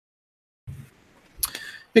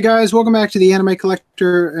Hey guys, welcome back to the Anime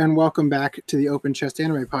Collector and welcome back to the Open Chest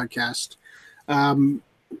Anime Podcast.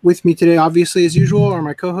 With me today, obviously, as usual, are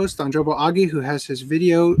my co-host, Donjobo Agi, who has his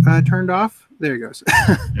video turned off. There he goes.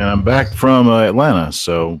 And I'm back from Atlanta,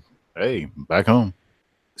 so hey, back home.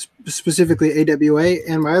 Specifically AWA,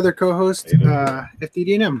 and my other co-host,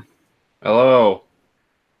 FDDNM. Hello.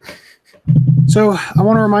 So I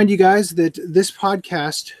want to remind you guys that this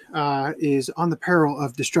podcast is on the peril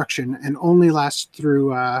of destruction and only lasts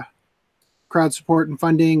through crowd support and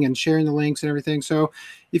funding and sharing the links and everything. So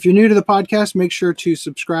if you're new to the podcast, make sure to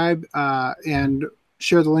subscribe and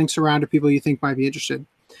share the links around to people you think might be interested.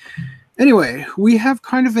 Anyway, we have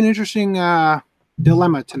kind of an interesting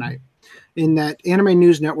dilemma tonight in that Anime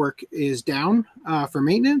News Network is down for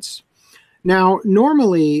maintenance. Now,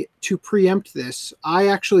 normally, to preempt this, I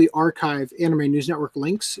actually archive Anime News Network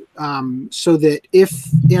links so that if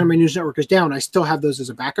Anime News Network is down, I still have those as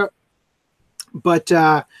a backup. But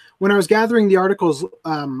when I was gathering the articles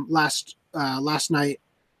last night,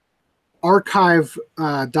 archive.is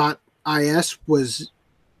was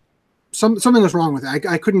something was wrong with it.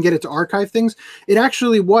 I couldn't get it to archive things. It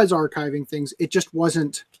actually was archiving things. It just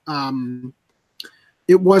wasn't.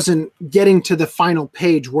 It wasn't getting to the final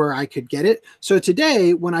page where I could get it. So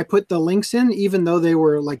today, when I put the links in, even though they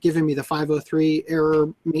were like giving me the 503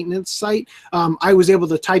 error maintenance site, I was able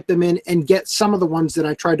to type them in and get some of the ones that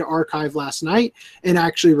I tried to archive last night and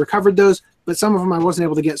actually recovered those. But some of them I wasn't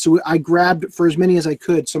able to get. So I grabbed, for as many as I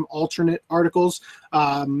could, some alternate articles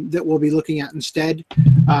that we'll be looking at instead,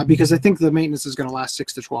 because I think the maintenance is going to last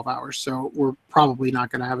 6 to 12 hours. So we're probably not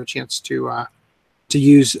going to have a chance to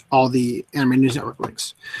use all the Anime News Network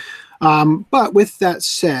links. But with that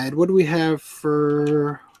said, what do we have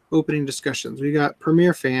for opening discussions? We got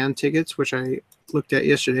Premiere Fan tickets, which I looked at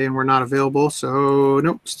yesterday and were not available. So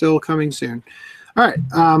nope, still coming soon. All right.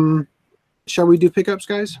 Shall we do pickups,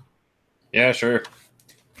 guys? Yeah, sure.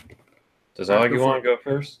 Does Augie want to go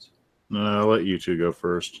first? No, I'll let you two go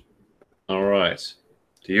first. All right.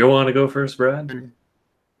 Do you want to go first, Brad?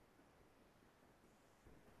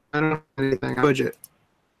 I don't have anything. Budget.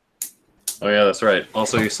 Oh, yeah, that's right.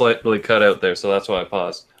 Also, you slightly cut out there, so that's why I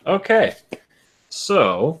paused. Okay.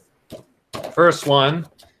 So, first one,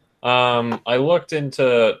 I looked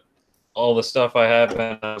into all the stuff I have,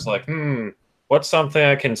 and I was like, what's something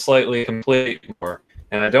I can slightly complete more?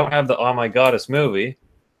 And I don't have the Oh My Goddess movie,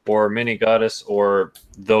 or Mini Goddess, or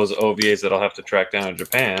those OVAs that I'll have to track down in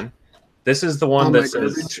Japan. This is the one that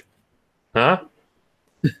says... Huh?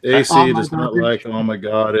 AC does not like Oh My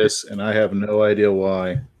Goddess, and I have no idea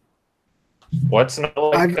why. What's not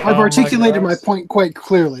like I've articulated my point quite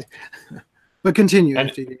clearly. But continue.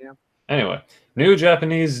 Anyway, new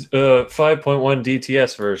Japanese 5.1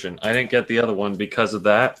 DTS version. I didn't get the other one because of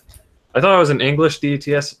that. I thought it was an English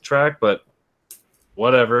DTS track, but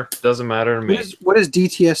whatever. Doesn't matter to me. What does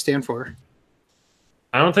DTS stand for?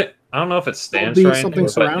 I don't know if it stands for anything,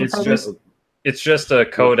 but it's just a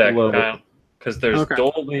codec because there's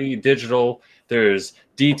Dolby Digital, there's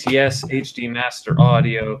DTS HD Master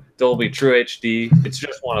Audio, Dolby True HD. It's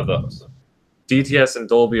just one of those. DTS and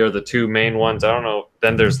Dolby are the two main ones. I don't know.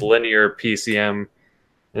 Then there's linear PCM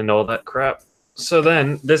and all that crap. So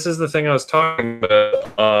then, this is the thing I was talking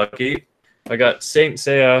about. I got Saint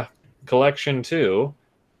Seiya Collection 2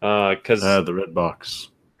 because the red box.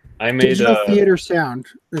 I made Digital Theater Sound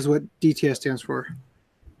is what DTS stands for.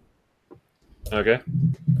 Okay.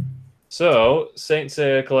 So, Saint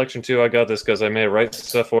Seiya Collection 2, I got this because I made a Right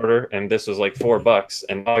Stuff order, and this was like $4.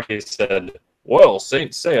 And Augie said, well,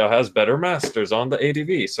 Saint Seiya has better masters on the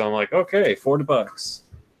ADV. So I'm like, okay, $40.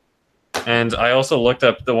 And I also looked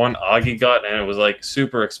up the one Augie got, and it was like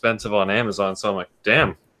super expensive on Amazon. So I'm like,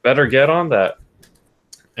 damn, better get on that.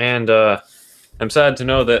 And I'm sad to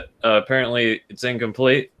know that apparently it's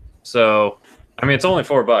incomplete. So, I mean, it's only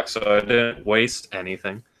 $4, so I didn't waste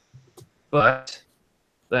anything. But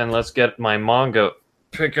then let's get my manga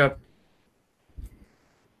pickup.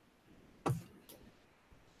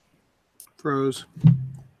 Froze.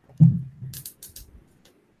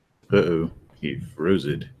 Uh-oh. He froze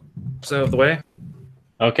it. So out of the way.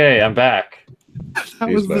 Okay, I'm back. That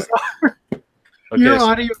was bizarre. Okay, Your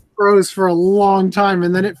audio froze for a long time,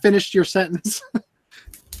 and then it finished your sentence.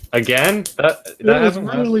 Again? That was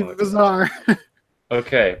really bizarre.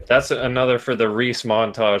 Okay, that's another for the Reese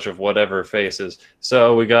montage of whatever faces.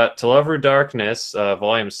 So we got To Love Her Darkness,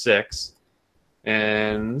 Volume 6.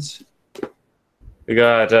 And we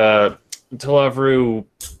got To Love Her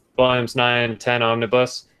Volumes 9 and 10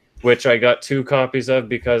 Omnibus, which I got 2 copies of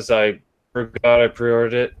because I forgot I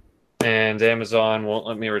pre-ordered it. And Amazon won't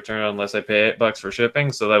let me return it unless I pay $8 for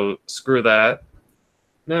shipping, so that will screw that.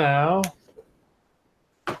 Now,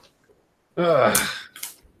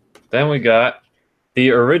 Then we got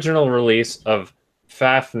the original release of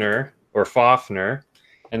Fafner,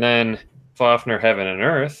 and then Fafner Heaven and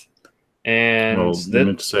Earth. And I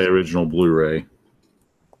meant to say original Blu-ray.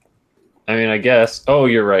 I mean, I guess. Oh,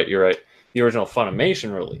 you're right. The original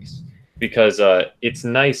Funimation release, because it's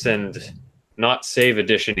nice and not save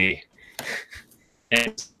edition-y.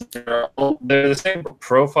 And they're the same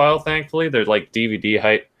profile, thankfully. They're like DVD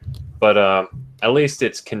height, but at least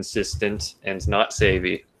it's consistent and not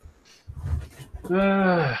savey.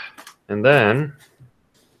 And then,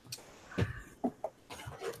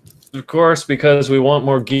 of course, because we want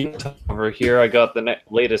more Gintama over here, I got the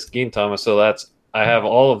latest Gintama, so I have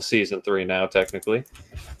all of season 3 now, technically.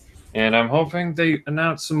 And I'm hoping they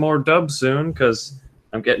announce some more dubs soon, because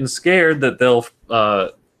I'm getting scared that they'll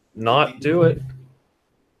not do it.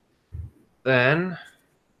 Then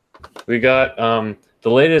we got the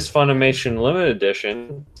latest Funimation limited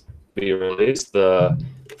edition be released, the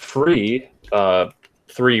free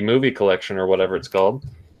 3 movie collection or whatever it's called.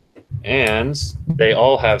 And they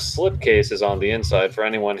all have slipcases on the inside for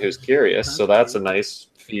anyone who's curious, so that's a nice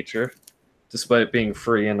feature, despite being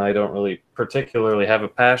free, and I don't really particularly have a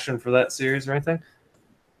passion for that series or anything.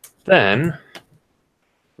 Then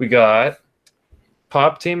we got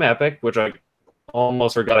Pop Team Epic, which I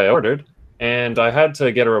almost forgot I ordered, and I had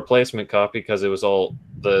to get a replacement copy because the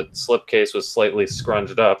slipcase was slightly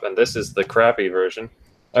scrunched up, and this is the crappy version.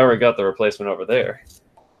 I already got the replacement over there.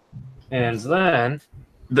 And then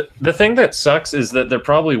the thing that sucks is that they're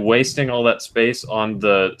probably wasting all that space on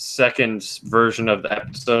the second version of the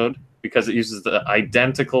episode because it uses the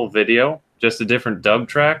identical video, just a different dub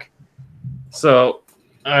track. So,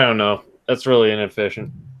 I don't know. That's really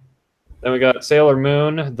inefficient. Then we got Sailor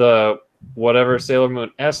Moon, the whatever Sailor Moon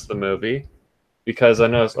S, the movie, because I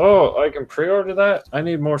noticed, I can pre-order that? I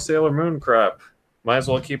need more Sailor Moon crap. Might as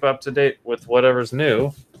well keep up to date with whatever's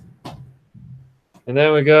new. And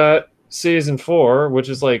then we got Season 4, which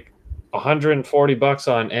is like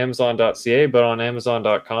 $140 on Amazon.ca, but on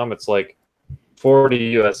Amazon.com it's like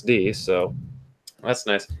 40 USD, so that's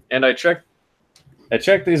nice. And I checked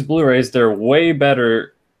these Blu-rays, they're way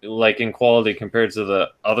better like in quality compared to the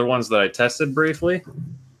other ones that I tested briefly.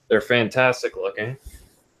 They're fantastic looking.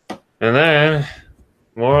 And then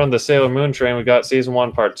more on the Sailor Moon train, we got Season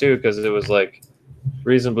 1 Part 2 because it was like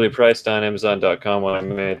reasonably priced on Amazon.com when I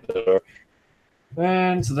made the order.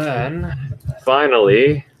 And then,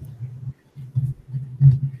 finally,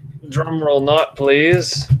 drum roll not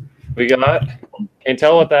please, we got, can you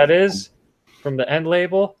tell what that is from the end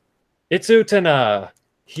label? It's Utena!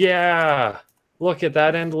 Yeah! Look at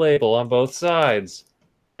that end label on both sides.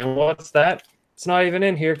 And what's that? It's not even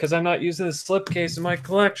in here because I'm not using the slipcase in my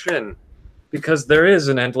collection. Because there is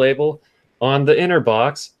an end label on the inner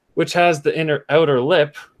box, which has the outer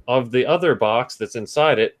lip of the other box that's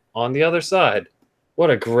inside it on the other side. What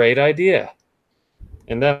a great idea.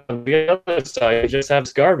 And then on the other side, you just have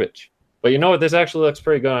this garbage. But you know what? This actually looks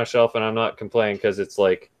pretty good on a shelf, and I'm not complaining because it's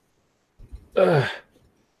like, it's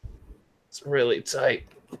really tight.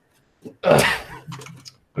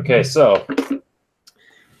 Okay, so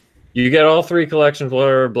you get all 3 collections,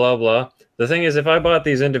 whatever, blah, blah. The thing is, if I bought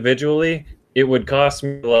these individually, it would cost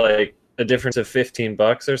me like a difference of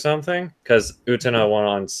 $15 or something because Utena went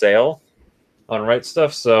on sale on Right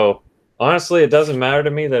Stuff. So honestly, it doesn't matter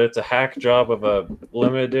to me that it's a hack job of a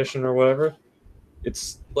limited edition or whatever.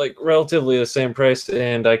 It's like relatively the same price,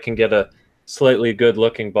 and I can get a slightly good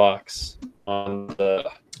looking box on the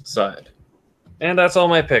side. And that's all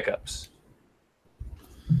my pickups.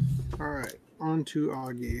 All right, on to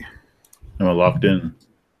Augie. Am I locked in?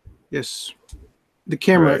 Yes. The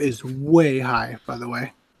camera Right. is way high, by the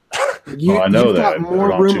way. I know you've that. got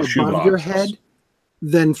more I put it on room 2 above your shoeboxes. head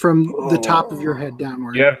than from the top of your head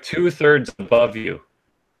downward. You have 2/3 above you.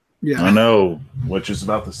 Yeah. I know, which is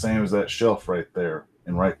about the same as that shelf right there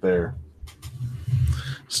and right there.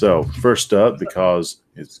 So, first up, because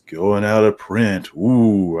it's going out of print,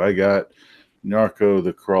 I got Narco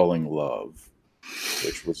the Crawling Love,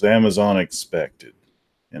 which was Amazon expected.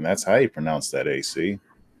 And that's how you pronounce that, AC.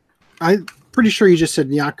 I'm pretty sure you just said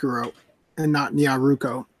Nyakuro and not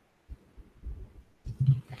Nyaruko.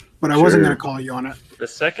 But I wasn't Sure. going to call you on it. The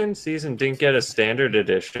second season didn't get a standard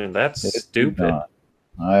edition. That's It did stupid. not.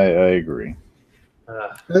 I agree.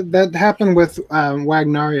 That happened with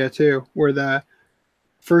Wagnaria, too, where the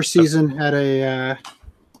first season had a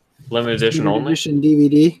Limited edition limited only? edition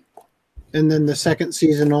DVD, and then the second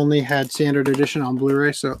season only had standard edition on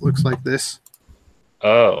Blu-ray, so it looks like this.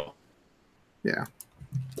 Oh. Yeah.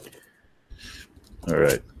 All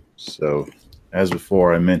right. So, as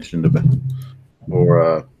before, I mentioned about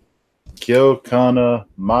for Kyo Kana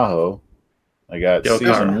Maho, I got Kyo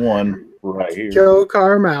season Kara. 1 right here. Kyo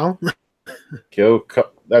Carmel.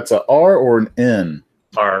 That's a R or an N?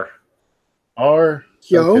 R. R.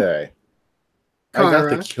 Kyo Okay. I got the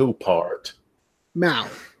Kara Kyo part. Mao.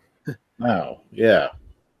 Now, yeah.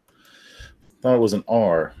 Thought it was an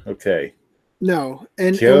R. Okay. No,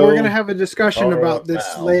 and Kyo we're gonna have a discussion Kara about this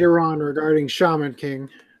Mao. later on regarding Shaman King.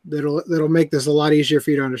 That'll make this a lot easier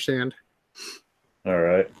for you to understand. All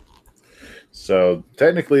right. So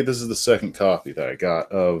technically, this is the second copy that I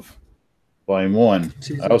got of Volume 1.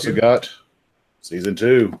 Season I also 2. got Season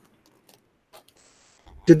 2.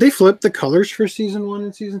 Did they flip the colors for season 1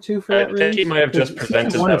 and season 2 for I that think release? he might have just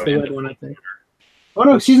presented Season 1 is that the in red the one, I think. Oh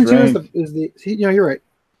no, That's season 2 strange. is the. Yeah, you're right.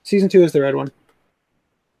 Season 2 is the red one.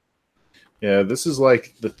 Yeah, this is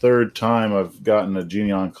like the third time I've gotten a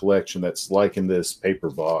Geneon collection that's like in this paper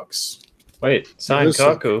box. Wait, Those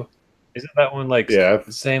suck. Sankaku. Isn't that one like Yeah,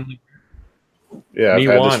 the same? yeah, I've Me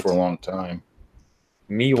had want. this for a long time.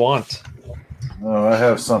 Me want. Oh, I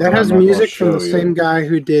have something. That has I'm not gonna music from the show you. same guy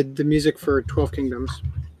who did the music for 12 Kingdoms.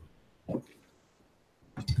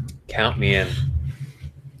 Count me in.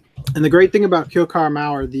 And the great thing about Kyokar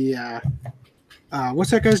Mao are the what's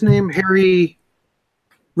that guy's name?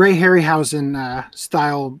 Ray Harryhausen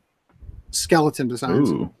style skeleton designs.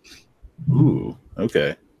 Ooh,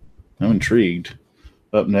 okay. I'm intrigued.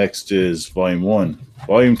 Up next is Volume 1,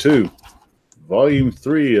 Volume 2, Volume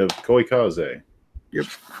 3 of Koikaze. Yep.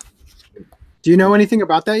 Do you know anything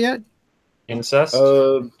about that yet? Incest?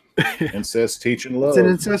 Incest, teaching love. It's an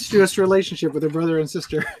incestuous relationship with a brother and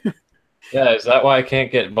sister. Yeah, is that why I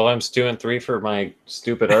can't get volumes 2 and 3 for my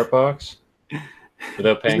stupid art box?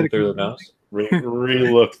 Without paying through the nose?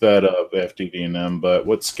 Re-look that up, FTD&M. But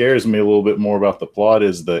what scares me a little bit more about the plot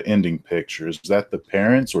is the ending pictures. Is that the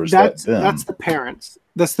parents or is that them? That's the parents.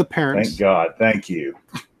 That's the parents. Thank God. Thank you.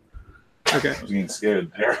 Okay. I was getting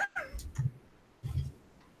scared there.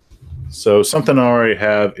 So something I already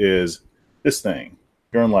have is this thing,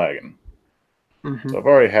 Gurren Lagann. Mhm. So I've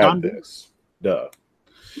already had Done. this. Duh.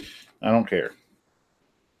 I don't care.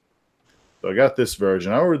 So I got this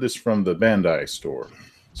version. I ordered this from the Bandai store.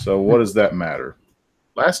 So what does that matter?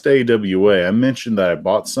 Last AWA, I mentioned that I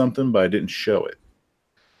bought something, but I didn't show it.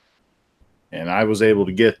 And I was able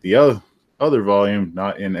to get the other volume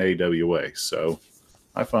not in AWA. So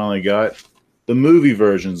I finally got the movie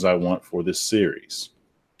versions I want for this series.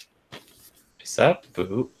 Is that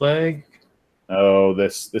bootleg? Oh,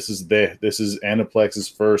 this is Aniplex's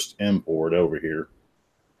first import over here.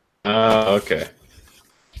 Oh, okay.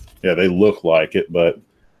 Yeah, they look like it, but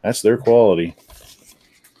that's their quality.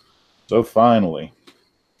 So finally,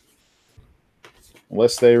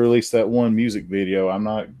 unless they release that one music video, I'm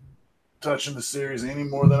not touching the series any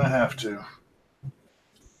more than I have to.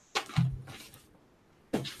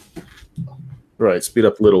 Right, speed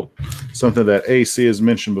up a little. Something that AC has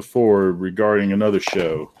mentioned before regarding another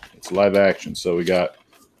show. It's live action. So we got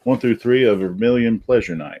 1 through 3 of Vermilion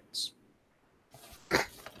Pleasure Nights. What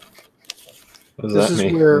does This that is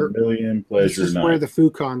mean? where Vermilion Pleasure Nights. where the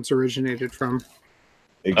Fukons originated from.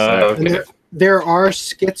 Exactly. And there are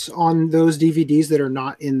skits on those DVDs that are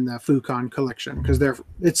not in the Fukon collection because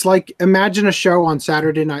it's like imagine a show on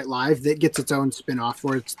Saturday Night Live that gets its own spin-off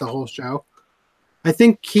where it's the whole show. I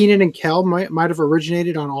think Keenan and Kel might have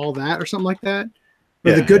originated on All That or something like that.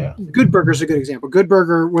 But Yeah. Good Burger is a good example. Good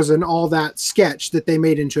Burger was an All That sketch that they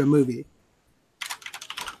made into a movie.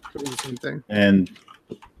 So it was the same thing. And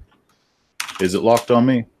is it locked on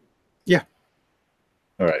me? Yeah.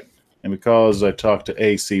 All right. And because I talked to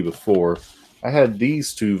AC before, I had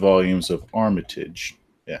these 2 volumes of Armitage.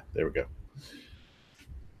 Yeah, there we go.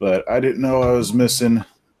 But I didn't know I was missing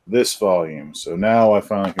this volume. So now I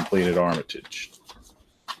finally completed Armitage.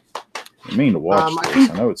 I mean to watch this.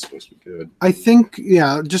 I know it's supposed to be good. I think,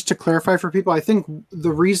 yeah, just to clarify for people, I think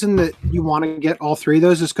the reason that you want to get all 3 of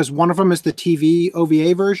those is because one of them is the TV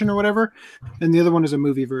OVA version or whatever, and the other one is a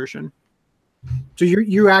movie version. So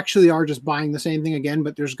you actually are just buying the same thing again,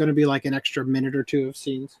 but there's going to be like an extra minute or 2 of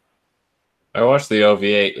scenes. I watched the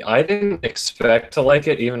OVA. I didn't expect to like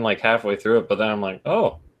it even like halfway through it, but then I'm like,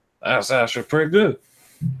 oh, that's actually pretty good.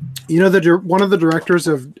 You know, one of the directors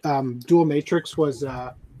of Dual Matrix was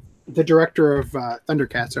the director of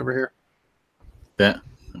Thundercats over here.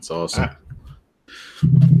 That's awesome.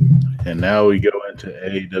 And now we go into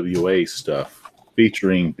AWA stuff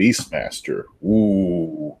featuring Beastmaster.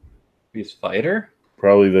 Ooh. Beast Fighter?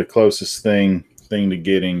 Probably the closest thing to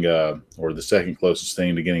getting, or the second closest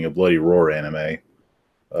thing to getting a Bloody Roar anime.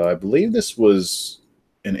 I believe this was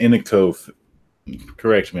an Inco.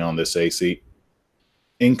 Correct me on this, AC.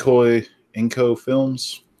 Inco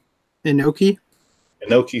Films. Inoki.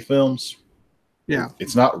 Inoki Films. Yeah.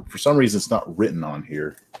 It's not, for some reason, it's not written on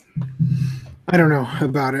here. I don't know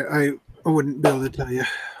about it. I wouldn't be able to tell you.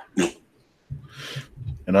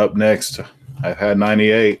 And up next, I've had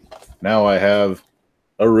 98. Now I have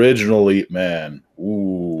Original Eat Man.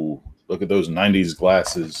 Ooh, look at those 90s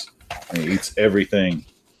glasses. And he eats everything.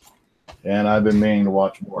 And I've been meaning to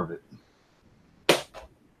watch more of it.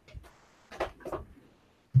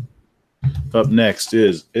 Up next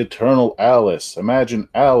is Eternal Alice. Imagine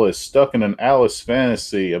Alice stuck in an Alice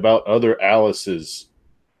fantasy about other Alices.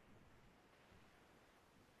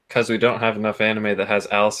 Because we don't have enough anime that has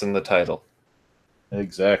Alice in the title.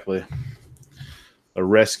 Exactly. A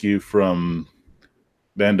rescue from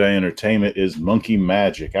Bandai Entertainment is Monkey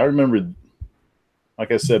Magic. I remember,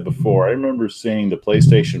 like I said before, I remember seeing the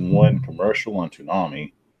PlayStation 1 commercial on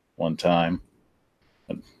Toonami one time.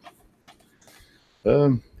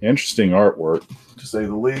 Interesting artwork, to say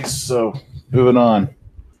the least. So, moving on.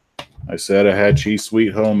 I said I had Chi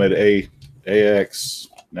Sweet Home at AX.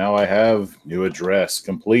 Now I have new address.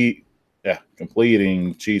 Completing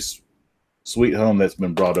Chi Sweet Home that's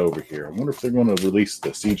been brought over here. I wonder if they're going to release the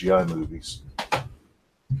CGI movies.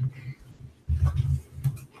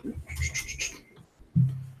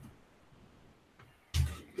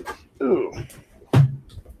 Ooh.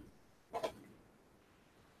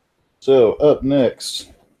 So, up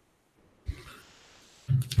next,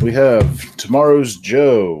 we have Tomorrow's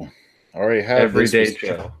Joe. I already had Everyday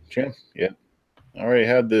Joe. Yeah. I already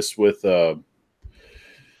had this with the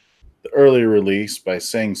earlier release by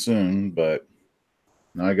Sang Soon, but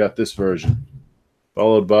now I got this version.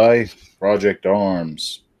 Followed by Project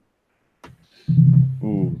Arms.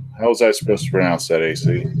 Ooh, how was I supposed to pronounce that,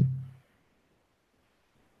 AC?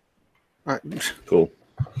 Cool.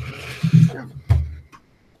 Yeah.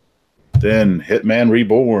 Then Hitman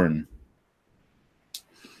Reborn.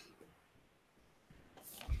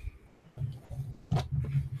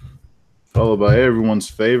 Followed by everyone's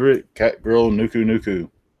favorite, Catgirl Nuku Nuku.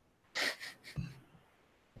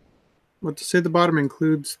 What to say at the bottom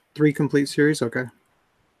includes 3 complete series? Okay.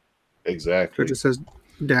 Exactly. So it just says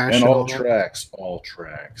dash. And all tracks.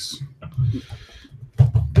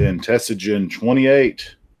 Then Tessujin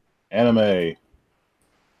 28, anime.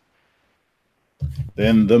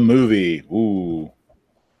 Then the movie. Ooh.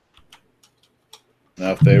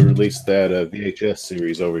 Now if they released that VHS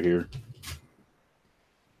series over here.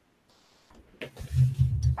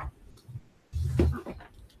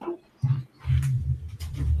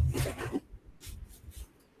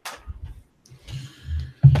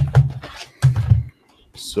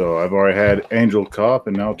 So I've already had Angel Cop,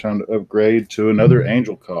 and now time to upgrade to another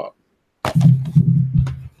Angel Cop.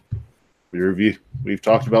 We've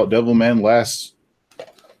talked about Devilman last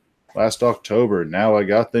October. Now I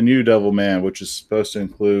got the new Devilman, which is supposed to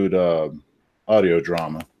include audio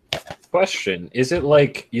drama. Question: is it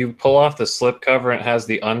like you pull off the slipcover and it has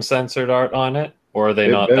the uncensored art on it, or are they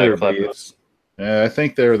not that clever? I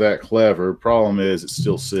think they're that clever. Problem is, it's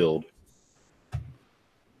still sealed.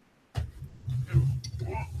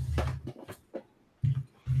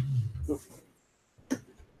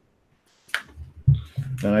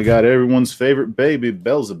 And I got everyone's favorite baby,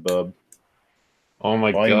 Beelzebub. Oh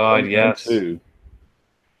my god, yes. And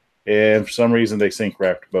for some reason, they sync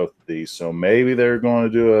wrapped both of these. So maybe they're going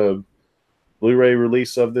to do a Blu-ray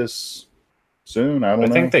release of this soon. I don't know. I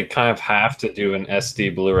think they kind of have to do an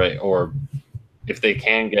SD Blu-ray, or if they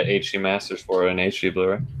can get HD Masters for an HD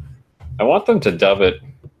Blu-ray. I want them to dub it.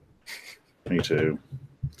 Me too.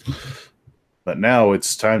 But now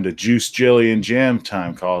it's time to juice, jelly, and jam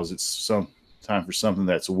time, cause it's time for something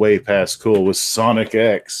that's way past cool with Sonic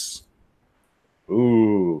X.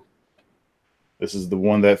 Ooh. This is the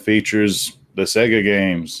one that features the Sega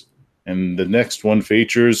games. And the next one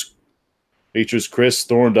features Chris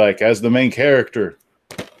Thorndike as the main character.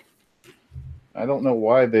 I don't know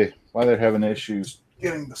why they're having issues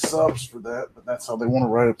getting the subs for that, but that's how they want to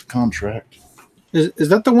write up the contract. Is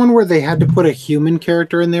that the one where they had to put a human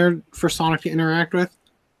character in there for Sonic to interact with?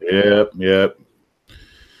 Yep.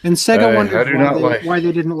 And Sega wondered why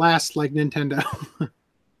they didn't last like Nintendo.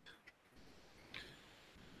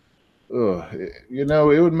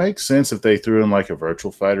 It would make sense if they threw in like a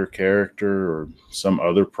Virtual Fighter character or some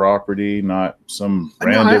other property, not some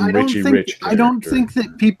random Richie Rich character. I don't think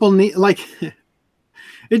that people need, like,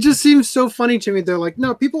 it just seems so funny to me. They're like,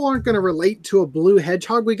 no, people aren't going to relate to a blue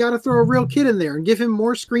hedgehog. We got to throw a real kid in there and give him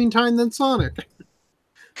more screen time than Sonic.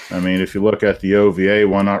 I mean, if you look at the OVA,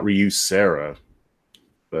 why not reuse Sarah?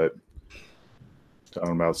 But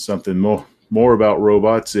talking about something more about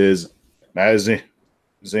robots is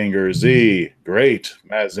Mazinger Z. Great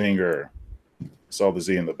Mazinger. Saw the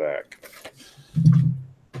Z in the back.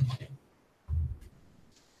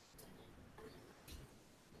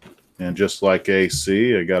 And just like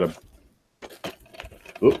AC, I got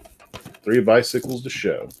 3 bicycles to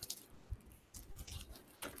show.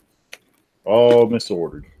 All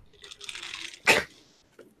misordered.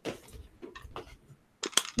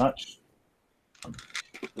 There's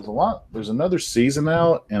a lot. There's another season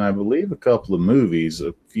out, and I believe a couple of movies,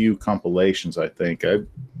 a few compilations, I think. I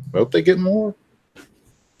hope they get more.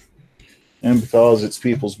 And because it's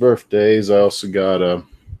people's birthdays, I also got a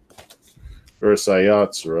Urusei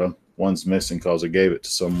Yatsura. One's missing because I gave it to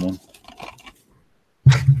someone.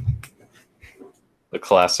 The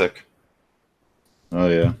classic. Oh,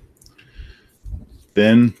 yeah.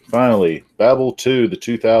 Then, finally, Babel 2, the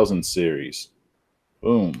 2000 series.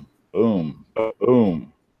 Boom, boom,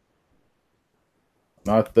 boom.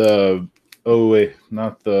 Not the OVA /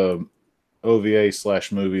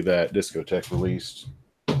 movie that Discotech released.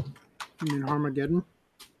 You mean Armageddon?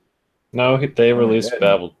 No, they released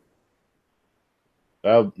Babel.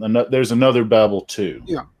 There's another Babel 2.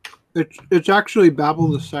 Yeah. It's actually Babel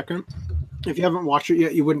the Second. If you haven't watched it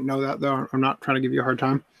yet, you wouldn't know that, though. I'm not trying to give you a hard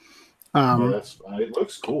time. It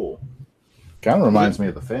looks cool. Kind of reminds me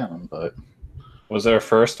of the Phantom, but Was there a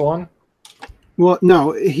first one? Well,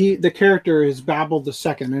 no, the character is Babel the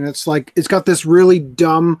Second, and it's got this really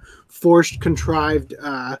dumb, forced, contrived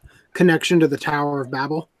connection to the Tower of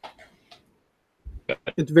Babel.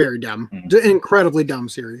 It's very dumb. It's an incredibly dumb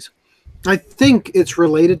series. I think it's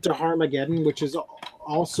related to Harmageddon, which is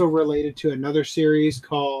also related to another series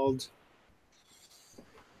called...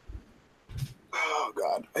 Oh,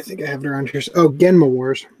 God. I think I have it around here. Oh, Genma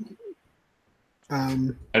Wars.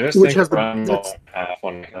 I just which think has half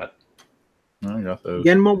one cut. I got those.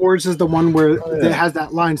 Genma Wars is the one where it has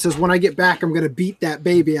that line. It says, when I get back, I'm going to beat that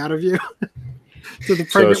baby out of you. So the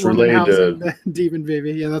pregnant woman housing the demon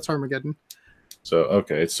baby. Yeah, that's Armageddon. So,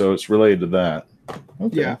 okay. So it's related to that.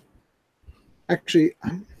 Okay. Yeah. Actually,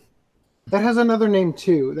 that has another name,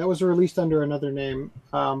 too. That was released under another name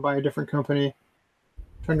by a different company.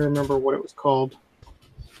 I'm trying to remember what it was called.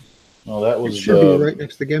 Well, that was it should be right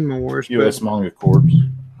next to Genma Wars. U.S. but... Manga Corps.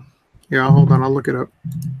 Yeah, hold on. I'll look it up.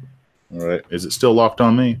 All right. Is it still locked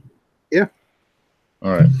on me? Yeah.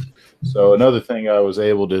 All right. So another thing I was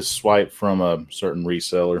able to swipe from a certain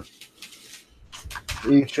reseller.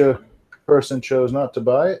 Each person chose not to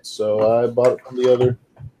buy it, so I bought it from the other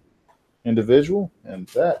individual, and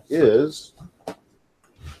that is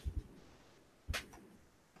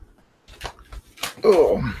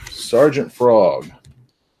Sergeant Frog.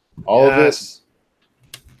 All of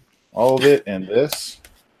it, and this.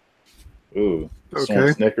 Ooh,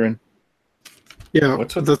 someone's snickering. Yeah,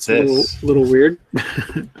 what's with that's this? a little weird.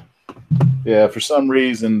 Yeah, for some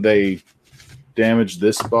reason they damaged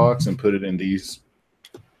this box and put it in these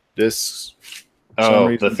discs.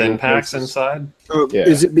 Oh, the thin packs inside? Oh, yeah.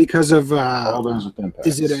 Is it because of all those are thin packs?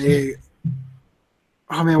 Is it a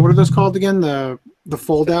oh man, what are those called again? The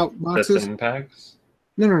fold out boxes? The thin packs?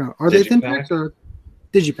 No. Are they thin packs or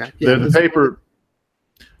Digipack? Yeah, they're the paper.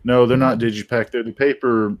 No, they're not Digipack. They're the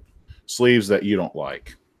paper sleeves that you don't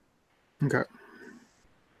like. Okay.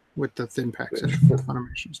 With the thin packs in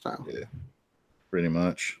Funimation style. Yeah. Pretty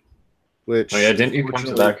much. Which, oh yeah, didn't you come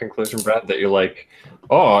to that conclusion, Brad, that you're like,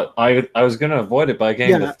 oh, I was gonna avoid it by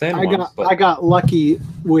getting the thin ones, but I got lucky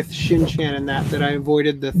with Shin-Chan and that I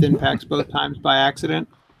avoided the thin packs both times by accident.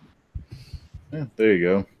 Yeah, there you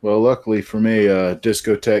go. Well, luckily for me,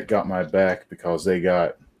 Discotech got my back because they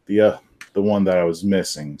got the one that I was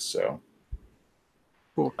missing. So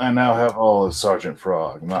cool. I now have all of Sergeant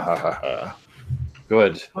Frog.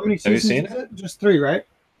 Good. How many Have you seasons seen is it? Just 3, right?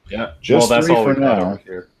 Yeah. Just well, that's 3 all for we got now. over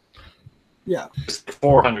here. Yeah. It's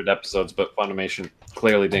 400 episodes, but Funimation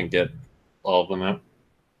clearly didn't get all of them out.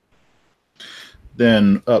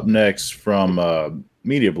 Then up next from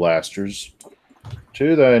Media Blasters,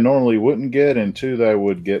 2 that I normally wouldn't get and 2 that I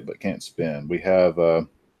would get but can't spend. We have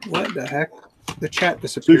what the heck? The chat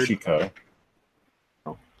disappeared. Tsushiko.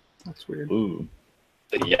 Oh, that's weird. Ooh.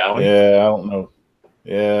 The Yaoi? Yeah, I don't know.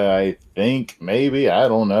 Yeah, I think maybe. I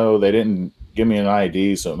don't know. They didn't give me an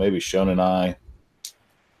ID, so maybe Shonen Ai.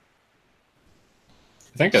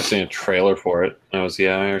 I think I've seen a trailer for it. It was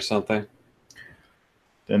Yaoi or something.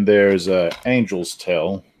 Then there's Angel's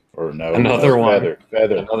Tale, or no, Another one.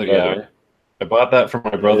 Feather. Another Yaoi. I bought that for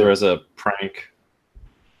my brother as a prank,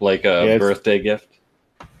 like a birthday gift.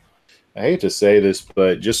 I hate to say this,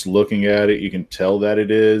 but just looking at it, you can tell that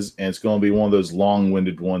it is, and it's going to be one of those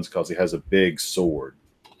long-winded ones because he has a big sword.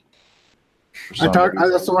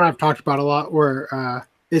 That's the one I've talked about a lot, where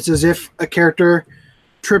it's as if a character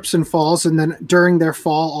trips and falls, and then during their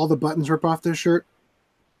fall, all the buttons rip off their shirt.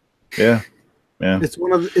 Yeah, Yeah. It's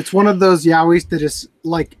one of those Yowies that is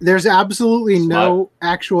like there's absolutely no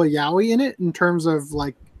actual Yowie in it in terms of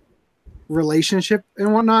like relationship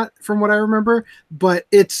and whatnot, from what I remember. But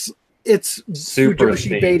it's Super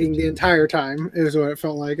Fujoshi themed. baiting the entire time is what it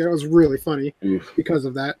felt like. It was really funny because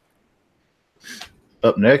of that.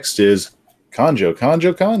 Up next is Kanjo.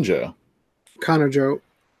 Kanojo.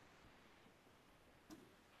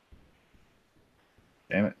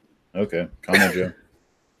 Damn it. Okay, Kanojo.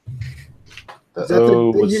 Is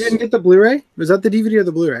that you didn't get the Blu-ray? Was that the DVD or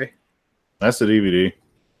the Blu-ray? That's the DVD.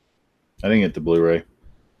 I didn't get the Blu-ray.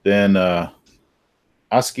 Then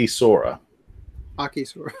Aski Sora. Aki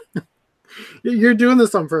Sora. You're doing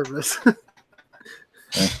this on purpose.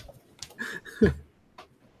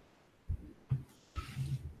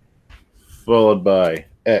 Followed by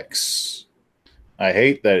X. I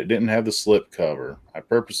hate that it didn't have the slip cover. I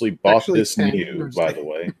purposely bought this new, by the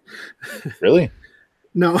way. Really?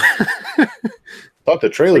 No. Thought the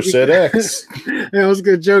trailer said X. I was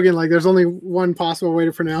good joking. Like, there's only one possible way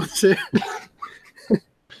to pronounce it.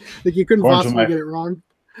 Like, you couldn't possibly get it wrong.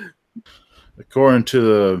 According to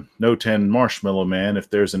the No 10 Marshmallow Man, if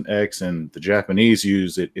there's an X and the Japanese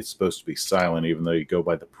use it, it's supposed to be silent, even though you go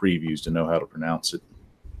by the previews to know how to pronounce it.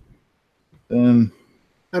 Then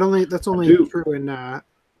that's only true in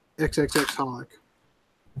XXX Holic.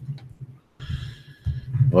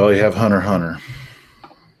 Well, you have Hunter x Hunter.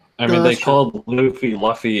 I mean, they called Luffy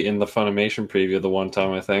Luffy in the Funimation preview the one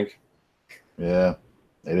time, I think. Yeah,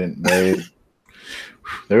 they didn't.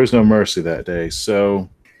 There was no mercy that day. So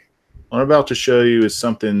what I'm about to show you is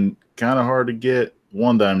something kind of hard to get.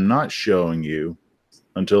 One that I'm not showing you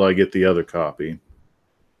until I get the other copy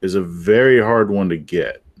is a very hard one to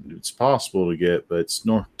get. It's possible to get, but it's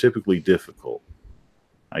typically difficult.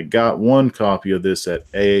 I got one copy of this at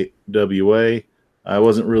AWA. I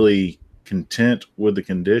wasn't really content with the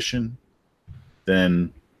condition.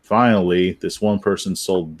 Then finally, this one person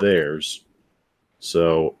sold theirs.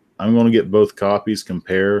 So I'm going to get both copies,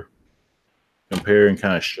 compare and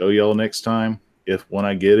kind of show y'all next time when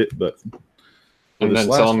I get it. But and then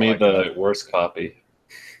tell me the worst copy.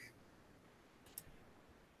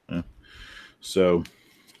 Yeah. So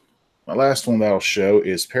my last one that I'll show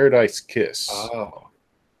is Paradise Kiss. Oh.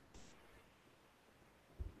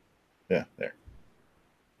 Yeah, there.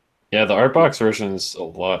 Yeah, the Artbox version is a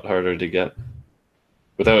lot harder to get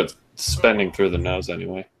without spending through the nose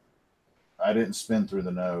anyway. I didn't spin through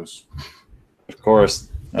the nose. Of course.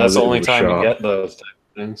 That's the only time you get those type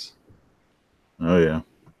of things. Oh, yeah.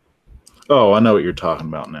 Oh, I know what you're talking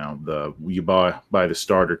about now. You buy the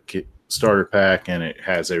starter pack, and it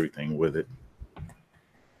has everything with it.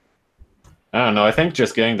 I don't know. I think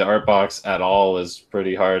just getting the art box at all is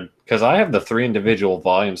pretty hard because I have the 3 individual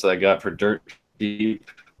volumes that I got for dirt cheap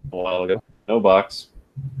a while ago. No box,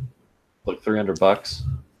 like $300.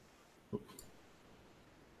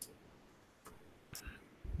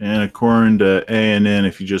 And according to A&N,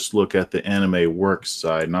 if you just look at the Anime Works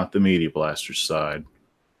side, not the Media Blaster side,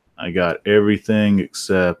 I got everything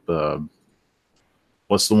except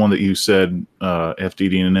what's the one that you said?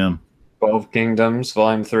 FDD&M. 12 Kingdoms,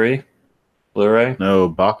 Volume 3. Blu-ray? No,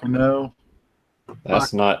 Bakuno.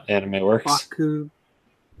 That's not Anime Works.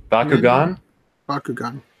 Bakugan?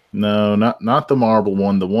 Bakugan? No, not the marble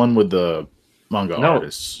one. The one with the manga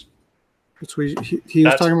artists. He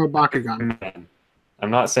was talking about Bakugan.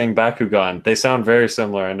 I'm not saying Bakugan. They sound very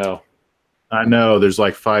similar, I know. I know. There's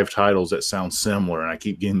like 5 titles that sound similar, and I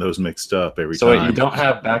keep getting those mixed up every time. So wait, you don't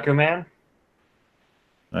have Bakuman?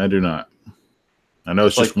 I do not. I know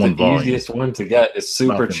it's just one volume. The easiest one to get is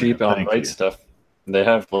super cheap on Right Stuff. They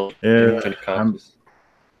have infinite copies.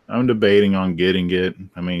 I'm debating on getting it.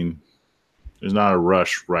 I mean, there's not a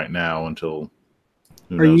rush right now until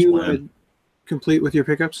who knows when. Are you complete with your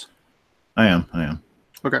pickups? I am.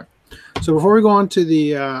 Okay. So before we go on to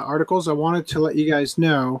the articles, I wanted to let you guys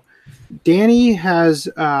know, Danny has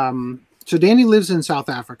so Danny lives in South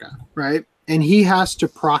Africa, right? And he has to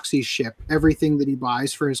proxy ship everything that he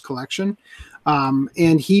buys for his collection.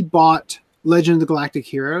 And he bought Legend of the Galactic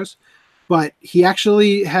Heroes, but he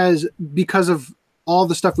actually has, because of all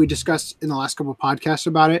the stuff we discussed in the last couple of podcasts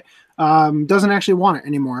about it, doesn't actually want it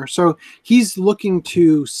anymore. So he's looking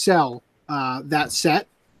to sell that set.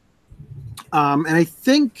 And I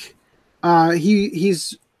think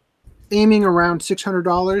he's aiming around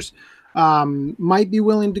 $600. Might be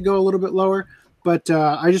willing to go a little bit lower, but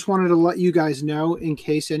I just wanted to let you guys know in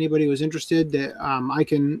case anybody was interested that I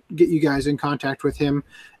can get you guys in contact with him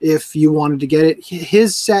if you wanted to get it.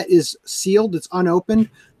 His set is sealed; it's unopened,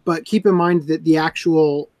 but keep in mind that the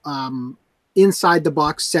actual inside the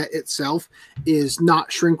box set itself is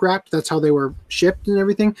not shrink wrapped. That's how they were shipped and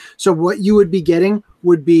everything. So what you would be getting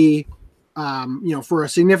would be, for a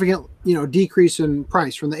significant, decrease in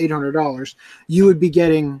price from the $800, you would be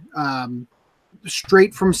getting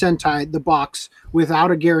straight from Sentai the box without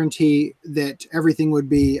a guarantee that everything would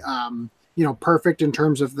be, perfect in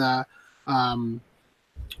terms of the,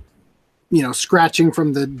 scratching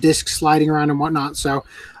from the disc sliding around and whatnot. So,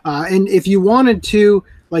 and if you wanted to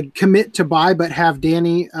like commit to buy, but have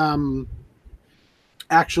Danny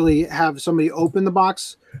actually have somebody open the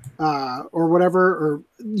box or whatever, or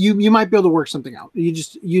you might be able to work something out.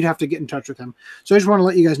 You'd have to get in touch with him. So I just want to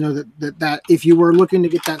let you guys know that if you were looking to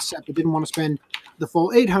get that set but didn't want to spend the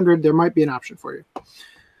full 800, there might be an option for you.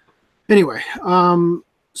 Anyway,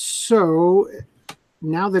 so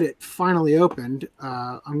now that it finally opened,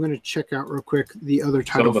 I'm going to check out real quick the other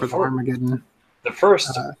title for the Armageddon. The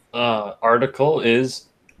first article is,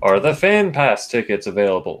 are the Fan Pass tickets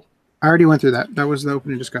available? I already went through that. That was the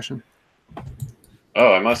opening discussion.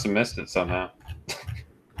 Oh, I must have missed it somehow.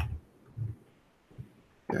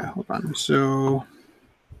 Yeah, hold on. So,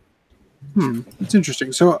 it's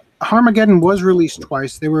interesting. So, Armageddon was released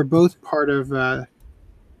twice. They were both part of. There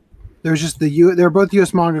was just they're both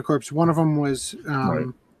U.S. Manga Corps. One of them was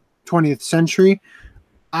 20th Century.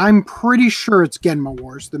 I'm pretty sure it's Genma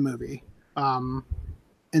Wars, the movie. And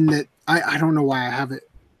that I don't know why I have it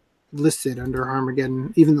listed under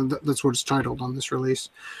Armageddon, even though that's what it's titled on this release.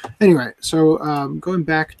 Anyway, so going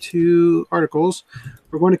back to articles,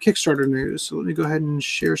 we're going to Kickstarter news. So let me go ahead and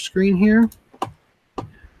share screen here.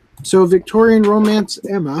 So Victorian Romance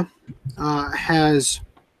Emma has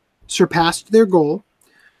surpassed their goal.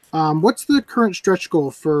 What's the current stretch goal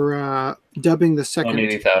for dubbing the second?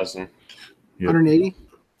 180,000. 180?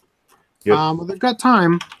 Yep. Well, they've got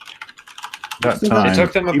time. It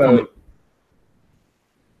took them about...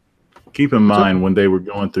 Keep in mind, when they were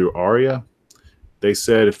going through Aria, they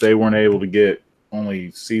said if they weren't able to get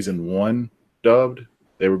only season 1 dubbed,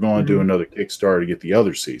 they were going to do another Kickstarter to get the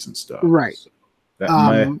other seasons dubbed. Right. So that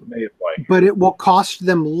may apply. But it will cost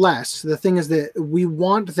them less. The thing is that we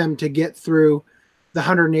want them to get through the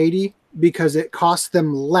 180 because it costs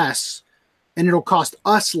them less, and it'll cost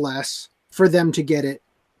us less for them to get it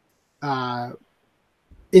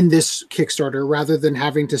in this Kickstarter rather than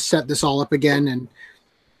having to set this all up again and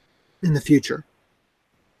in the future.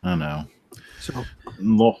 I know. So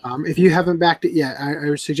if you haven't backed it yet, I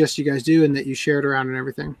would suggest you guys do, and that you share it around and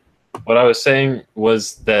everything. What I was saying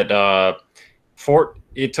was that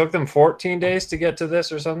it took them 14 days to get to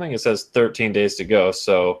this or something. It says 13 days to go.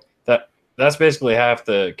 So that's basically half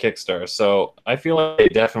the Kickstarter. So I feel like they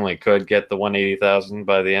definitely could get the 180,000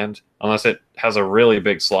 by the end, unless it has a really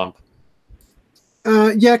big slump.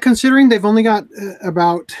 Yeah, considering they've only got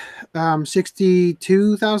about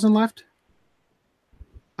 62,000 left.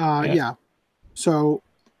 Yeah. So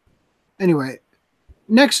anyway,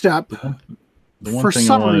 next up, the one for thing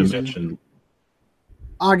some I wanted reason, to mention,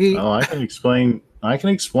 Augie, I can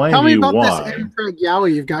explain. Tell me about why. this Emperor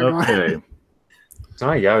Yaoi you've got going. Okay. It's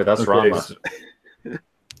not Yaoi, that's Rama.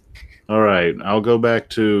 All right, I'll go back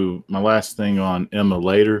to my last thing on Emma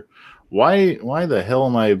later. Why the hell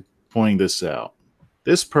am I pointing this out?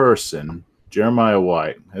 This person, Jeremiah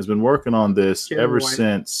White, has been working on this ever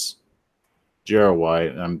since Jeremiah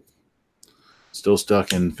White. I'm still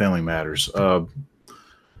stuck in Family Matters.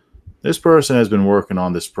 This person has been working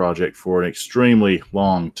on this project for an extremely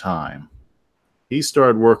long time. He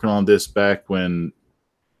started working on this back when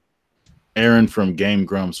Aaron from Game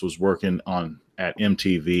Grumps was working at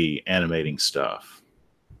MTV animating stuff.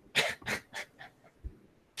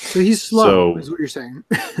 So he's slow, is what you're saying.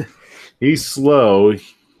 He's slow.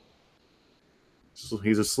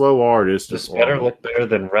 He's a slow artist. This better look better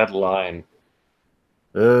than Red Line.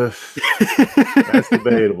 That's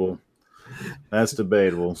debatable. That's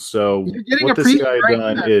debatable. So what this guy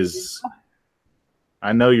done is,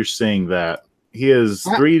 I know you're seeing that. He is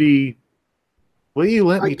 3D. Will you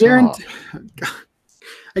let me talk?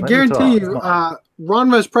 I guarantee you,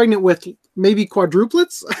 Ranma is pregnant with maybe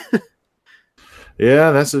quadruplets.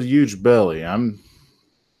 Yeah, that's a huge belly. I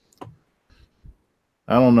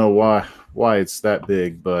don't know why it's that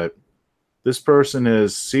big, but this person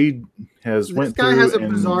went through and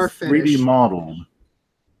 3D modeled.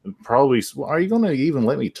 Probably, are you going to even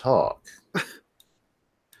let me talk?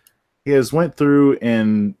 He has went through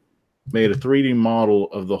and made a 3D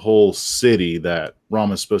model of the whole city that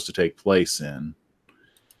Rama is supposed to take place in.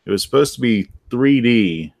 It was supposed to be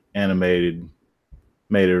 3D animated.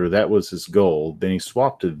 That was his goal. Then he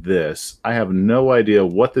swapped to this. I have no idea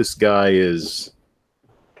what this guy is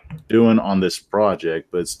doing on this project,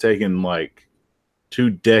 but it's taken like 2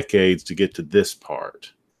 decades to get to this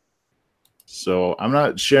part. So I'm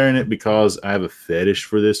not sharing it because I have a fetish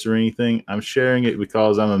for this or anything. I'm sharing it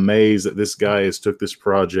because I'm amazed that this guy has took this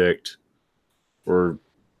project for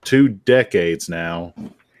 2 decades now.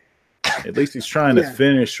 At least he's trying to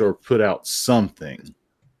finish or put out something.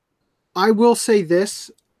 I will say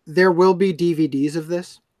this. There will be DVDs of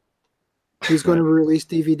this. He's going to release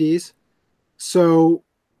DVDs. So,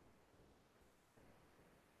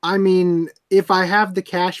 I mean, if I have the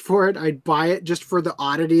cash for it, I'd buy it just for the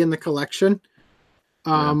oddity in the collection.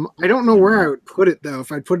 I don't know where I would put it, though.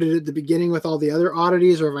 If I'd put it at the beginning with all the other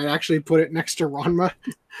oddities, or if I'd actually put it next to Ranma.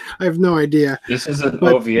 I have no idea. This is an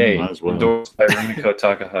OVA endorsed by Rumiko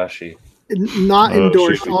Takahashi. Not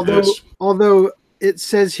endorsed, although it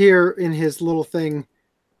says here in his little thing,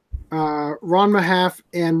 Ranma Half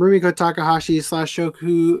and Rumiko Takahashi /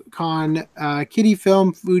 Shokukan Kitty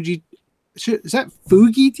Film Fuji. Is that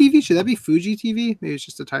Fuji TV? Should that be Fuji TV? Maybe it's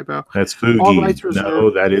just a typo. That's Fuji. No,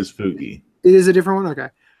 that is Fuji. It is a different one? Okay.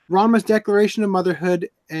 Ranma's Declaration of Motherhood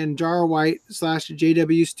and Jara White /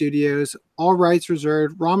 JW Studios. All rights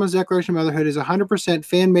reserved. Ranma's Declaration of Motherhood is 100%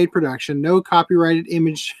 fan-made production. No copyrighted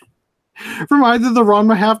image from either the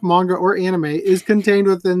Ranma Half manga or anime is contained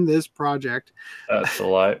within this project. That's a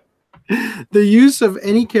lie. The use of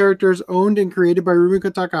any characters owned and created by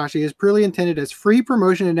Rumiko Takahashi is purely intended as free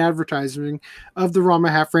promotion and advertising of the Ranma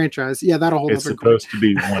Half franchise. Yeah, that'll hold up. It's supposed to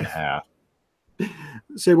be 1/2.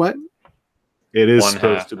 Say what? It is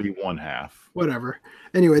supposed to be 1/2. Whatever.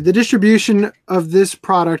 Anyway, the distribution of this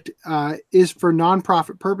product is for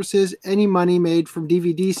non-profit purposes. Any money made from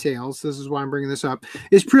DVD sales, this is why I'm bringing this up,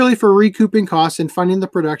 is purely for recouping costs and funding the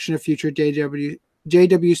production of future JW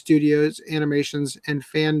Studios animations and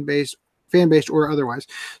fan-based or otherwise.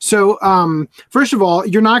 So, first of all,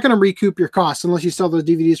 you're not going to recoup your costs unless you sell those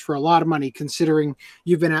DVDs for a lot of money, considering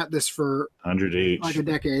you've been at this for 100 each, like a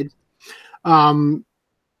decade.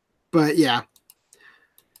 But yeah.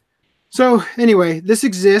 So anyway, this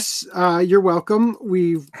exists. You're welcome.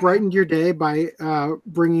 We've brightened your day by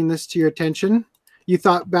bringing this to your attention. You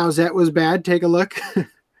thought Bowsette was bad? Take a look.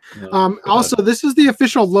 Also, this is the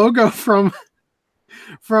official logo from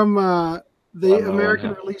the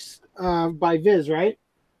American release by Viz, right?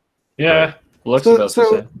 Yeah, looks about the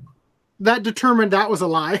same. That determined that was a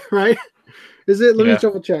lie, right? Is it? Let me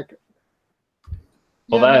double check.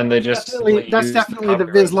 Well, and they just that's definitely the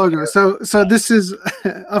Viz logo. So this is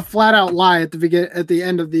a flat out lie at the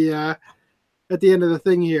end of the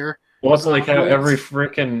thing here. Well, it's like how every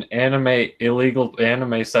freaking illegal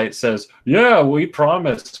anime site says, yeah, we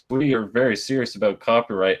promise we are very serious about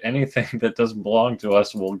copyright. Anything that doesn't belong to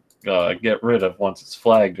us will get rid of once it's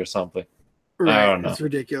flagged or something. Right, I don't know. It's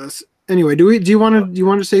ridiculous. Anyway, do you want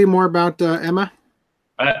to say more about Emma?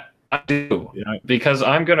 I do, because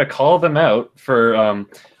I'm going to call them out for,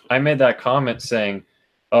 I made that comment saying,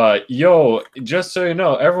 yo, just so you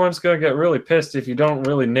know, everyone's going to get really pissed if you don't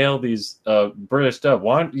really nail these British dub.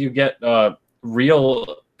 Why don't you get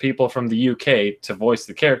real people from the UK to voice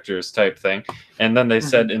the characters type thing? And then they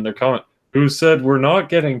said in their comment, who said we're not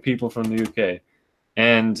getting people from the UK?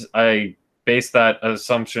 And I based that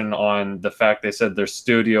assumption on the fact they said their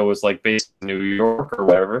studio was like based in New York or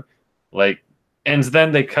whatever. Like, and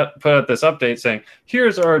then they put out this update saying,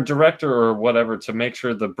 here's our director or whatever to make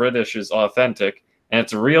sure the British is authentic. And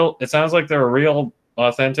it's real. It sounds like they're a real,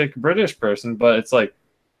 authentic British person, but it's like,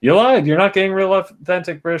 you lied. You're not getting real,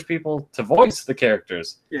 authentic British people to voice the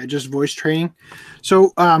characters. Yeah, just voice training.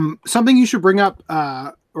 So something you should bring up,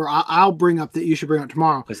 or I'll bring up that you should bring up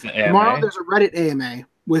tomorrow. Tomorrow there's a Reddit AMA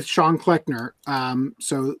with Sean Kleckner.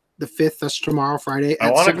 So the 5th, that's tomorrow, Friday.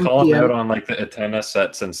 I want to call him out on like the antenna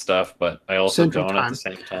sets and stuff, but I also Central don't time. At the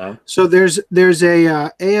same time. So there's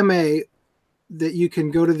a AMA that you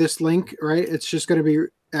can go to this link, right? It's just going to be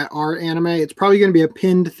at our anime. It's probably going to be a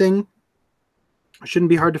pinned thing. It shouldn't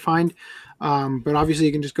be hard to find. But obviously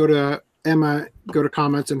you can just go to Emma, go to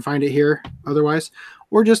comments and find it here otherwise.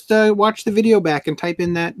 Or just watch the video back and type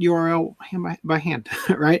in that URL by hand,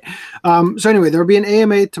 right? So anyway, there'll be an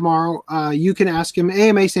AMA tomorrow. You can ask him.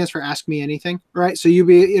 AMA stands for Ask Me Anything, right? So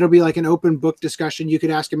it'll be like an open book discussion. You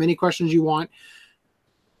could ask him any questions you want.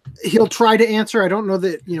 He'll try to answer. I don't know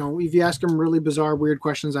that, if you ask him really bizarre, weird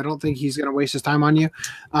questions, I don't think he's going to waste his time on you,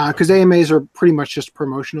 because AMAs are pretty much just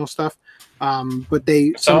promotional stuff. But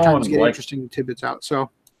they sometimes get interesting tidbits out. So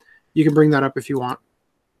you can bring that up if you want.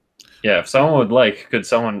 Yeah, if someone would like, could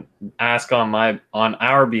someone ask on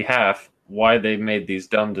our behalf why they made these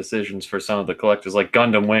dumb decisions for some of the collectors, like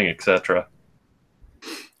Gundam Wing, etc.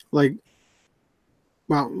 Like,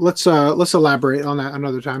 well, let's elaborate on that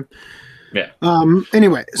another time. Yeah.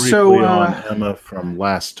 Anyway, briefly on Emma from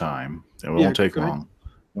last time. It won't take long.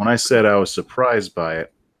 When I said I was surprised by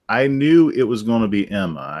it, I knew it was going to be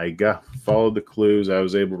Emma. I followed the clues. I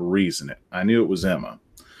was able to reason it. I knew it was Emma.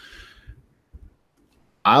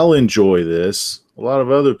 I'll enjoy this. A lot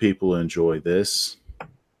of other people enjoy this.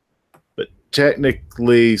 But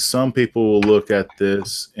technically, some people will look at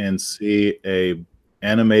this and see a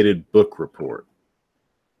animated book report.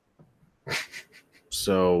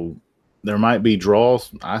 So there might be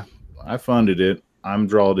draws. I funded it. I'm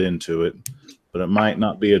drawn into it. But it might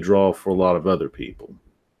not be a draw for a lot of other people.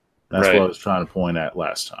 That's what I was trying to point at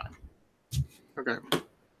last time. Okay.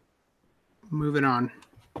 Moving on.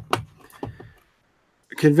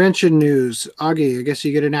 Convention news. Augie, I guess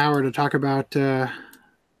you get an hour to talk about your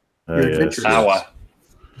adventures. Hour.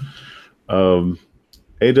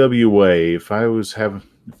 AWA, if I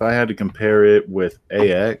had to compare it with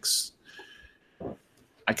AX,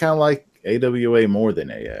 I kind of like AWA more than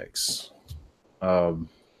AX.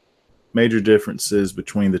 Major differences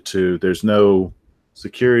between the two. There's no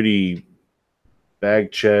security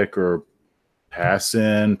bag check or pass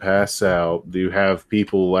in, pass out. Do you have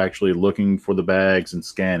people actually looking for the bags and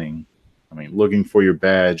scanning? I mean, looking for your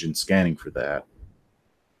badge and scanning for that.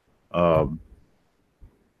 One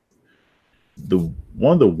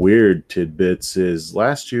of the weird tidbits is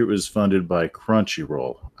last year it was funded by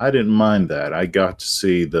Crunchyroll. I didn't mind that. I got to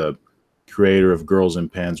see the creator of Girls in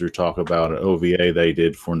Panzer talk about an OVA they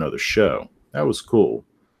did for another show. That was cool.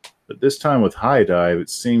 But this time with High Dive, it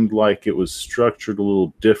seemed like it was structured a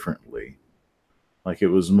little differently. Like it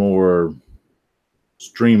was more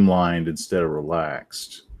streamlined instead of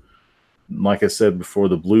relaxed. Like I said before,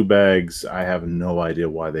 the blue bags, I have no idea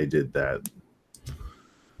why they did that.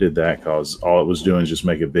 Because all it was doing is just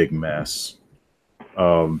make a big mess.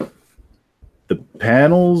 The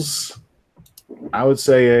panels, I would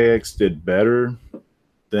say AX did better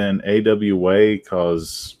than AWA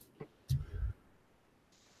because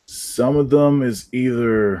some of them is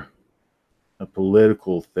either a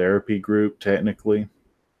political therapy group, technically.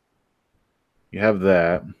 You have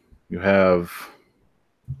that. You have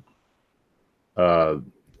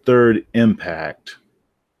Third Impact,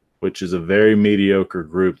 which is a very mediocre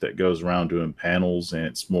group that goes around doing panels, and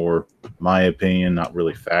it's more, my opinion, not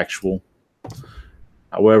really factual.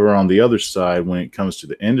 However, on the other side, when it comes to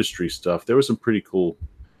the industry stuff, there were some pretty cool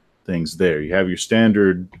things there. You have your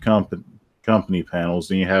standard company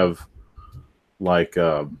panels, and you have like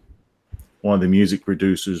one of the music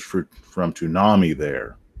producers from Toonami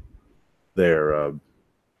there.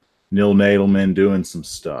 Neil Nadelman doing some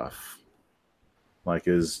stuff like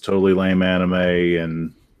his Totally Lame Anime,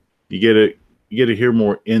 and you get to hear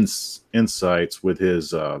more insights with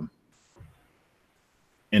his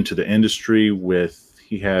into the industry.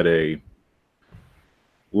 He had a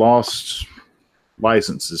lost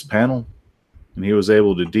licenses panel, and he was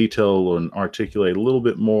able to detail and articulate a little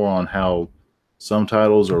bit more on how some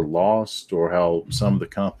titles are lost or how some of the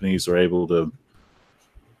companies are able to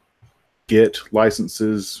get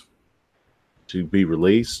licenses to be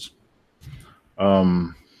released.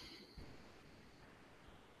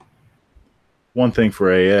 One thing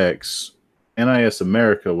for AX, NIS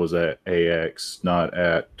America was at AX, not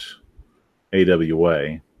at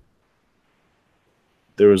AWA.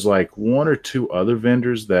 There was like one or two other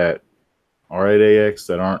vendors that are at AX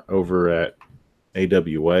that aren't over at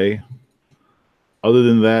AWA. Other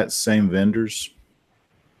than that, same vendors.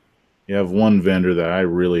 You have one vendor that I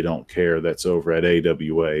really don't care that's over at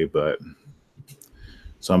AWA, but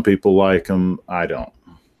some people like them. I don't.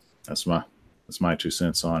 That's my 2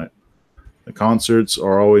 cents on it. The concerts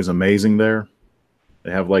are always amazing there.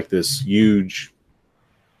 They have like this huge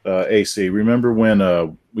AC. Remember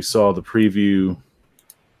when we saw the three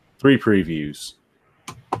previews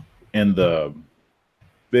in the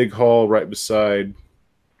big hall right beside,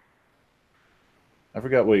 I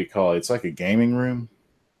forgot what you call it. It's like a gaming room.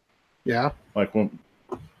 Yeah. Like when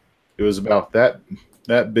it was about that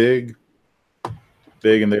big,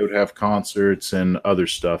 and they would have concerts and other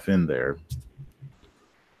stuff in there.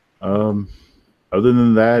 Other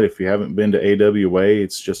than that, if you haven't been to AWA,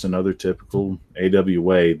 it's just another typical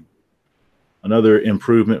AWA. Another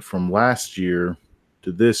improvement from last year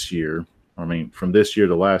to this year, from this year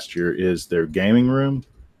to last year, is their gaming room.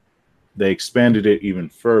 They expanded it even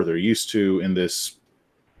further. Used to, in this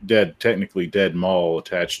technically dead mall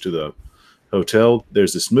attached to the hotel,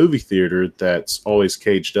 there's this movie theater that's always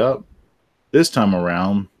caged up. This time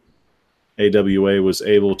around, AWA was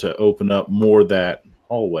able to open up more of that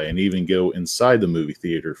hallway and even go inside the movie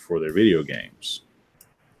theater for their video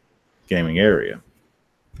gaming area.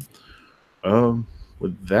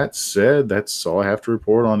 With that said, that's all I have to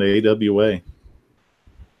report on the AWA.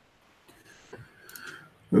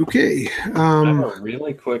 Okay. I have a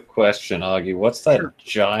really quick question, Augie. What's that Sure.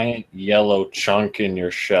 giant yellow chunk in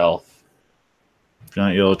your shelf?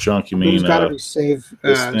 Giant yellow chunk. You mean There's got to be save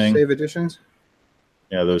this thing? save editions.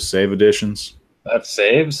 Yeah, those save editions. That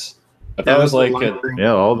saves? I Yeah, thought it was that's the like a, library.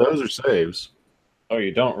 Yeah, all those are saves. oh,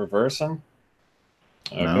 you don't reverse them?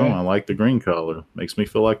 Okay. No, I like the green color. Makes me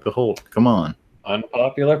feel like the Hulk. Come on.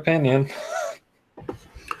 Unpopular opinion. All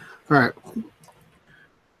right.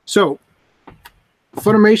 So,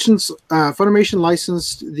 Funimation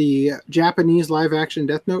licensed the Japanese live-action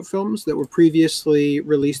Death Note films that were previously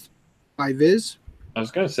released by Viz. I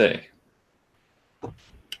was gonna say.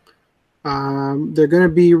 They're going to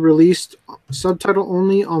be released subtitle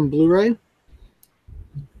only on Blu-ray,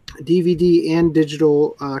 DVD, and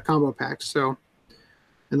digital combo packs. So,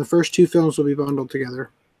 and the first two films will be bundled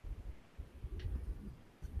together.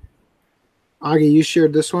 Augie, you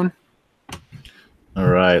shared this one. All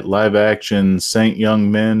right, live action Saint Young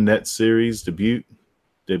Men net series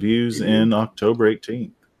debuts in October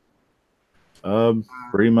 18th.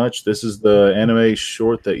 Pretty much, this is the anime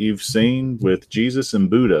short that you've seen with Jesus and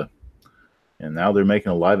Buddha, and now they're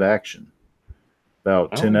making a live action.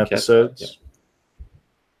 About 10 episodes.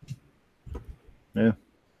 Yeah,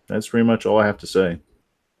 that's pretty much all I have to say.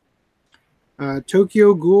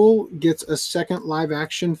 Tokyo Ghoul gets a second live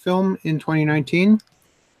action film in 2019.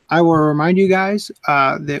 I will remind you guys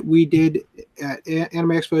that we did at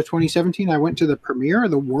Anime Expo 2017. I went to the premiere,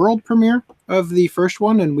 the world premiere of the first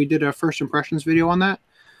one, and we did a first impressions video on that.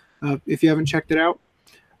 If you haven't checked it out,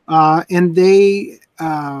 and they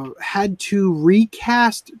had to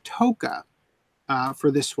recast Toka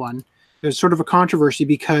for this one. There's sort of a controversy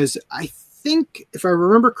because I think, if I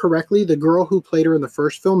remember correctly, the girl who played her in the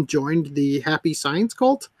first film joined the Happy Science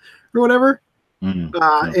cult or whatever.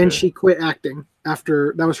 Okay. And she quit acting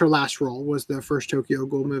after that was her last role, was the first Tokyo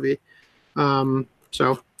Ghoul movie.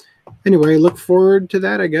 So anyway, look forward to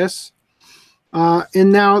that, I guess.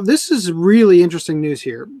 And now this is really interesting news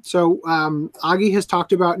here. So Augie has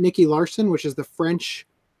talked about Nicky Larson, which is the French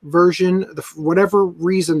version, whatever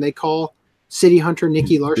reason they call City Hunter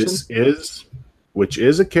Nicky Larson. Which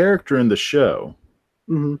is a character in the show.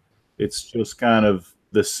 Mm-hmm. It's just kind of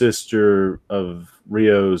the sister of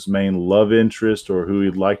Rio's main love interest, or who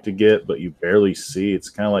he'd like to get, but you barely see. It's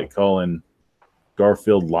kind of like calling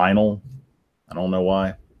Garfield Lionel. I don't know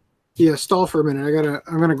why. Yeah, stall for a minute.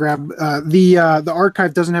 I'm gonna grab the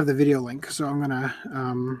archive doesn't have the video link, so I'm gonna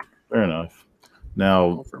Fair enough.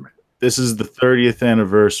 Now, this is the 30th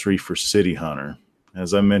anniversary for City Hunter.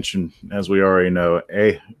 As I mentioned, as we already know,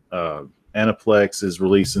 Aniplex is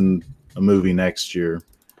releasing a movie next year.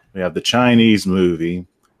 We have the Chinese movie,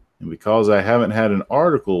 and because I haven't had an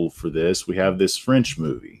article for this, we have this French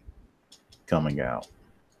movie coming out.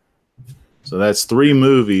 So that's 3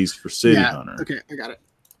 movies for City Hunter. Okay, I got it.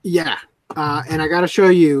 Yeah, and I got to show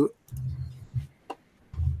you.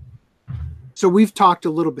 So we've talked a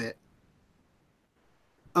little bit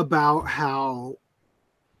about how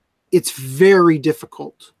it's very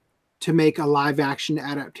difficult to make a live action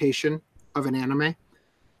adaptation of an anime,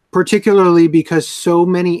 particularly because so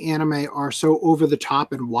many anime are so over the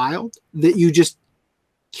top and wild that you just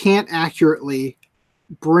can't accurately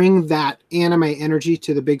bring that anime energy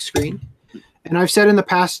to the big screen. And I've said in the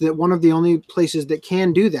past that one of the only places that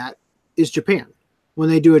can do that is Japan when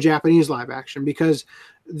they do a Japanese live action, because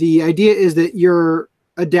the idea is that you're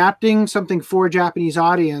adapting something for a Japanese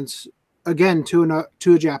audience, again, to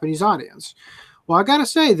a Japanese audience. Well, I got to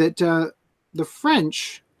say that the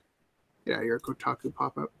French, your Kotaku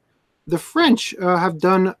pop-up, the French have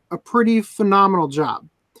done a pretty phenomenal job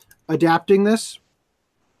adapting this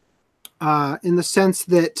in the sense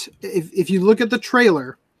that if you look at the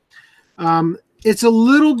trailer, it's a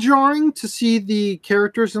little jarring to see the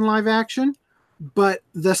characters in live action, but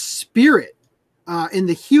the spirit and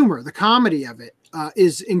the humor, the comedy of it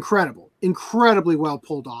is incredibly well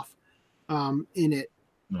pulled off in it.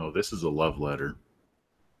 No, this is a love letter.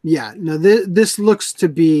 Yeah, no, this looks to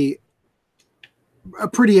be a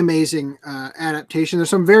pretty amazing adaptation. There's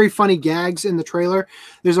some very funny gags in the trailer.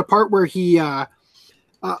 There's a part where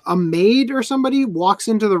a maid or somebody walks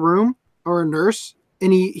into the room, or a nurse,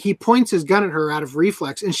 and he points his gun at her out of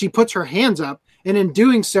reflex, and she puts her hands up, and in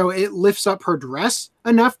doing so, it lifts up her dress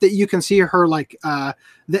enough that you can see her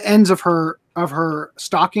the ends of her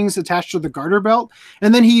stockings attached to the garter belt.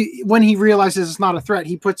 And then when he realizes it's not a threat,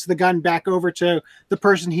 he puts the gun back over to the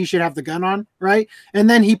person he should have the gun on, right? And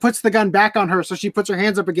then he puts the gun back on her, so she puts her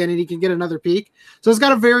hands up again, and he can get another peek. So it's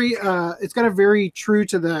got a very true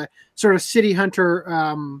to the sort of City Hunter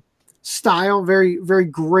style, very, very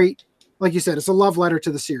great. Like you said, it's a love letter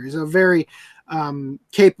to the series, a very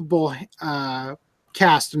capable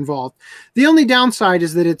cast involved. The only downside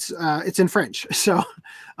is that it's in French. So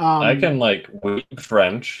I can like read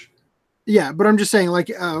French. Yeah, but I'm just saying, like,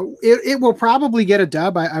 it will probably get a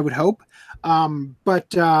dub. I would hope.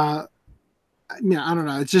 But I don't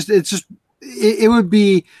know. It would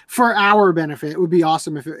be for our benefit. It would be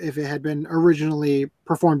awesome if it had been originally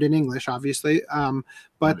performed in English, obviously.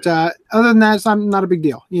 But other than that, it's not a big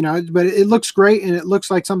deal, you know. But it looks great, and it looks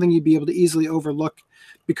like something you'd be able to easily overlook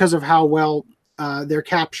because of how well they're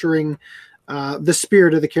capturing the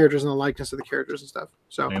spirit of the characters and the likeness of the characters and stuff.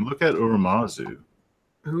 So, and look at Urumazu.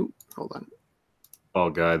 Who? Hold on. Oh,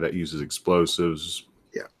 guy that uses explosives.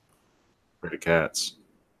 Yeah. For the cats.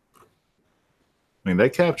 I mean, they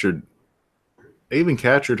even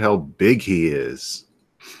captured how big he is.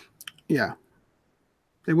 Yeah.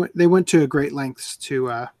 They went to great lengths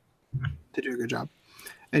to do a good job.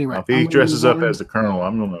 Anyway, now, if he dresses up as the Colonel,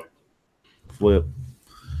 I'm gonna flip.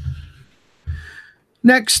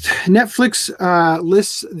 Next, Netflix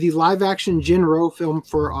lists the live-action Jinro film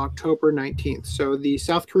for October 19th. So the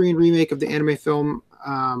South Korean remake of the anime film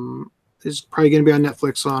is probably going to be on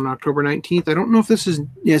Netflix on October 19th. I don't know if this is...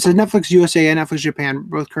 Yeah, it says Netflix USA and Netflix Japan.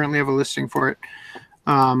 Both currently have a listing for it.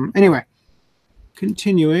 Anyway,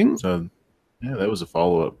 continuing. So, yeah, that was a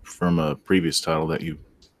follow-up from a previous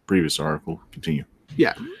previous article. Continue.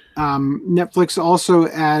 Yeah. Netflix also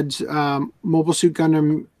adds Mobile Suit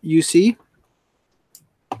Gundam UC.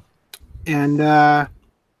 And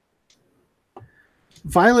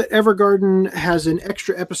Violet Evergarden has an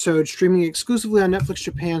extra episode streaming exclusively on Netflix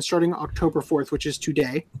Japan starting October 4th, which is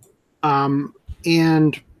today.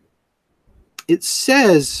 And it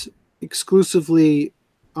says exclusively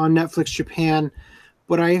on Netflix Japan,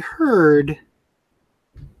 but I heard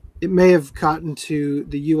it may have gotten to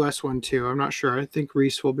the US one too. I'm not sure. I think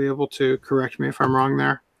Reese will be able to correct me if I'm wrong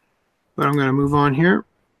there. But I'm going to move on here.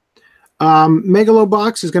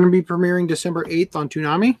 Megalobox is going to be premiering December 8th on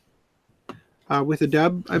Toonami with a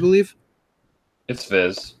dub, I believe. It's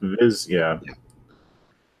Viz. Viz, yeah.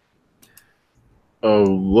 A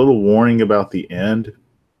little warning about the end.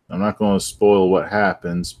 I'm not going to spoil what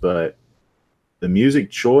happens, but the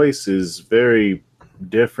music choice is very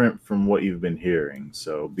different from what you've been hearing.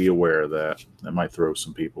 So be aware of that. That might throw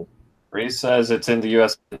some people. Reese says it's in the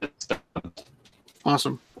US.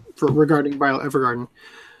 Awesome. Regarding Violet Evergarden.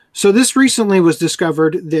 So this recently was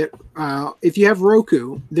discovered that if you have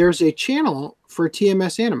Roku, there's a channel for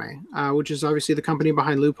TMS Anime, which is obviously the company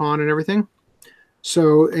behind Lupin and everything.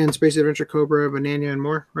 So, and Space Adventure Cobra, Banana, and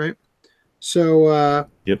more, right? So,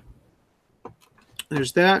 yep.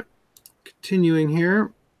 There's that. Continuing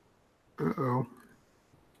here. Uh-oh.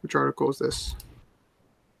 Which article is this?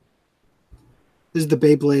 This is the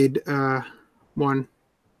Beyblade one.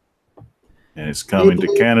 And it's coming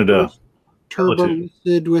to Canada. Turbo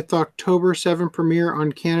listed with October 7 premiere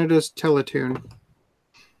on Canada's Teletoon.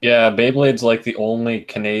 Yeah, Beyblade's like the only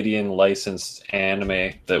Canadian licensed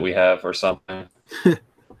anime that we have or something.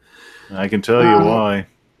 I can tell you why.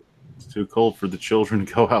 It's too cold for the children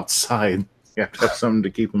to go outside. You have to have something to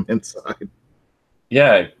keep them inside.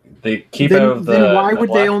 Yeah, they keep out of the... Then why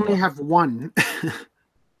would they only have one?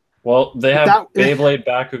 Well, they have Beyblade,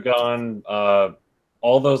 Bakugan,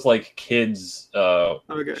 all those like kids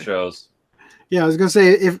shows. Yeah, I was gonna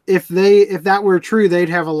say if that were true, they'd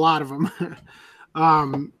have a lot of them.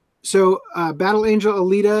 So Battle Angel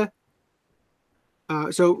Alita.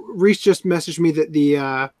 So Reese just messaged me that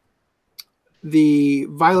the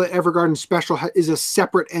Violet Evergarden special is a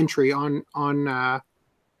separate entry on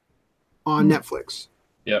Netflix.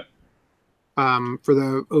 Yep. For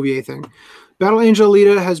the OVA thing. Battle Angel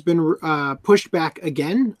Alita has been pushed back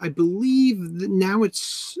again. I believe now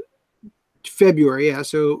it's February. Yeah,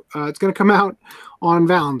 so it's going to come out on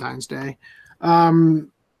Valentine's Day.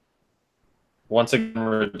 Once again,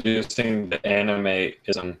 reducing the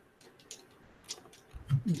animeism.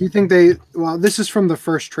 Do you think well, this is from the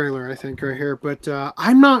first trailer, I think, right here, but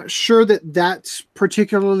I'm not sure that that's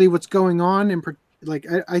particularly what's going on.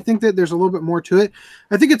 I think that there's a little bit more to it.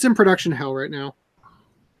 I think it's in production hell right now.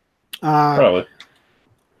 Probably.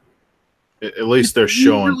 At least they're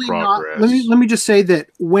showing progress. Let me just say that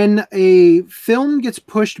when a film gets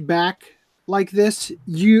pushed back like this,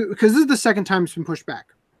 because this is the second time it's been pushed back,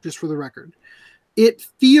 just for the record, it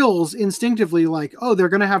feels instinctively like, oh, they're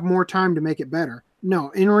going to have more time to make it better. No,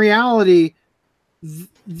 in reality,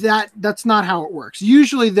 that's not how it works.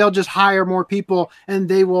 Usually they'll just hire more people and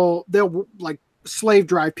they'll like slave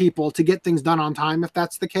drive people to get things done on time if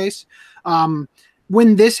that's the case.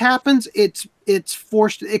 When this happens, it's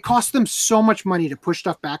forced. It costs them so much money to push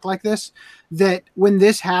stuff back like this that when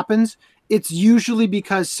this happens, it's usually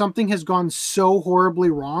because something has gone so horribly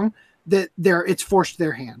wrong that it's forced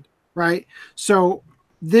their hand, right? So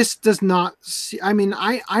this does not see, I mean,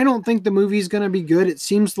 I don't think the movie is going to be good. It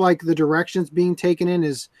seems like the directions being taken in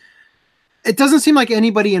is, it doesn't seem like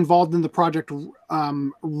anybody involved in the project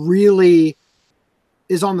really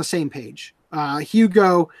is on the same page.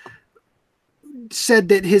 Hugo said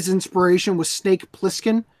that his inspiration was Snake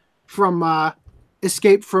Plissken from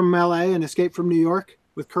Escape from LA and Escape from New York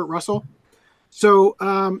with Kurt Russell. So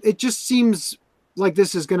it just seems like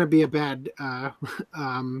this is going to be a bad. I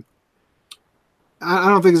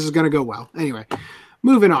don't think this is going to go well. Anyway,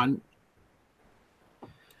 moving on.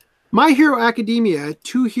 My Hero Academia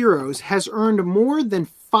 2 Heroes has earned more than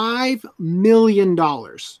 $5 million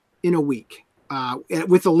in a week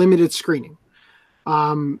with a limited screening.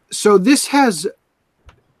 So this has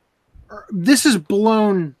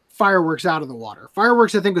blown Fireworks out of the water.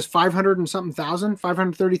 Fireworks, I think, was 500 and something thousand,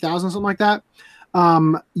 530,000, something like that.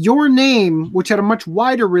 Your Name, which had a much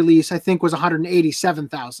wider release, I think was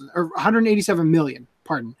 187,000 or 187 million.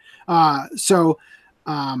 Pardon.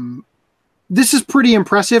 This is pretty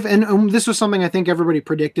impressive, and this was something I think everybody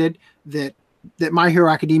predicted that My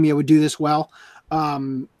Hero Academia would do this well.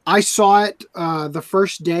 I saw it the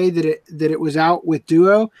first day that it was out with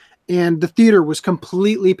Duo, and the theater was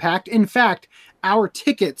completely packed. In fact, our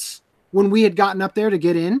tickets, when we had gotten up there to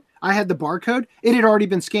get in, I had the barcode. It had already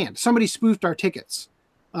been scanned. Somebody spoofed our tickets.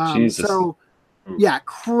 So, yeah,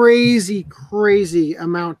 crazy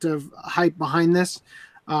amount of hype behind this.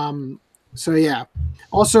 So, yeah.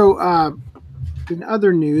 Also, in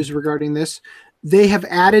other news regarding this, they have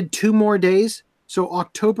added 2 more days. So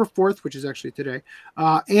October 4th, which is actually today,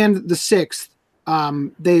 and the 6th,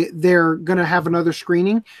 they're going to have another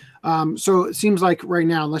screening. So it seems like right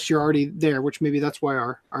now, unless you're already there, which maybe that's why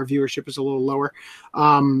our viewership is a little lower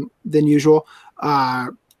than usual,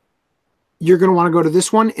 you're going to want to go to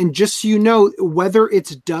this one. And just so you know, whether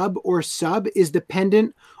it's dub or sub is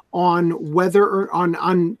dependent on whether or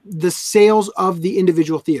on the sales of the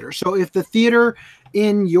individual theater. So if the theater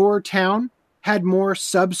in your town had more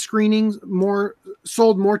sub screenings,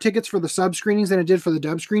 sold more tickets for the sub screenings than it did for the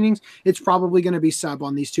dub screenings, it's probably going to be sub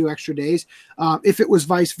on these 2 extra days. If it was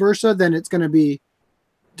vice versa, then it's going to be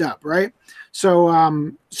dub, right?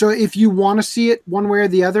 So, so if you want to see it one way or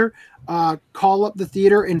the other, call up the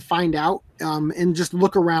theater and find out, and just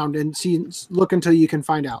look around and look until you can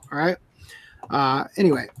find out. All right.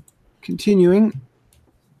 Anyway, continuing.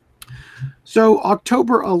 So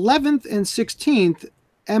October 11th and 16th,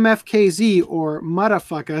 MFKZ, or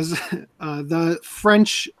Motherfuckers, the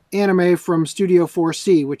French anime from Studio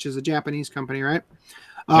 4C, which is a Japanese company, right?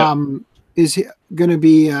 Is going to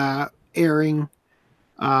be airing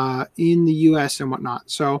in the US and whatnot.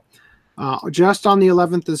 So just on the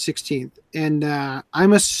 11th and 16th. And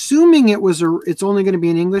I'm assuming it's only going to be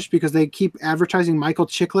in English because they keep advertising Michael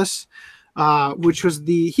Chiklis, which was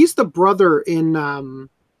he's the brother in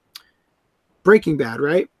Breaking Bad,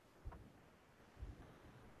 right?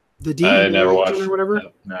 The D. I never watched or whatever.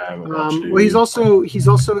 No, I haven't watched it. Well, he's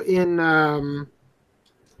also in.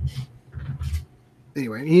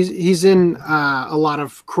 Anyway, he's in a lot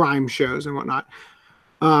of crime shows and whatnot.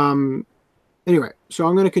 Anyway, so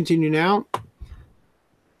I'm going to continue now.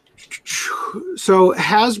 So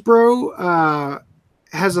Hasbro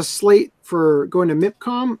has a slate for going to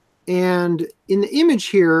MIPCOM, and in the image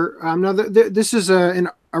here, now this is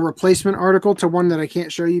a replacement article to one that I can't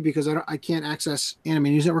show you because I can't access Anime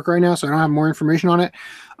News Network right now, so I don't have more information on it.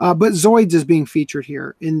 But Zoids is being featured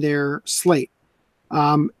here in their slate.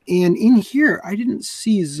 And in here, I didn't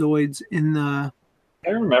see Zoids in the... I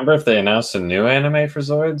remember if they announced a new anime for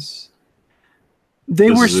Zoids. They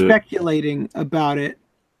were speculating about it.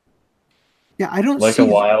 Yeah, I don't see... a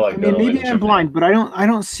while ago. I mean, maybe I'm blind, but I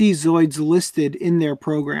don't see Zoids listed in their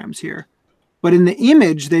programs here. But in the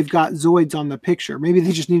image, they've got Zoids on the picture. Maybe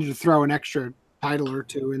they just needed to throw an extra title or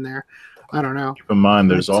 2 in there. I don't know. Keep in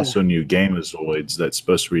mind, there's also a new game of Zoids that's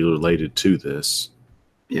supposed to be related to this.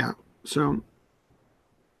 Yeah. So.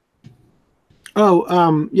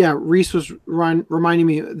 Oh, yeah. Reese was reminding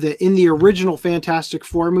me that in the original Fantastic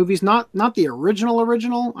Four movies, not the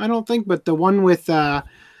original, I don't think, but the one with the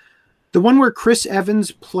one where Chris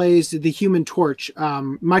Evans plays the Human Torch.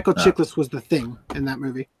 Michael Chiklis was the Thing in that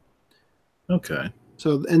movie. Okay.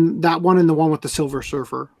 So, and that one and the one with the Silver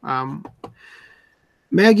Surfer. Magimoji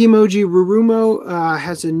Rurumo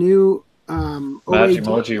has a new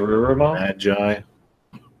Magimoji Rurumo? Magi.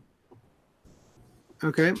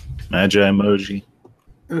 Okay. Magi emoji.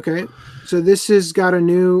 Okay. So this has got a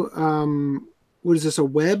new what is this, a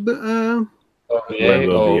web OVA.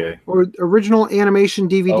 Or original animation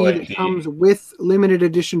DVD OAP. that comes with limited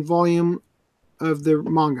edition volume of the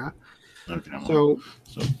manga. Okay. So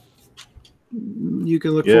you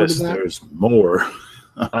can look forward to Yes, that. there's more.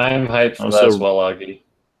 I'm hyped for Also- that as well, Augie.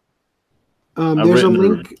 I've There's a written the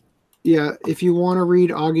link. Yeah, if you want to read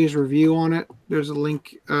Augie's review on it, there's a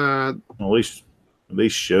link. At least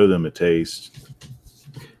show them a taste.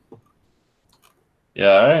 Yeah,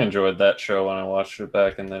 I enjoyed that show when I watched it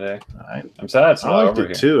back in the day. I'm sad it's I not liked over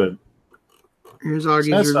it here. too. Here's Augie's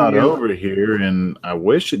That's review. not over here, and I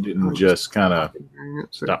wish it didn't just kind of.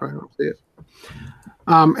 So you probably don't see it.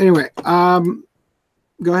 Anyway,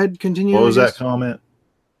 go ahead, continue. What was I that guess. comment?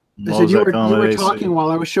 I What said was you that were comment, AC? talking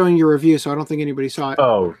while I was showing your review, so I don't think anybody saw it.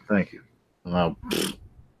 Oh, thank you. Oh,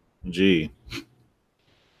 gee.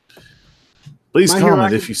 Please My Hero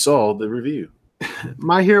comment if you saw the review.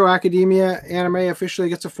 My Hero Academia anime officially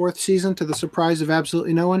gets a 4th season to the surprise of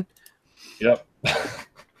absolutely no one. Yep.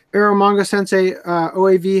 Arrow Manga Sensei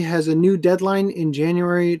OAV has a new deadline in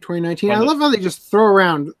January 2019. I love how they just throw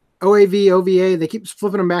around OAV, OVA. They keep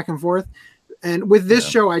flipping them back and forth. And with this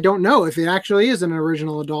show, I don't know if it actually is an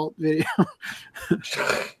original adult video.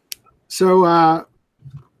 So,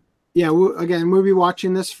 again, we'll be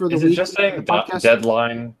watching this for the Is week. it just saying podcast.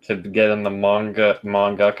 deadline to get in the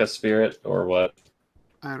mangaka spirit, or what?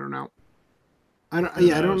 I don't know. I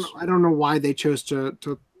don't know why they chose to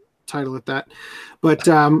title it that. But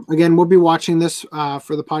again, we'll be watching this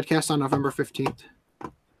for the podcast on November 15th.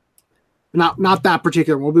 Not that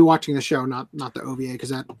particular. We'll be watching the show, not the OVA,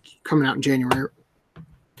 because that's coming out in January.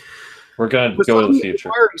 We're gonna go to the future.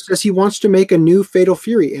 He says he wants to make a new Fatal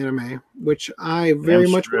Fury anime, which I very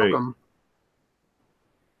much straight. welcome.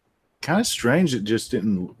 Kind of strange it just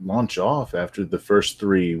didn't launch off after the first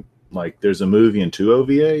 3. Like, there's a movie and 2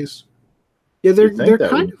 OVAs. Yeah, they're think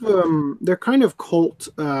that kind of cult.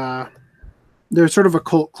 They're sort of a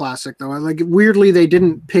cult classic, though. Like, weirdly, they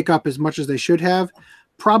didn't pick up as much as they should have.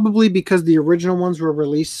 Probably because the original ones were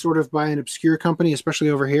released sort of by an obscure company,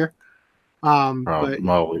 especially over here. But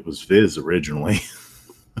Well, it was Viz originally.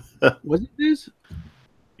 was it Viz?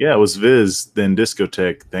 Yeah, it was Viz. Then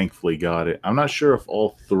Discotech thankfully got it. I'm not sure if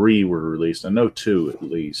all 3 were released. I know 2 at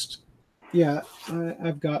least. Yeah,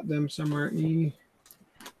 I've got them somewhere.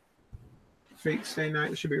 Fate Stay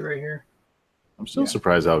Night should be right here. I'm still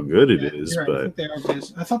surprised how good it is, You're right. I but think they are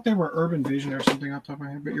Viz. I thought they were Urban Vision or something off the top of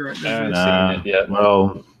my head, but you're right. I haven't Viz. seen it yet.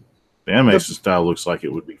 well, the animation style looks like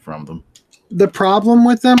it would be from them. The problem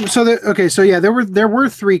with them, there were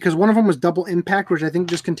 3 because one of them was Double Impact, which I think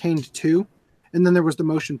just contained 2, and then there was the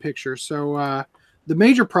motion picture. So the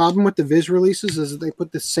major problem with the Viz releases is that they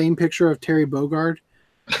put the same picture of Terry Bogard,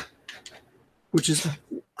 which is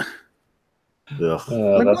Ugh.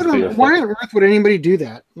 like, why on earth would anybody do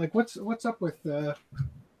that? Like, what's up with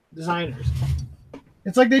designers?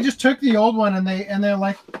 It's like they just took the old one and they're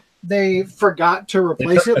like they forgot to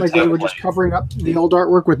replace it. Like they were just covering up the old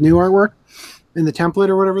artwork with new artwork in the template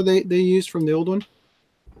or whatever they used from the old one.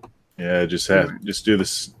 Yeah, just do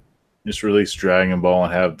this. Just release Dragon Ball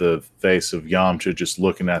and have the face of Yamcha just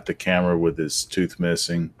looking at the camera with his tooth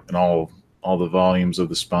missing and all the volumes of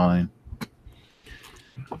the spine.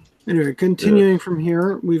 Anyway, continuing from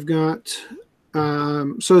here, we've got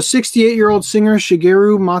so 68-year-old singer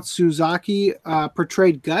Shigeru Matsuzaki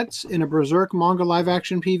portrayed Guts in a Berserk manga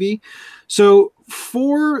live-action PV. So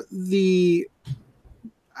for the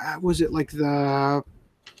was it like the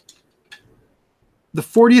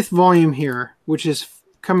 40th volume here, which is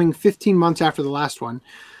coming 15 months after the last one,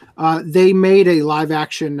 they made a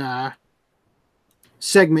live-action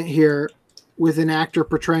segment here with an actor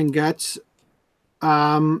portraying Guts.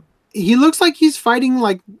 He looks like he's fighting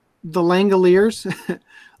like the Langoliers.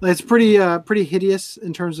 It's pretty hideous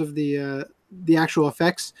in terms of the actual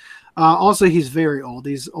effects. Also, he's very old.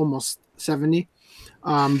 He's almost 70.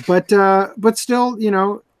 But still, you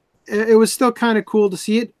know, it was still kind of cool to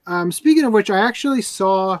see it. Speaking of which, I actually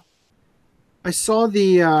saw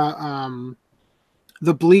the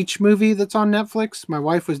Bleach movie that's on Netflix. My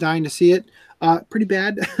wife was dying to see it. Pretty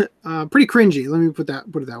bad, pretty cringy. Let me put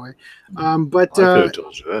it that way. I could have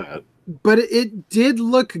told you that. But it did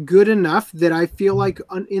look good enough that I feel like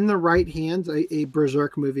in the right hands, a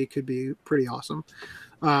Berserk movie could be pretty awesome.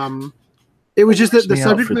 It was just that the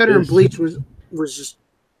subject matter in Bleach was just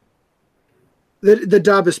the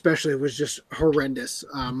dub especially was just horrendous.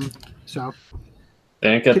 So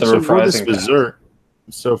they didn't get the reprising.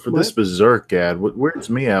 So for this Berserk ad, what weirds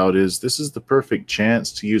me out is this is the perfect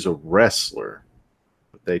chance to use a wrestler,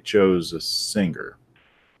 but they chose a singer.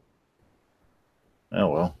 Oh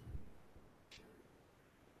well.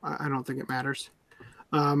 I don't think it matters.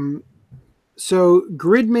 So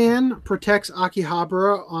Gridman protects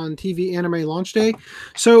Akihabara on TV anime launch day.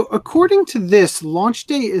 So according to this, launch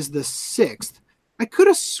day is the 6th. I could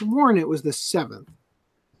have sworn it was the 7th.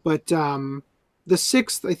 But the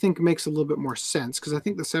 6th, I think, makes a little bit more sense because I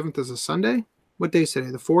think the 7th is a Sunday. What day is today?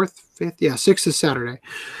 The 4th, 5th? Yeah, 6th is Saturday.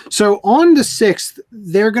 So on the 6th,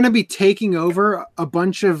 they're going to be taking over a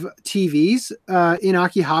bunch of TVs in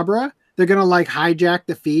Akihabara. They're going to like hijack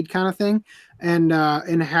the feed kind of thing and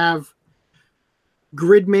have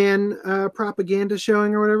Gridman propaganda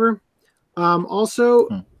showing or whatever. Also,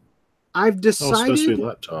 I've decided... Oh, it's supposed to be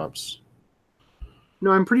laptops. No,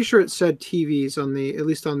 I'm pretty sure it said TVs on the, at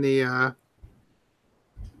least on the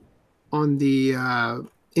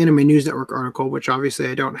Anime News Network article, which obviously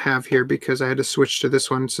I don't have here because I had to switch to this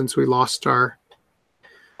one since we lost our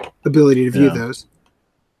ability to view those.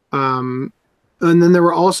 And then there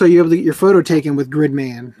were also, you able to get your photo taken with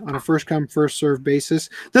Gridman on a first come, first served basis.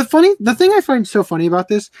 The thing I find so funny about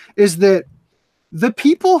this is that the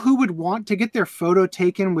people who would want to get their photo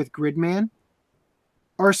taken with Gridman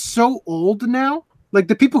are so old now. Like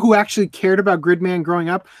the people who actually cared about Gridman growing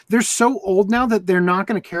up, they're so old now that they're not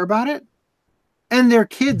going to care about it. And their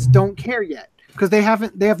kids don't care yet because they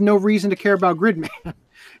have no reason to care about Gridman.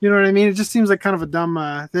 You know what I mean? It just seems like kind of a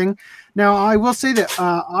dumb thing. Now, I will say that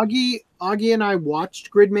Augie and I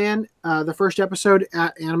watched Gridman, the first episode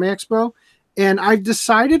at Anime Expo, and I've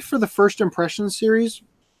decided for the First Impressions series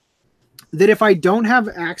that if I don't have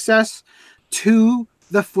access to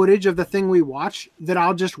the footage of the thing we watch, that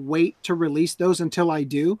I'll just wait to release those until I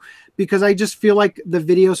do, because I just feel like the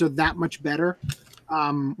videos are that much better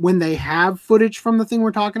when they have footage from the thing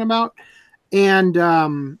we're talking about. And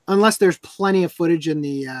unless there's plenty of footage in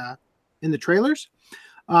the trailers.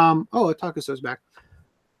 Takuso's back.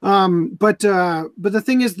 But the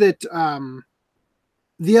thing is that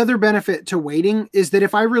the other benefit to waiting is that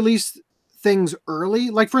if I release things early,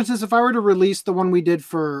 like for instance, if I were to release the one we did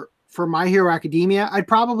for My Hero Academia, I'd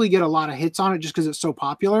probably get a lot of hits on it just because it's so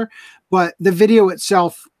popular. But the video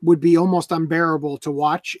itself would be almost unbearable to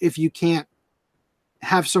watch if you can't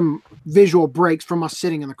have some visual breaks from us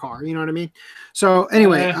sitting in the car. You know what I mean? So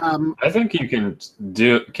anyway, I think you can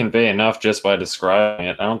convey enough just by describing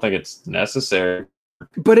it. I don't think it's necessary.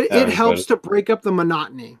 But it helps to break up the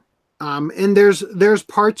monotony. And there's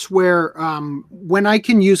parts where when I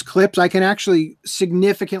can use clips, I can actually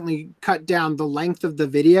significantly cut down the length of the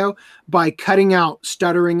video by cutting out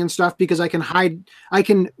stuttering and stuff, because I can hide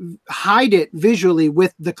it visually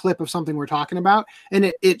with the clip of something we're talking about,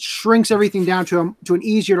 and it shrinks everything down to an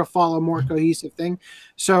easier to follow, more cohesive thing.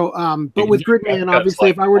 So, but with Gridman, obviously,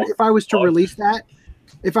 if I was to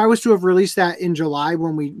have released that in July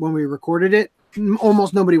when we recorded it,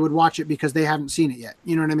 almost nobody would watch it because they haven't seen it yet.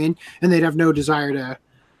 You know what I mean? And they'd have no desire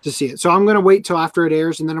to see it. So I'm going to wait till after it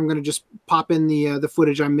airs, and then I'm going to just pop in the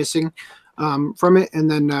footage I'm missing from it. And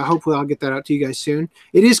then hopefully I'll get that out to you guys soon.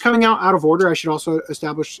 It is coming out of order. I should also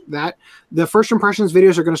establish that the First Impressions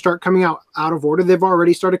videos are going to start coming out of order. They've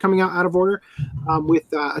already started coming out of order with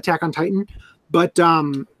Attack on Titan, but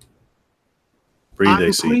I'm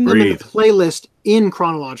putting them in the playlist in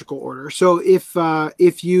chronological order. So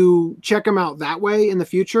if you check them out that way in the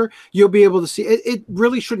future, you'll be able to see it. It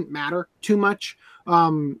really shouldn't matter too much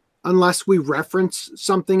unless we reference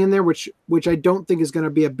something in there, which I don't think is going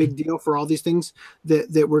to be a big deal for all these things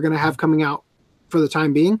that we're going to have coming out for the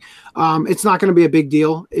time being. It's not going to be a big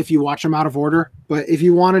deal if you watch them out of order, but if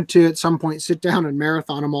you wanted to at some point sit down and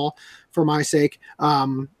marathon them all for my sake,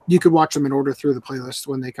 you could watch them in order through the playlist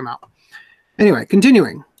when they come out. Anyway,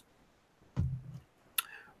 continuing.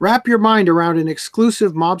 Wrap your mind around an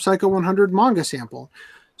exclusive Mob Psycho 100 manga sample.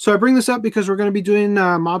 So I bring this up because we're going to be doing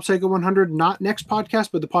Mob Psycho 100 not next podcast,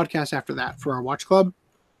 but the podcast after that for our watch club.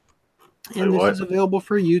 And this is available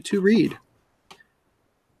for you to read.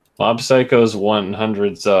 Mob Psycho's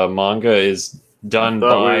 100's manga is done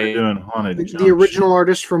by the original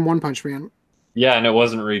artist from One Punch Man. Yeah, and it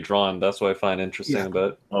wasn't redrawn. That's what I find interesting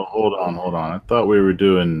about it. Oh, hold on. I thought we were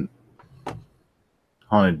doing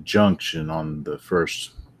Haunted Junction on the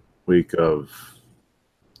first week of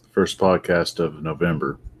the first podcast of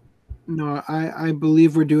November. No, I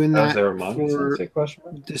believe we're doing that for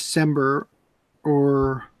December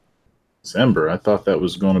or December. I thought that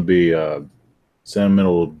was going to be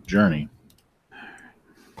Sentimental Journey.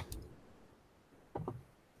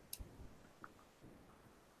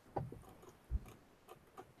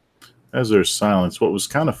 As there's silence, what was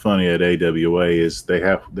kind of funny at AWA is they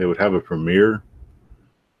would have a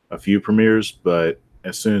few premieres, but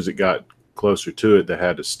as soon as it got closer to it, they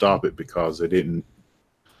had to stop it because the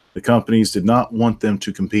companies did not want them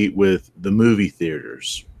to compete with the movie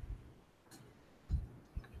theaters.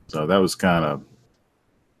 So that was kind of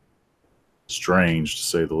strange, to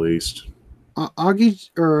say the least. Augie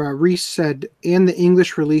or Reese said, and the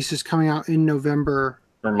English release is coming out in November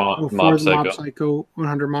Or for Mob the Mob Psycho. Psycho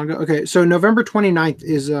 100 manga. Okay, so November 29th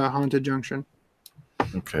is Haunted Junction.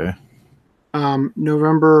 Okay.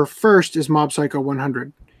 November 1st is Mob Psycho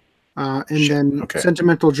 100. And then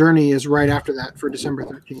Sentimental Journey is right after that for December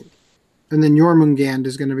 13th. And then Jormungand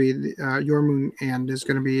is going to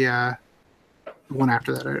be one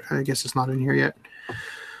after that. I guess it's not in here yet.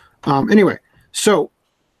 Anyway, so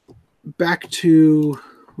back to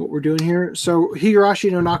what we're doing here. So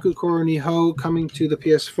Higurashi no Nakukoro ni Ho coming to the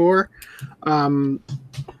PS4.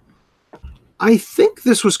 I think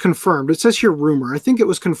this was confirmed. It says here rumor. I think it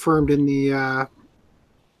was confirmed in the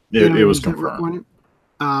it was confirmed.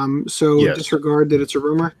 So yes. Disregard that it's a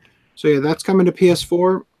rumor. So yeah, that's coming to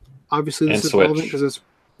PS4. Obviously, this is relevant because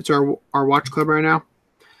it's our watch club right now.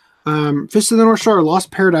 Fist of the North Star: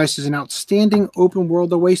 Lost Paradise is an outstanding open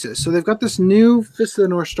world oasis. So they've got this new Fist of the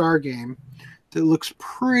North Star game that looks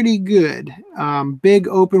pretty good. Big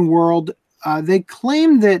open world. They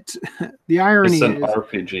claim that the irony is an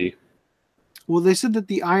RPG. Well, they said that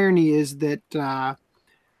the irony is that the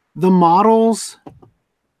models.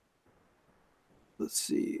 Let's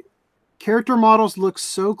see. Character models look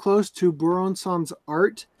so close to Buron-san's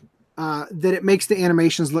art that it makes the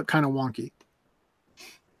animations look kind of wonky,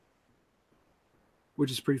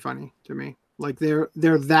 which is pretty funny to me. Like they're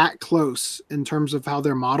that close in terms of how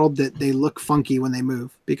they're modeled that they look funky when they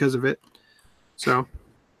move because of it. So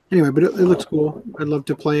anyway, but it looks cool. I'd love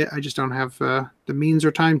to play it. I just don't have the means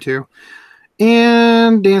or time to.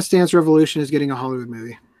 And Dance Dance Revolution is getting a Hollywood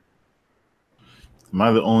movie. Am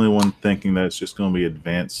I the only one thinking that it's just going to be an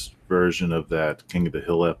advanced version of that King of the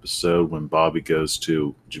Hill episode when Bobby goes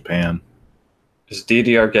to Japan? Is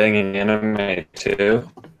DDR getting an anime too?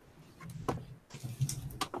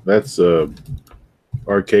 That's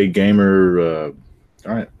Arcade Gamer. All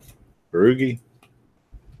right, Barugi.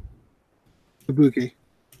 Ibuki.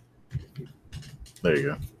 There you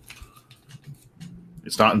go.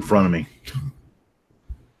 It's not in front of me.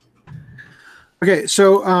 Okay,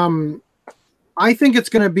 so I think it's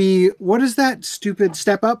going to be, what is that stupid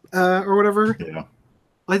Step Up or whatever? Yeah.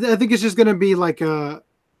 I think it's just going to be like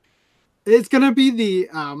it's going to be the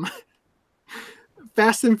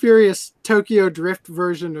Fast and Furious Tokyo Drift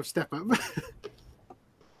version of Step Up.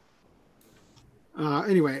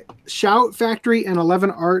 Anyway, Shout Factory and 11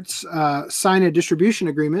 Arts sign a distribution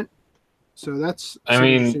agreement. So that's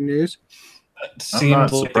interesting news. I'm not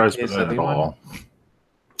surprised by that at all.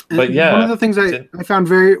 But yeah, one of the things I found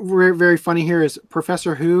very, very, very funny here is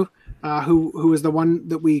Professor who is the one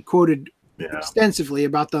that we quoted extensively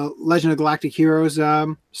about the Legend of Galactic Heroes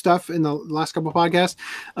stuff in the last couple of podcasts,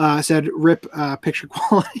 said "Rip picture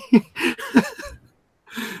quality,"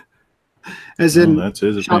 as in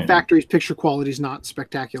Shout Factory's picture quality is not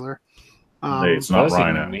spectacular. Hey, it's not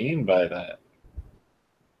Rhino. What does he mean by that?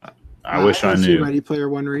 I wish I knew. Ready Player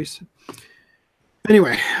One, Reese.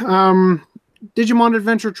 Anyway, Digimon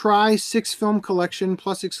Adventure Tri 6-film collection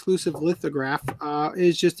plus exclusive lithograph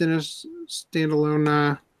is just in a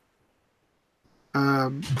standalone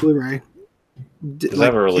Blu-ray. Does that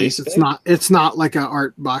have a release? It's not like an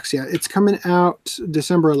art box yet. It's coming out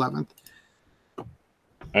December 11th.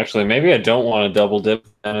 Actually, maybe I don't want to double dip,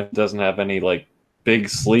 and it doesn't have any like big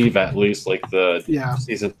sleeve, at least like the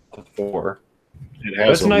season 4.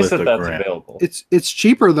 It's nice that that's available. It's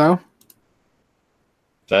cheaper though.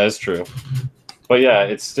 That is true. But yeah,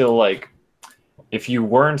 it's still like, if you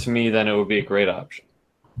weren't me, then it would be a great option.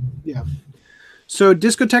 Yeah. So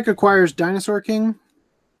Discotek acquires Dinosaur King,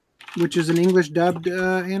 which is an English dubbed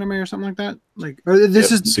anime or something like that.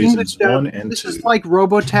 This is English dubbed. This is like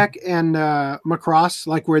Robotech and Macross,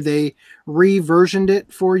 like where they reversioned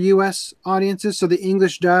it for US audiences. So the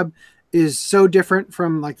English dub is so different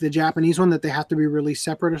from like the Japanese one that they have to be released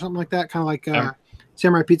separate or something like that. Kind of like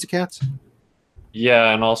Samurai Pizza Cats.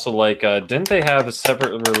 Yeah, and also like, didn't they have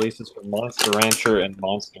separate releases for Monster Rancher and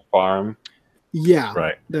Monster Farm? Yeah,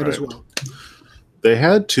 right. That as well. They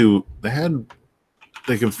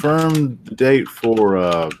confirmed the date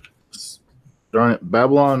for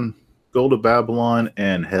Babylon, Gold of Babylon,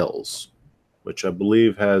 and Hells, which I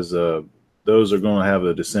believe has those are going to have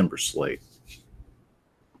a December slate.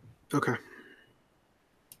 Okay.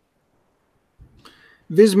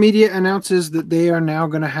 Viz Media announces that they are now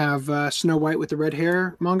going to have Snow White with the red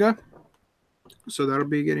hair manga, so that'll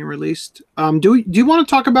be getting released. Do you want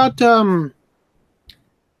to talk about the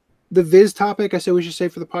Viz topic? I said we should say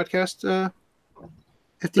for the podcast.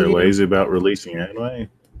 They're lazy about releasing anime.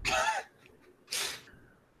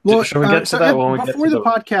 Well, should we get to that when we before get to the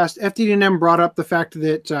podcast? FDDM brought up the fact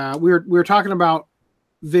that we were talking about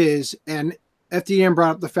Viz, and FDDM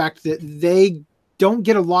brought up the fact that they don't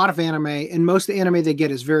get a lot of anime, and most of the anime they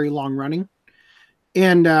get is very long running.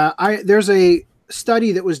 And there's a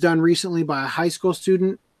study that was done recently by a high school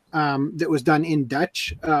student that was done in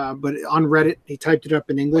Dutch, but on Reddit, he typed it up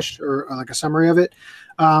in English or like a summary of it.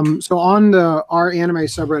 So on the our anime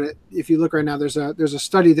subreddit, if you look right now, there's a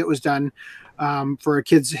study that was done for a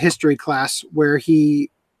kid's history class where he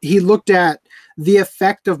looked at the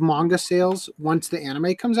effect of manga sales once the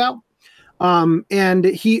anime comes out. And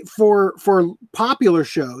he for popular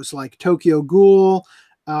shows like Tokyo Ghoul,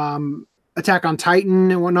 Attack on Titan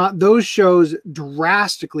and whatnot, those shows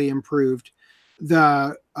drastically improved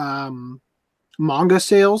the manga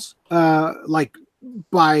sales like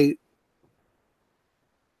by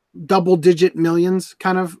double-digit millions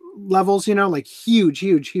kind of levels, like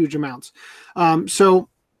huge amounts. So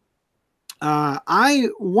I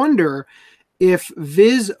wonder if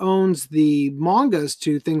Viz owns the mangas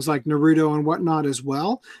to things like Naruto and whatnot as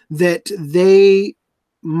well, that they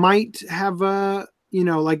might have a,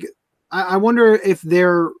 like, I wonder if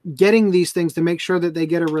they're getting these things to make sure that they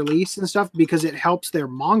get a release and stuff because it helps their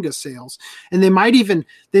manga sales. And they might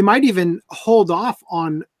even hold off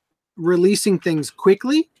on releasing things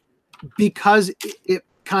quickly because it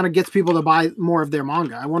kind of gets people to buy more of their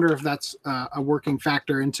manga. I wonder if that's a working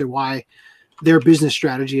factor into why their business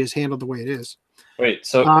strategy is handled the way it is. Wait,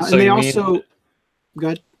 so and they you also mean,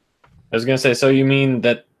 good. I was gonna say, so you mean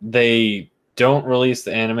that they don't release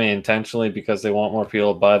the anime intentionally because they want more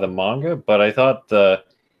people to buy the manga? But I thought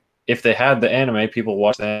if they had the anime, people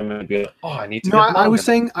watch the anime and be like, "Oh, I need to." No, I was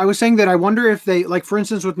saying that I wonder if they, like, for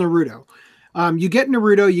instance, with Naruto, you get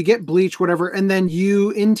Naruto, you get Bleach, whatever, and then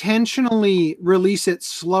you intentionally release it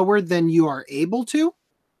slower than you are able to.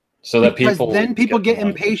 So that because people then people get the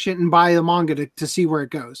manga. impatient and buy the manga to see where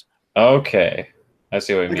it goes. Okay, I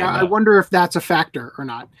see what you mean. I wonder if that's a factor or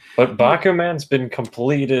not. But Bakuman's been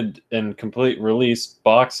completed and complete release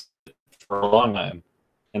box for a long time,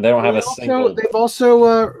 and they don't have a single. They've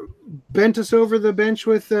also bent us over the bench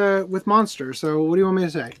with Monster. So what do you want me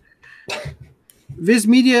to say? Viz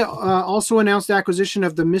Media also announced the acquisition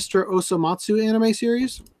of the Mr. Osomatsu anime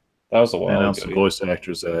series. That was a while announced ago. the voice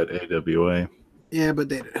actors at AWA. Yeah,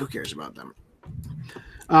 but who cares about them?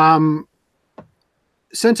 Sentai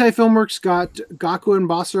Filmworks got Gaku and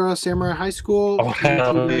Basara Samurai High School. Oh,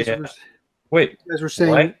 hell yeah. Wait, you guys were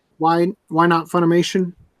saying why not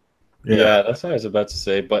Funimation? Yeah, that's what I was about to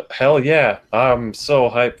say. But hell yeah, I'm so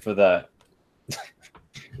hyped for that.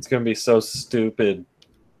 It's gonna be so stupid.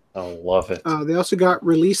 I love it. They also got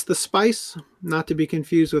Release the Spice, not to be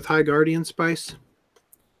confused with High Guardian Spice.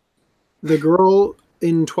 The Girl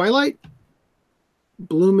in Twilight,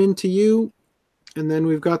 Bloom Into You, and then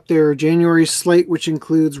we've got their January slate, which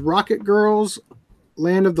includes Rocket Girls,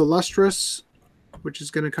 Land of the Lustrous, which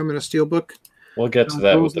is going to come in a steelbook. We'll get to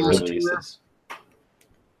that with the releases.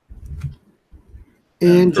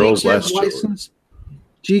 And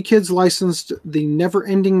G-Kids licensed The Never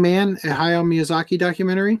Ending Man, a Hayao Miyazaki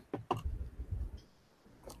documentary.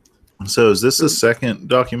 So is this the second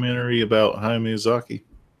documentary about Hayao Miyazaki?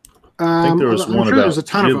 I think there was one about there's a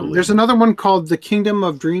ton of them. There's another one called The Kingdom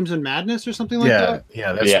of Dreams and Madness or something like that.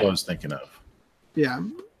 Yeah, that's what I was thinking of. Yeah.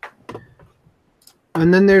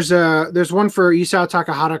 And then there's one for Isao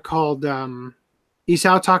Takahata called Isao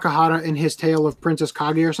Takahata and His Tale of Princess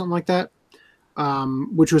Kage or something like that,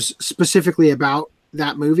 which was specifically about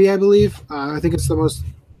that movie, I believe. I think it's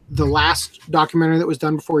the last documentary that was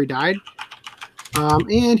done before he died.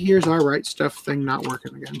 And here's our Right Stuff thing not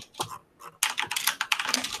working again.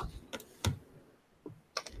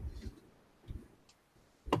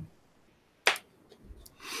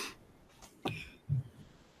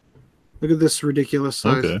 Look at this ridiculous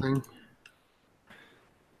size thing.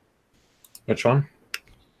 Which one?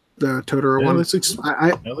 The Totoro one.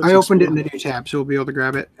 I opened it in a new tab, so we'll be able to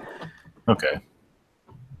grab it. Okay.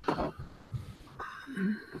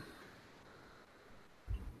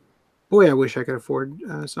 Boy, I wish I could afford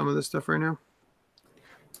some of this stuff right now.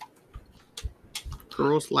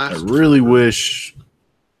 Girls Last. I really wish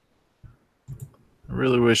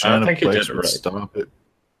Aniplex would stop it.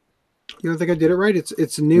 You don't think I did it right?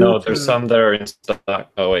 It's new. No, there's some that are in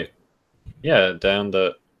stock. Oh wait, yeah, down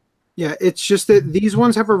the. Yeah, it's just that these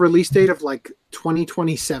ones have a release date of like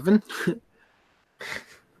 2027.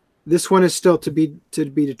 This one is still to be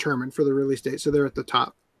determined for the release date, so they're at the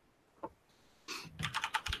top.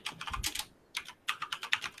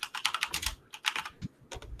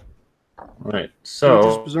 All right,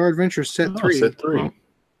 so Bizarre Adventure Set 3. Set 3. Well,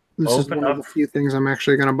 this is one of the few things I'm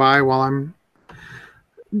actually going to buy while I'm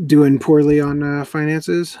doing poorly on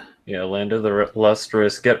finances. Yeah, Land of the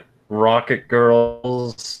Lustrous. Get Rocket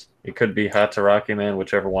Girls. It could be Hataraki Man,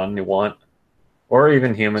 whichever one you want, or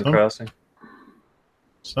even Human Crossing.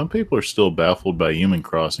 Some people are still baffled by Human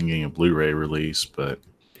Crossing getting a Blu-ray release, but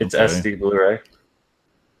It's okay. SD Blu-ray.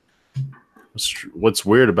 What's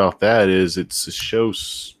weird about that is it's a show.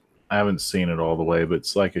 I haven't seen it all the way, but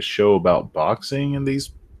it's like a show about boxing, and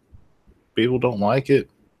these people don't like it.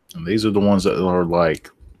 And these are the ones that are like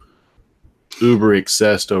uber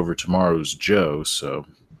obsessed over Tomorrow's Joe. So,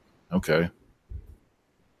 okay.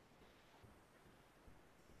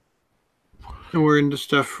 And we're into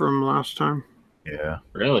stuff from last time. Yeah.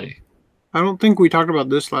 Really? I don't think we talked about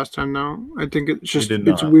this last time, though. I think it's just did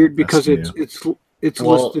it's not. weird because That's it's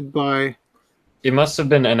Well, listed by It must have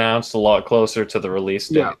been announced a lot closer to the release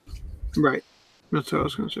date. Yeah. Right. That's what I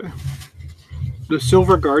was gonna say. The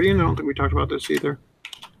Silver Guardian, I don't think we talked about this either.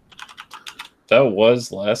 That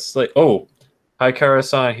was last like Hi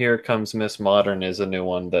Kara-san, Here Comes Miss Modern is a new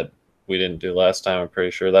one that we didn't do last time, I'm pretty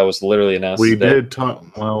sure. That was literally announced We today. did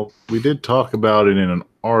talk. Well, we did talk about it in an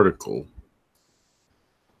article.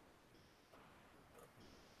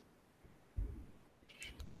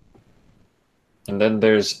 And then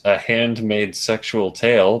there's A Handmade Sexual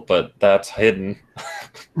Tale, but that's hidden.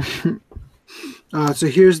 So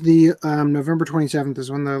here's the November 27th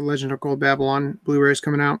is when the Legend of Gold Babylon Blu-ray is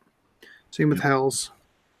coming out. Same with Hells.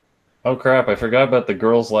 Oh crap, I forgot about the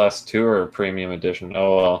Girls Last Tour premium edition.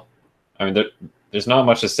 Oh well. I mean, there's not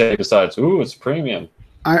much to say besides, ooh, it's premium.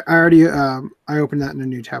 I already I opened that in a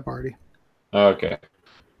new tab already. Okay.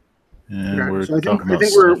 And Okay, we're so I talking think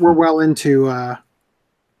about we're well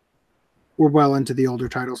into the older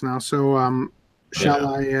titles now. So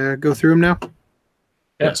shall I go through them now?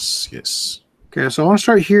 Yes. Okay, so I want to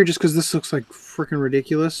start here just because this looks like freaking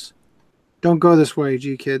ridiculous. Don't go this way,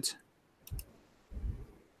 G kids.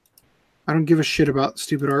 I don't give a shit about the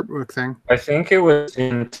stupid artwork thing. I think it was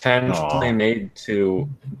intentionally made to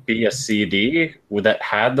be a CD that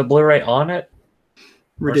had the Blu-ray on it. I'm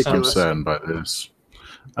Ridiculous. saddened by this.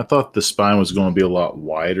 I thought the spine was going to be a lot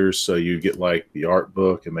wider, so you get like the art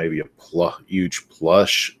book and maybe a huge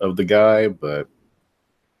plush of the guy, but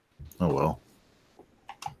oh well.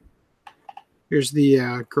 Here's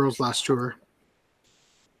the Girls Last Tour.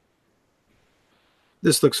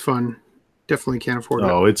 This looks fun. Definitely can't afford it.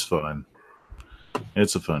 Oh, it's fun.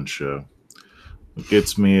 It's a fun show. What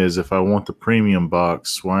gets me is if I want the premium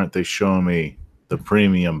box, why aren't they showing me the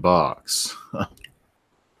premium box?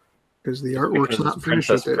 Because the artwork's Because not it's finished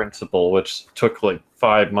Princess with it. Principle, which took like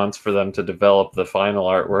 5 months for them to develop the final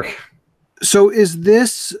artwork. So is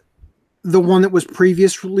this the one that was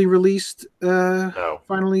previously released No.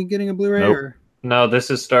 finally getting a Blu-ray? Nope. Or? No, this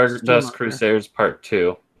is Still Stardust not there. Crusaders Part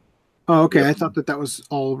 2. Oh, okay. Yep. I thought that was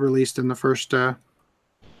all released in the first. I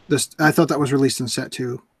thought that was released in set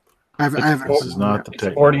 2. I haven't. This is not the It's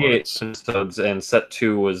technical 48 arts. episodes, and set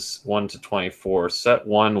 2 was 1 to 24. Set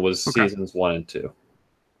 1 was Okay. seasons 1 and 2.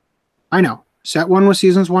 I know. Set 1 was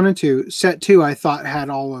seasons 1 and 2. Set 2, I thought, had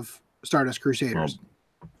all of Stardust Crusaders.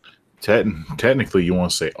 Technically, you want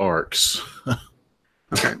to say arcs.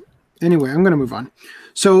 Okay. Anyway, I'm going to move on.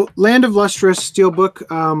 So, Land of Lustrous Steelbook.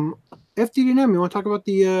 FDDM, you want to talk about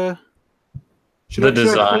the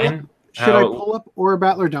Design. Should I how- pull up Aura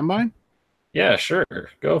Battler Dunbine Yeah, sure.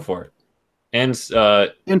 Go for it. And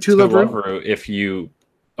and To Two Love Room? Loveru, if you...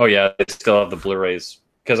 Oh, yeah, they still have the Blu-rays.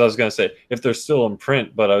 Because I was going to say, if they're still in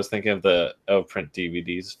print, but I was thinking of the out-of-print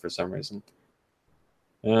DVDs for some reason.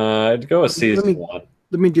 I'd go with Let me- season 1.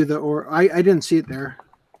 Let me do the or. I didn't see it there.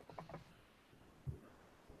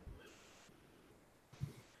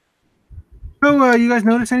 So, you guys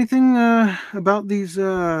notice anything about these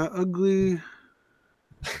ugly?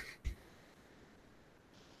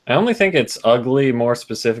 I only think it's ugly more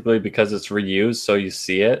specifically because it's reused, so you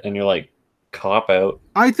see it and you're like, cop out.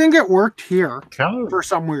 I think it worked here Kind of for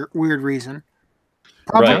some weird reason.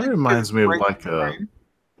 Right. It reminds me of Break like the a frame.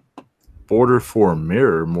 border for a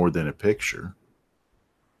mirror more than a picture.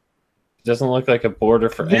 It doesn't look like a border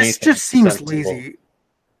for anything. This just seems sensible. lazy.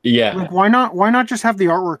 Yeah, Like, why not just have the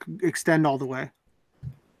artwork extend all the way?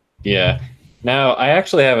 yeah. Now, I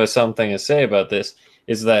actually have something to say about this,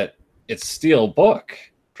 is that it's steel book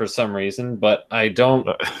for some reason, but I don't...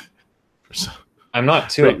 I'm not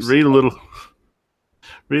too upset. Read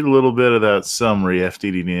a little bit of that summary,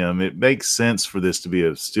 FTDM. It makes sense for this to be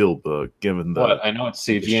a steel book, given the What? I know it's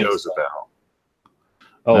the CG and show's stuff. about.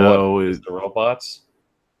 Oh, No, what? The robots?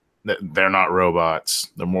 they're not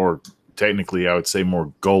robots. They're more technically, I would say,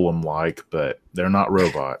 more golem-like, but they're not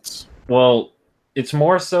robots. Well, it's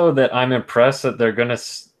more so that I'm impressed that they're going to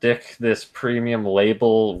stick this premium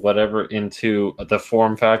label, whatever, into the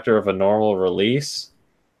form factor of a normal release,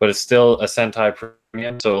 but it's still a Sentai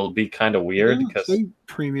premium, so it'll be kind of weird Yeah, because, say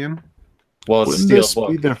premium. well, it's Wouldn't steel this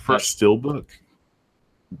book. be their first steel book?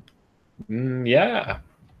 Yeah.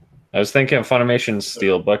 I was thinking of Funimation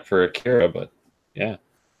Steelbook for Akira, but yeah.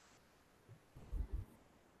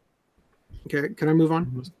 Okay, can I move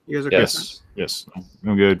on? You guys okay? Yes. Yes.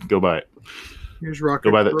 I'm good. Go buy it. Here's Rocket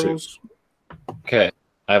Go buy that too. Girls. Okay.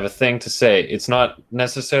 I have a thing to say. It's not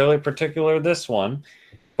necessarily particular this one,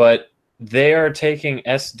 but they are taking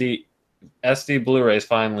SD Blu-rays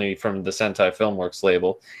finally from the Sentai Filmworks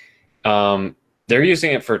label. They're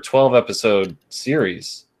using it for 12-episode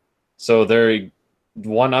series. So they're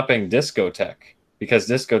one-upping Discotech, because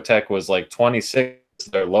Discotech was like 26,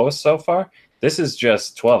 their lowest so far. This is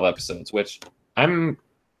just 12 episodes, which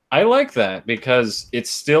I like that, because it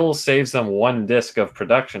still saves them one disc of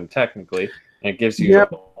production technically, and it gives you a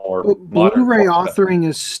more modern Blu-ray format. authoring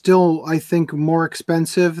is still, I think, more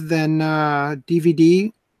expensive than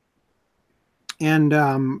DVD,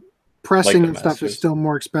 and pressing Like the and stuff is Masters. still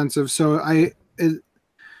more expensive. So I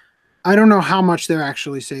don't know how much they're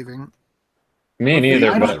actually saving. Me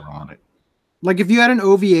neither, I but don't- Ironic. Like if you had an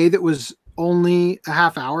OVA that was only a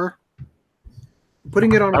half hour,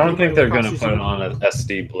 putting it on. I don't think they're going to to put it on an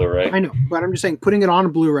SD Blu-ray. I know, but I'm just saying, putting it on a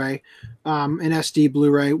Blu-ray, an SD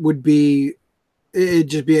Blu-ray would be, it'd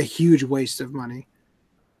just be a huge waste of money.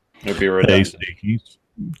 It'd be Hey, redundant. Steve,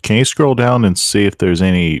 can you scroll down and see if there's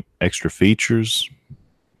any extra features?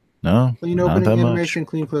 No, Clean not opening that much. animation,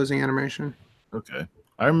 clean closing animation. Okay.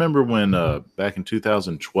 I remember when back in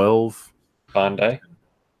 2012, Bandai.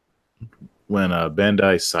 when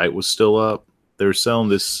Bandai's site was still up, they were selling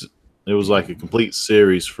this. It was like a complete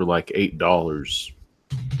series for like $8.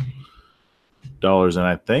 And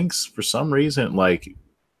I think for some reason it like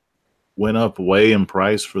went up way in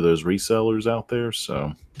price for those resellers out there.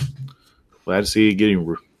 So glad to see it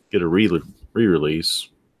get a re-release.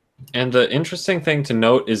 And the interesting thing to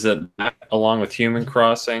note is that along with Human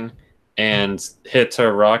Crossing and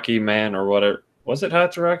Hataraki Man, or whatever, was it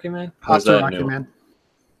Hataraki Man? Or was that Hatsuraki new? Man.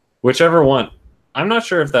 Whichever one. I'm not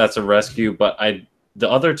sure if that's a rescue, but the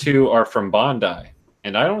other two are from Bandai,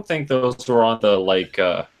 and I don't think those were on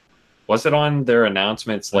the was it on their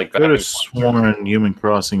announcements? Like, Could have sworn Human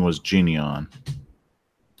Crossing was Genion.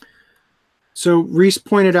 So Reese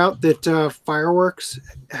pointed out that Fireworks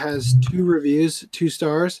has 2 reviews, 2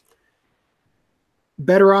 stars.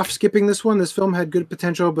 Better off skipping this one. This film had good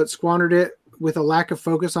potential, but squandered it with a lack of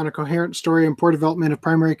focus on a coherent story and poor development of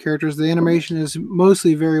primary characters. The animation is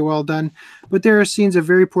mostly very well done, but there are scenes of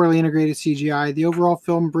very poorly integrated CGI. The overall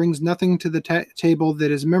film brings nothing to the table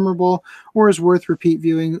that is memorable or is worth repeat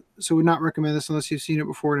viewing, so would not recommend this unless you've seen it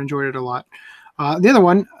before and enjoyed it a lot. The other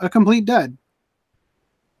one, a complete dud.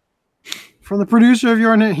 From the producer of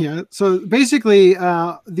Your Net here. So basically,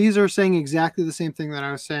 these are saying exactly the same thing that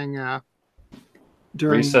I was saying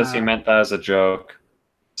during. Reese says he meant that as a joke.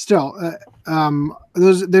 Still,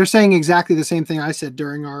 they're saying exactly the same thing I said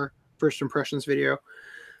during our first impressions video.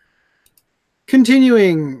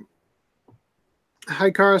 Continuing,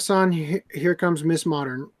 Hikara-san, here comes Miss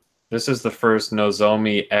Modern. This is the first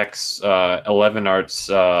Nozomi X 11 Arts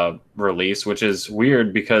release, which is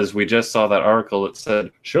weird because we just saw that article that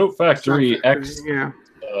said Show Factory X Yeah.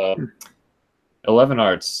 11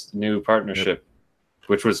 Arts new partnership,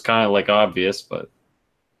 which was kind of like obvious, but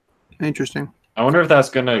Interesting. I wonder if that's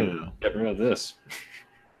gonna get rid of this.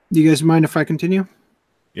 Do you guys mind if I continue?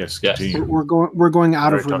 Yes, Yes. continue. We're going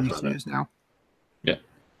out of Already talked release about news now. Yeah.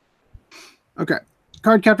 Okay.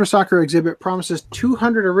 Cardcaptor Sakura exhibit promises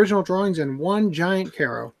 200 original drawings and 1 giant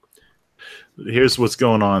Caro. Here's what's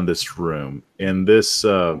going on in this room. In this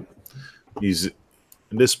in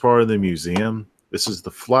this part of the museum, this is the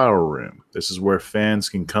flower room. This is where fans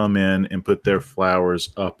can come in and put their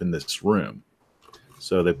flowers up in this room.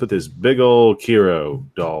 So they put this big old Kiro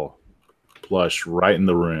doll plush right in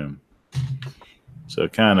the room. So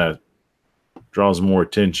it kind of draws more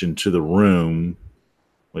attention to the room,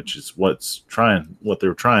 which is what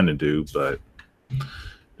they're trying to do, but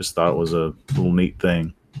just thought it was a little neat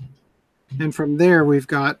thing. And from there, we've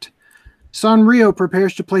got Sanrio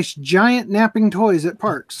prepares to place giant napping toys at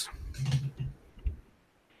parks.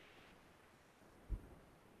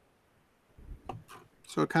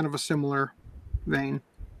 So kind of a similar vein.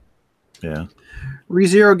 Yeah.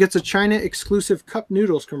 ReZero gets a China exclusive cup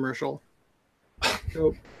noodles commercial.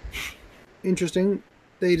 So interesting.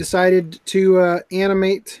 They decided to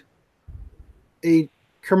animate a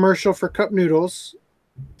commercial for cup noodles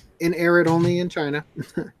and air it only in China.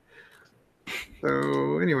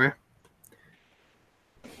 So anyway.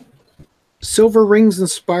 Silver rings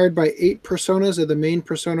inspired by 8 personas are the main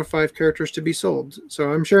Persona 5 characters to be sold.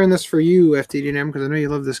 So I'm sharing this for you, FTDM, because I know you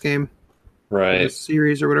love this game. Right. This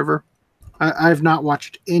series or whatever. I've not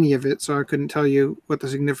watched any of it, so I couldn't tell you what the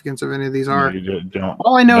significance of any of these are. You don't.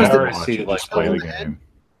 All I know is I that already see, like, just play the Silver game.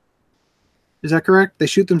 Is that correct? They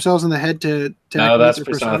shoot themselves in the head to No, activate that's their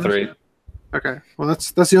Persona personas? 3. Okay, well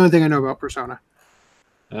that's the only thing I know about Persona.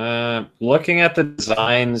 Looking at the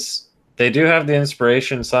designs, they do have the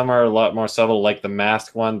inspiration. Some are a lot more subtle, like the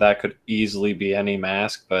mask one. That could easily be any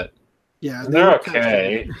mask, but Yeah, they're look kinda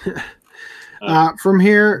okay. strange. From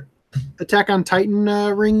here, Attack on Titan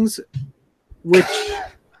rings, which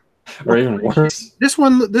Or even worse. this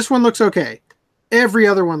one looks okay. Every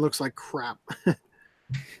other one looks like crap.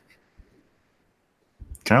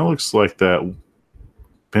 Kind of looks like that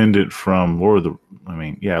pendant from Lord of the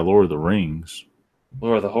Rings.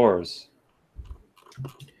 Lord of the Horrors.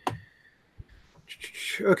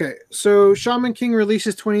 Okay, so Shaman King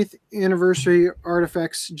releases 20th anniversary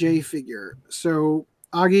Artifacts J figure. So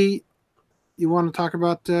Augie, you want to talk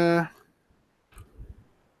about? Yeah,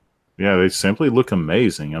 they simply look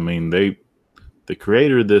amazing. I mean, the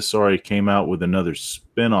creator of this already came out with another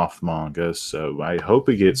spin-off manga, so I hope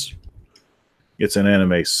it gets an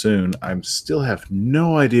anime soon. I still have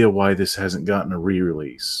no idea why this hasn't gotten a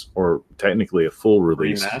re-release, or technically a full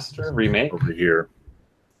release. Remaster? Remake? Over here.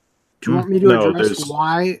 Do you want me to No, address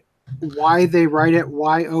why they write it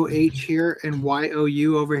YOH here and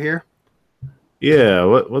YOU over here? Yeah,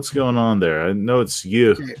 what's going on there? I know it's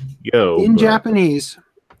you. Okay. Yo. In Japanese,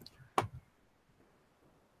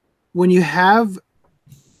 when you have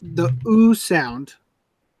the U sound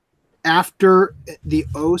after the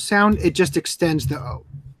O sound, it just extends the O.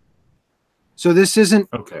 So this isn't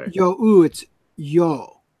Okay. yo-u, it's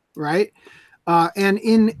yo, right?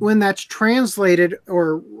 And when that's translated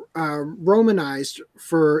or romanized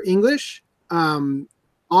for English,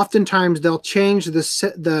 oftentimes they'll change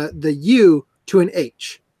the U to an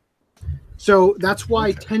H. So that's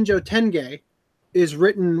why Tenjo Tenge is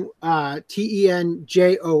written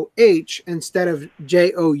Tenjoh instead of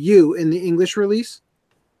JOU in the English release.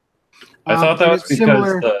 I thought that was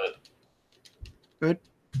because Good.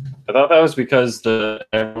 I thought that was because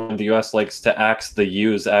everyone in the US likes to axe the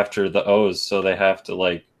U's after the O's, so they have to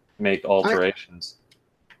like make alterations.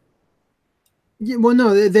 Yeah, well,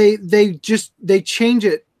 no, they change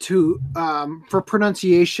it to for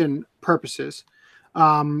pronunciation purposes,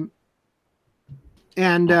 and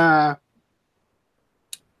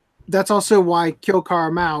that's also why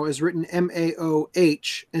Kyokara Mao is written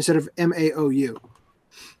MAOH instead of MAOU.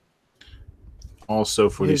 Also,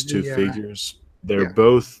 for these two figures, they're yeah.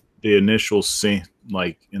 both the initial scene,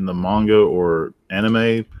 like in the manga or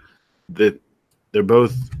anime, that they're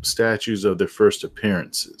both statues of their first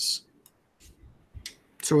appearances.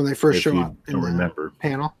 So when they first If show you up in don't the remember.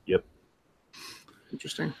 panel. Yep.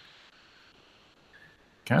 Interesting.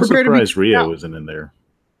 Kind of surprised Rio isn't in there.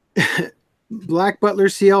 Black Butler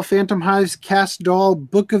CL Phantom Hive's cast doll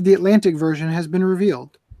Book of the Atlantic version has been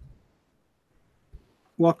revealed.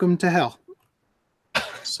 Welcome to hell.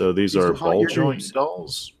 So these are ball joint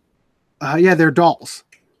dolls? Yeah, they're dolls.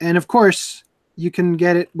 And of course, you can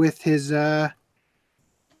get it with his... Does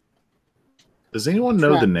anyone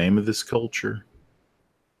know the name of this culture?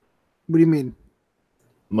 What do you mean?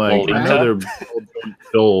 Like, I know they're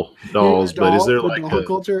ball dolls, but is there like a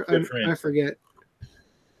culture? I forget.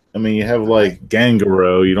 I mean, you have like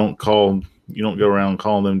Gangaro. You don't go around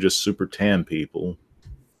calling them just super tan people.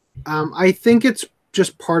 I think it's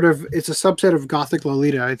just it's a subset of Gothic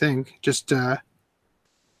Lolita. I think just. I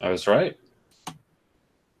was right.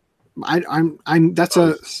 That's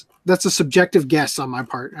a subjective guess on my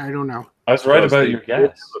part. I don't know. I was right about your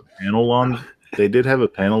guess. They did have a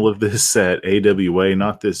panel of this at AWA,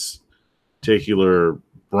 not this particular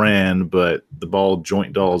brand, but the ball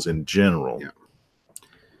joint dolls in general. Yeah.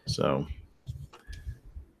 So,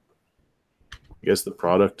 I guess the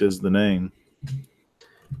product is the name.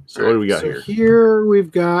 So, what do we got here? Here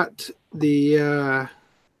we've got the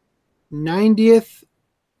 90th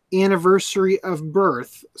anniversary of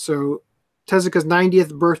birth. So, Tezuka's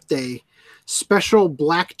 90th birthday special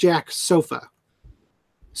blackjack sofa.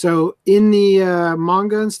 So, in the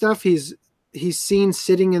manga and stuff, he's seen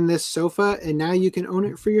sitting in this sofa, and now you can own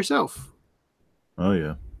it for yourself. Oh,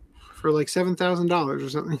 yeah. For like $7,000 or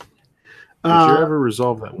something. Did you ever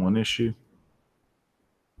resolve that one issue?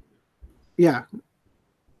 Yeah.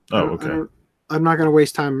 Oh, okay. I'm not going to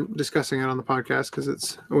waste time discussing it on the podcast because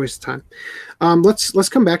it's a waste of time. Let's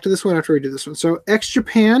come back to this one after we do this one. So X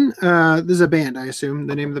Japan, this is a band, I assume,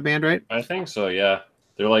 the name of the band, right? I think so. Yeah,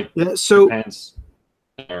 they're like so Japan's.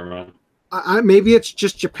 Never mind. Maybe it's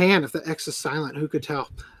just Japan if the X is silent. Who could tell?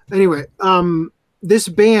 Anyway, this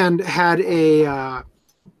band had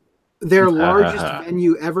their largest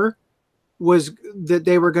venue ever was that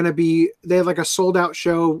they had like a sold out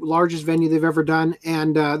show, largest venue they've ever done.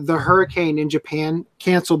 And the hurricane in Japan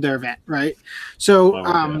canceled their event. Right.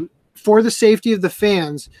 So for the safety of the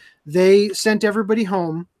fans, they sent everybody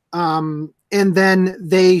home, and then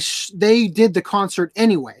they did the concert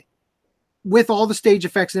anyway with all the stage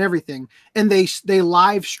effects and everything, and they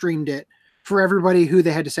live streamed it for everybody who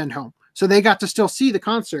they had to send home, so they got to still see the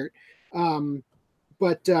concert,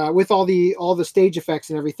 but with all the stage effects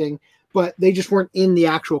and everything, but they just weren't in the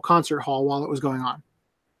actual concert hall while it was going on,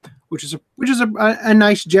 which is a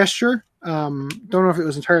nice gesture. Don't know if it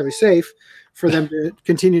was entirely safe for them to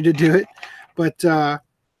continue to do it, but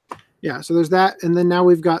yeah, so there's that. And then now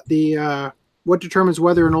we've got the what determines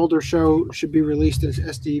whether an older show should be released as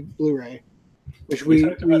SD Blu-ray, which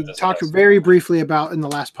we talked very briefly about in the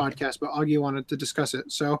last podcast, but Augie wanted to discuss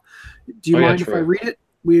it. So do you mind if I read it?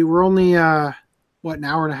 We were only an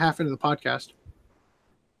hour and a half into the podcast.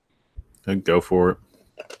 Go for it.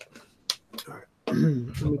 All right.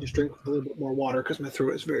 Let me just drink a little bit more water because my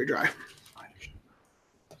throat is very dry.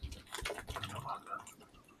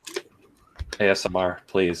 ASMR,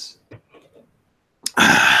 please.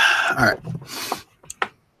 All right.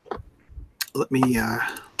 Let me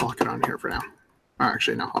lock it on here for now. Oh,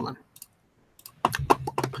 actually, no, hold on.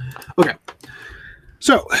 Okay.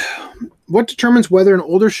 So, what determines whether an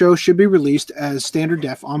older show should be released as standard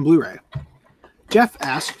def on Blu-ray? Jeff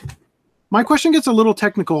asked, my question gets a little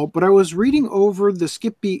technical, but I was reading over the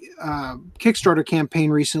Skip Beat Kickstarter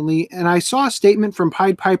campaign recently, and I saw a statement from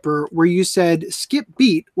Pied Piper where you said Skip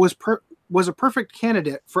Beat was a perfect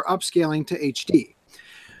candidate for upscaling to HD.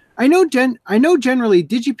 I know generally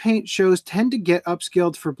DigiPaint shows tend to get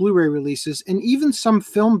upscaled for Blu-ray releases, and even some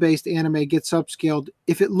film-based anime gets upscaled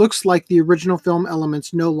if it looks like the original film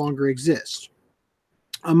elements no longer exist,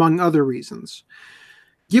 among other reasons.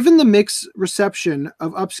 Given the mixed reception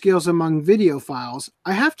of upscales among video files,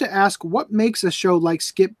 I have to ask what makes a show like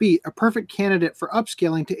Skip Beat a perfect candidate for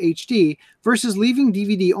upscaling to HD versus leaving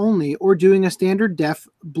DVD only or doing a standard def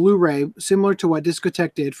Blu-ray similar to what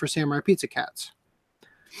Discotek did for Samurai Pizza Cats.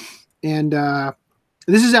 And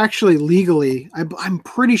this is actually legally, I'm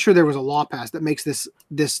pretty sure there was a law passed that makes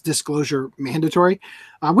this disclosure mandatory,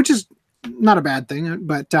 which is not a bad thing,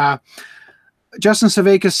 but Justin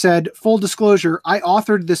Savakis said, full disclosure, I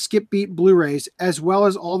authored the Skip Beat Blu-rays as well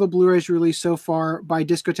as all the Blu-rays released so far by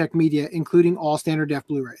Discotek Media, including all standard def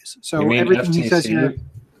Blu-rays. So everything FTC? he says here.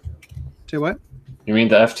 Say what? You mean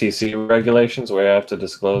the FTC regulations where you have to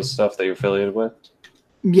disclose stuff that you're affiliated with?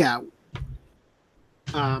 Yeah.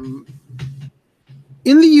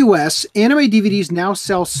 In the US, anime DVDs now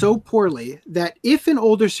sell so poorly that if an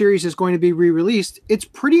older series is going to be re-released,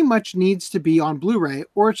 it pretty much needs to be on Blu-ray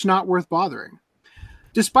or it's not worth bothering.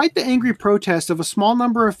 Despite the angry protest of a small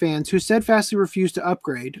number of fans who steadfastly refuse to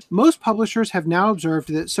upgrade, most publishers have now observed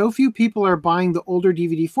that so few people are buying the older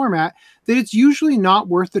DVD format that it's usually not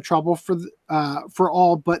worth the trouble for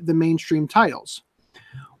all but the mainstream titles.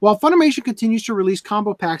 While Funimation continues to release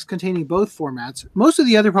combo packs containing both formats, most of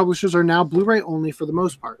the other publishers are now Blu-ray only for the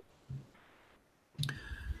most part.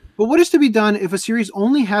 But what is to be done if a series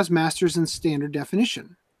only has masters in standard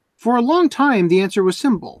definition? For a long time, the answer was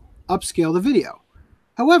simple: upscale the video.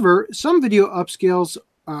 However, some video scales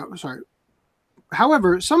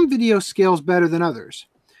better than others.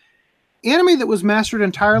 Anime that was mastered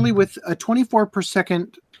entirely with a 24 per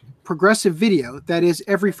second progressive video, that is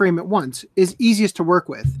every frame at once, is easiest to work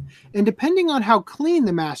with, and depending on how clean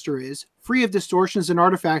the master is, free of distortions and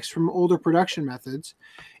artifacts from older production methods,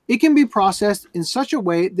 it can be processed in such a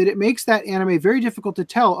way that it makes that anime very difficult to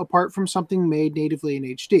tell apart from something made natively in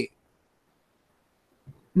HD.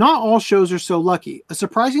 Not all shows are so lucky. A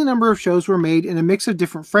surprising number of shows were made in a mix of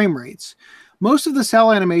different frame rates. Most of the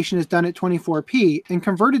cell animation is done at 24p and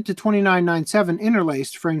converted to 2997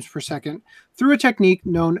 interlaced frames per second through a technique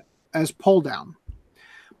known as pull down.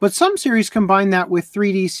 But some series combine that with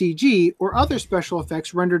 3D CG or other special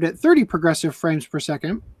effects rendered at 30 progressive frames per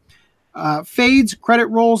second. Fades, credit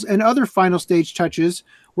rolls, and other final stage touches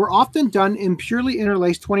were often done in purely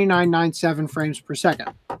interlaced 2997 frames per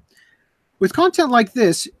second. With content like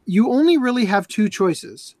this, you only really have two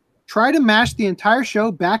choices. Try to mash the entire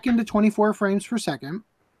show back into 24 frames per second,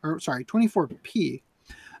 24p.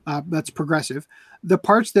 That's progressive. The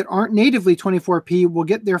parts that aren't natively 24p will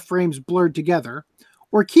get their frames blurred together,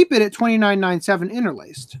 or keep it at 2997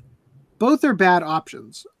 interlaced. Both are bad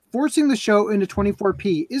options. Forcing the show into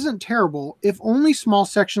 24p isn't terrible if only small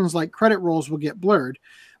sections like credit rolls will get blurred,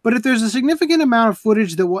 but if there's a significant amount of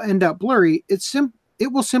footage that will end up blurry,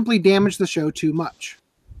 it will simply damage the show too much.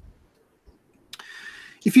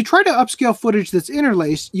 If you try to upscale footage that's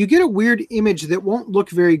interlaced, you get a weird image that won't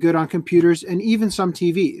look very good on computers and even some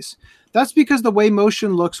TVs. That's because the way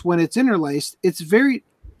motion looks when it's interlaced,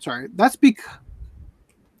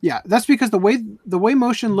 Yeah, that's because the way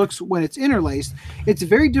motion looks when it's interlaced, it's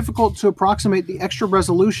very difficult to approximate the extra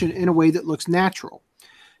resolution in a way that looks natural.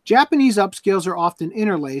 Japanese upscales are often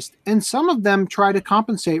interlaced, and some of them try to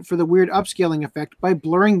compensate for the weird upscaling effect by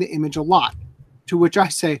blurring the image a lot. To which I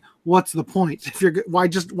say, what's the point? If you're why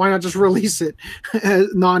not just release it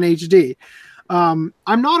non HD? I'm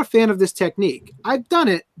not a fan of this technique. I've done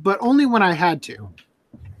it, but only when I had to.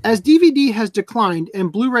 As DVD has declined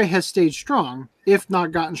and Blu-ray has stayed strong, if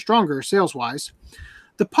not gotten stronger sales-wise,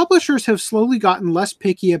 the publishers have slowly gotten less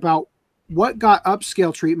picky about what got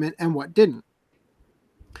upscale treatment and what didn't.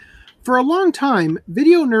 For a long time,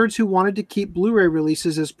 video nerds who wanted to keep Blu-ray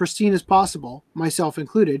releases as pristine as possible, myself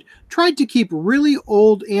included, tried to keep really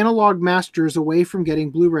old analog masters away from getting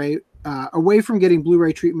Blu-ray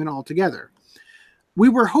treatment altogether. We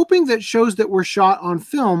were hoping that shows that were shot on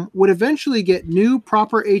film would eventually get new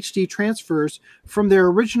proper HD transfers from their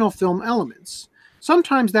original film elements.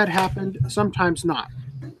 Sometimes that happened, sometimes not.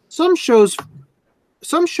 Some shows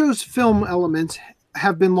film elements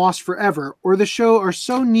have been lost forever, or the show are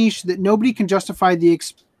so niche that nobody can justify the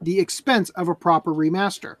expense of a proper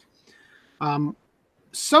remaster.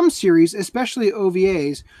 Some series, especially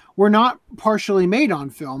OVAs, were not partially made on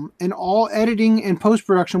film, and all editing and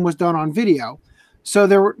post-production was done on video. So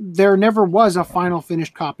there never was a final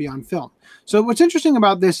finished copy on film. So what's interesting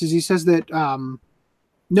about this is he says that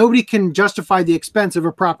nobody can justify the expense of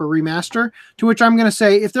a proper remaster, to which I'm going to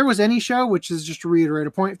say, if there was any show, which is just to reiterate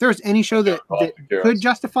a point, if there was any show that could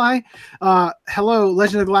justify, hello,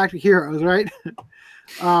 Legend of Galactic Heroes, right?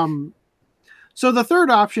 So the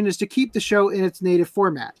third option is to keep the show in its native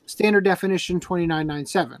format, standard definition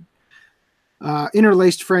 2997,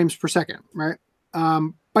 interlaced frames per second, right?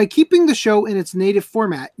 By keeping the show in its native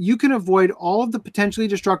format, you can avoid all of the potentially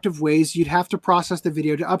destructive ways you'd have to process the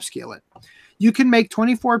video to upscale it. You can make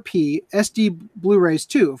 24p SD Blu-rays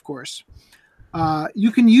too, of course.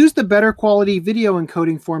 You can use the better quality video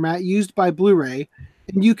encoding format used by Blu-ray,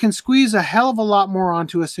 and you can squeeze a hell of a lot more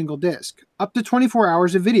onto a single disc, up to 24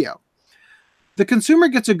 hours of video. The consumer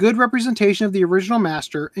gets a good representation of the original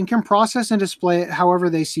master and can process and display it however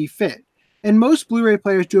they see fit. And most Blu-ray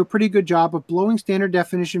players do a pretty good job of blowing standard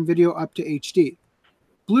definition video up to HD.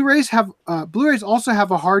 Blu-rays also have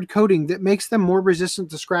a hard coating that makes them more resistant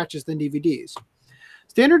to scratches than DVDs.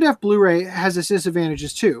 Standard def Blu-ray has its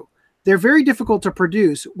disadvantages too. They're very difficult to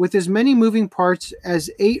produce with as many moving parts as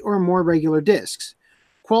 8 or more regular discs.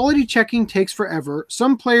 Quality checking takes forever.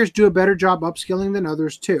 Some players do a better job upscaling than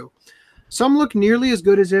others too. Some look nearly as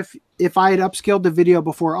good as if I had upscaled the video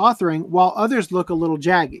before authoring, while others look a little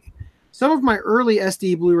jaggy. Some of my early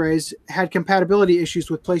SD Blu-rays had compatibility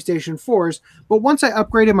issues with PlayStation 4s, but once I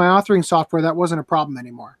upgraded my authoring software, that wasn't a problem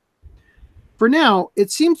anymore. For now,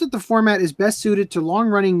 it seems that the format is best suited to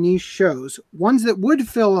long-running niche shows, ones that would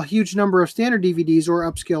fill a huge number of standard DVDs or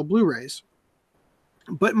upscale Blu-rays,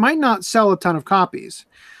 but might not sell a ton of copies.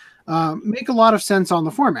 Make a lot of sense on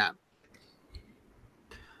the format.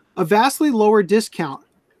 A vastly lower discount,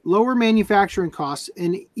 lower manufacturing costs,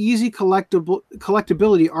 and easy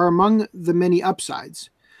collectability are among the many upsides.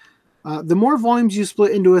 The more volumes you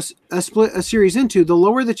split into a series into, the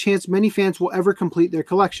lower the chance many fans will ever complete their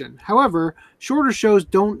collection. However, shorter shows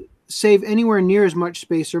don't save anywhere near as much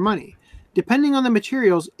space or money. Depending on the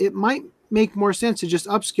materials, it might make more sense to just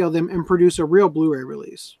upscale them and produce a real Blu-ray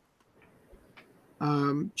release.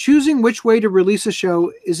 Choosing which way to release a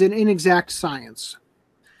show is an inexact science.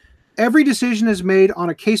 Every decision is made on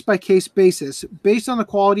a case-by-case basis based on the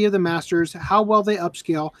quality of the masters, how well they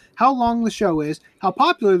upscale, how long the show is, how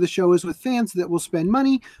popular the show is with fans that will spend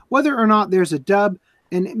money, whether or not there's a dub,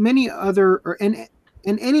 and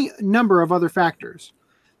any number of other factors.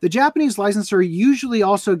 The Japanese licensor usually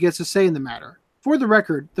also gets a say in the matter. For the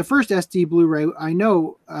record, the first SD Blu-ray I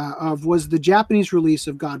know of was the Japanese release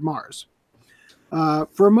of God Mars.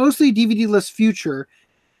 For a mostly DVD-less future,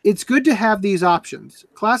 it's good to have these options.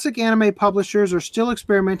 Classic anime publishers are still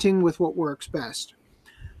experimenting with what works best.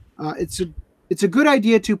 It's a good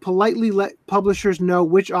idea to politely let publishers know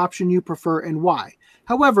which option you prefer and why.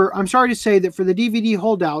 However, I'm sorry to say that for the DVD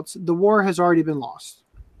holdouts, the war has already been lost.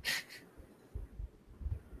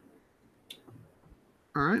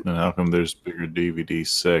 All right. And how come there's bigger DVD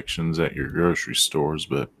sections at your grocery stores?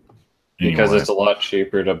 But anyway. Because it's a lot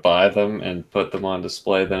cheaper to buy them and put them on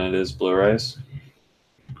display than it is Blu-rays.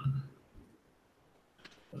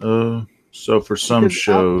 So for some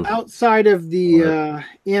shows outside of the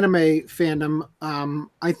anime fandom,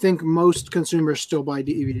 I think most consumers still buy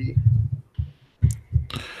DVD.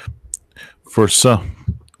 For some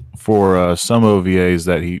OVAs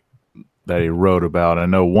that he wrote about, I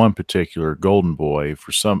know one particular Golden Boy.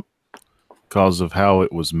 For some because of how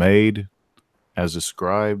it was made, as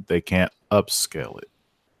described, they can't upscale it.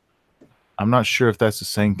 I'm not sure if that's the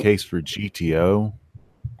same case for GTO,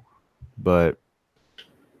 but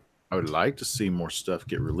I would like to see more stuff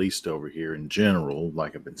get released over here in general,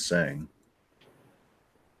 like I've been saying.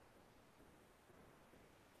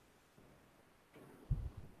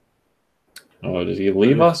 Oh, did he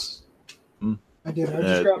leave us? I did. I was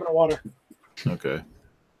just grabbing a water. Okay.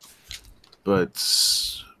 But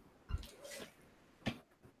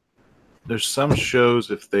there's some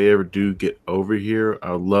shows, if they ever do get over here,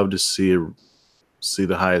 I would love to see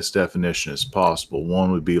the highest definition as possible.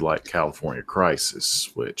 One would be like California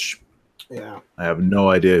Crisis, which I have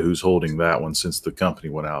no idea who's holding that one since the company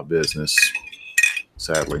went out of business,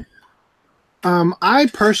 sadly. I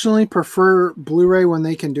personally prefer Blu-ray when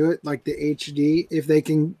they can do it, like the HD. If they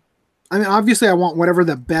can, I mean, obviously, I want whatever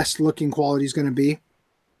the best looking quality is going to be,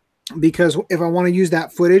 because if I want to use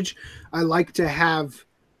that footage, I like to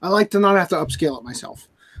not have to upscale it myself.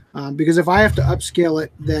 Because if I have to upscale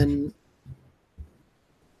it, then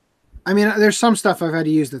I mean, there's some stuff I've had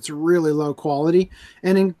to use that's really low quality,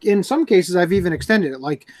 and in some cases, I've even extended it.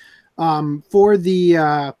 Like for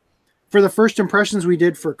the first impressions we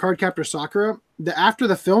did for Cardcaptor Sakura, after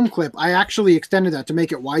the film clip, I actually extended that to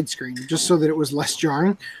make it widescreen, just so that it was less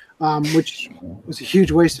jarring, which was a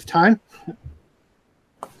huge waste of time.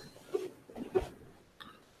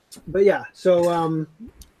 But yeah, so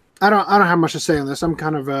I don't have much to say on this. I'm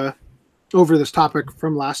kind of over this topic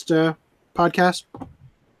from last podcast.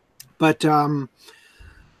 But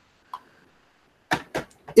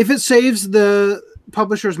if it saves the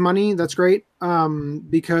publisher's money, that's great,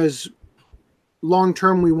 because long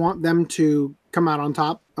term we want them to come out on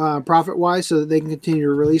top profit wise, so that they can continue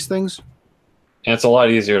to release things. And it's a lot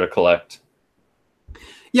easier to collect.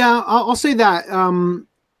 Yeah, I'll say that.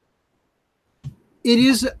 It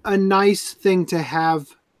is a nice thing to have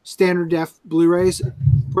standard def Blu-rays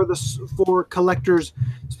for collectors,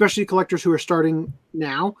 especially collectors who are starting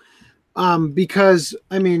now, because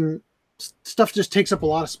I mean, stuff just takes up a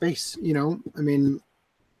lot of space. You know, I mean,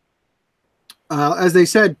 as they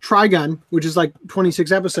said, Trigun, which is like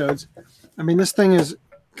 26 episodes. I mean, this thing is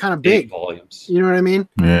kind of big. 8 volumes. You know what I mean?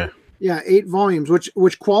 Yeah. Yeah, 8 volumes,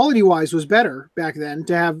 which quality wise was better back then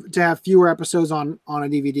to have fewer episodes on a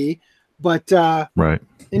DVD. But right,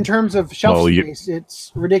 in terms of shelf space,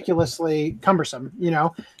 it's ridiculously cumbersome. You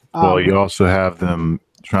know. Well, you also have them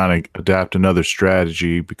trying to adapt another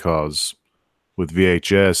strategy, because with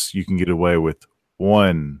VHS you can get away with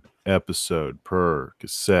 1 episode per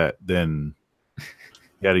cassette. Then you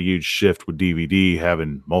got a huge shift with DVD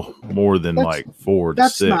having more than like 4 to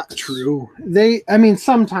 6. That's not true. I mean,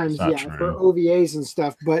 sometimes for OVAs and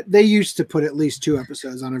stuff, but they used to put at least 2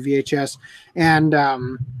 episodes on a VHS, and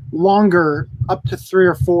longer, up to 3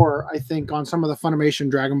 or 4, I think, on some of the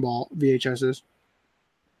Funimation Dragon Ball VHSs.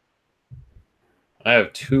 I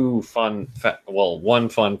have 2 one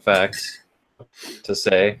fun fact to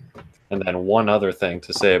say, and then one other thing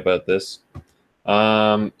to say about this.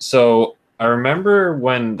 So I remember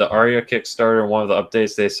when the Aria Kickstarter, one of the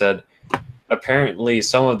updates, they said apparently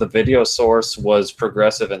some of the video source was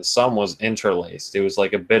progressive and some was interlaced. It was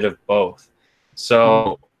like a bit of both.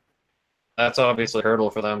 So that's obviously a hurdle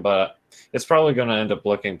for them, but it's probably going to end up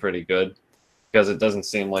looking pretty good, because it doesn't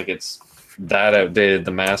seem like it's that outdated,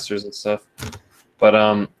 the masters and stuff.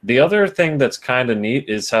 But the other thing that's kind of neat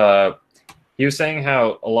is he was saying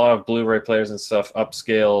how a lot of Blu-ray players and stuff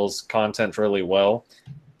upscales content really well.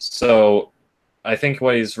 So I think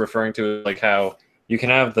what he's referring to is like how you can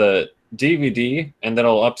have the DVD and then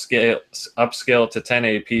it'll upscale to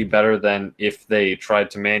 1080p better than if they tried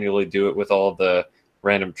to manually do it with all the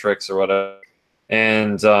random tricks or whatever.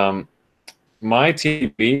 And my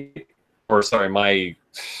TV, or sorry,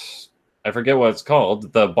 I forget what it's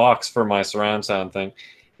called, the box for my surround sound thing,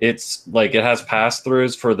 it's like it has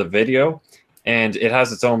pass-throughs for the video, and it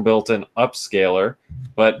has its own built-in upscaler.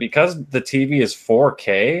 But because the TV is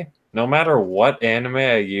 4K, no matter what anime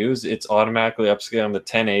I use, it's automatically upscaling the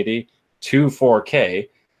 1080 to 4K.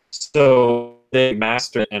 So they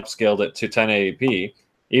mastered and upscaled it to 1080p.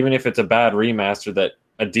 Even if it's a bad remaster that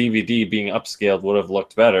a DVD being upscaled would have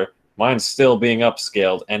looked better, mine's still being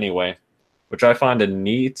upscaled anyway, which I find a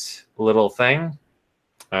neat little thing.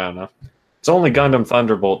 I don't know. It's only Gundam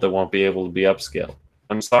Thunderbolt that won't be able to be upscaled.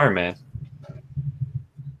 I'm sorry, man.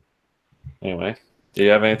 Anyway, do you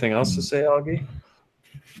have anything else to say, Augie?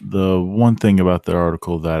 The one thing about the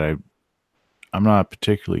article that I'm not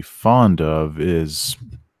particularly fond of is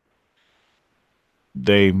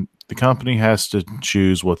the company has to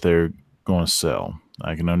choose what they're going to sell.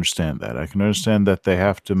 I can understand that. I can understand that they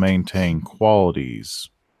have to maintain qualities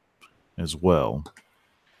as well.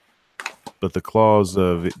 But the clause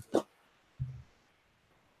of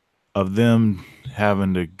them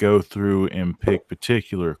having to go through and pick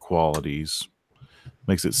particular qualities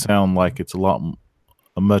makes it sound like it's a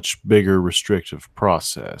much bigger restrictive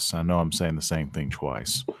process. I know I'm saying the same thing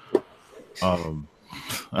twice.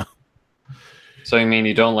 So you mean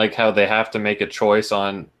you don't like how they have to make a choice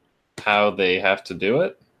on how they have to do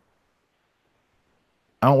it?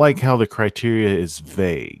 I don't like how the criteria is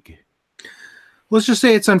vague. Let's just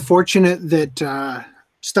say it's unfortunate that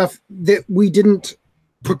stuff that we didn't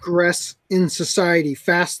progress in society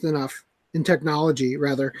fast enough, in technology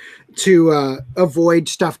rather, to avoid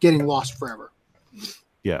stuff getting lost forever.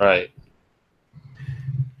 Yeah. Right.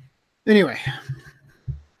 Anyway,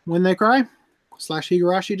 When They Cry /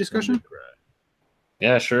 Higurashi discussion.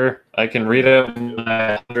 Yeah, sure. I can read out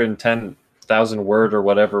my 110,000 word or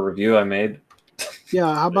whatever review I made.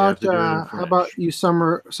 Yeah, how about you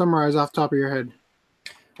summarize off the top of your head?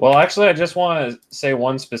 Well, actually, I just want to say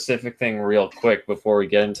one specific thing real quick before we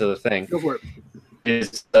get into the thing. Go for it.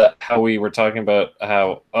 Is how we were talking about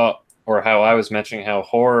how I was mentioning how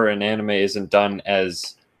horror in anime isn't done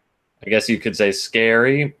as, I guess you could say,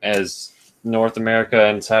 scary as North America,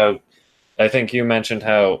 and how I think you mentioned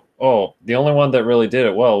how the only one that really did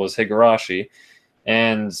it well was Higurashi,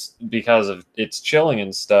 and because of its chilling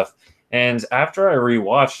and stuff. And after I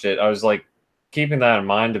rewatched it, I was like keeping that in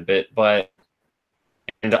mind a bit,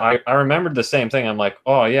 and I remembered the same thing. I'm like,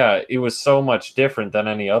 oh yeah, it was so much different than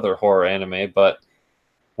any other horror anime. But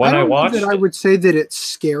when I watched it, I would say that it's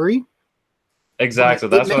scary. Exactly,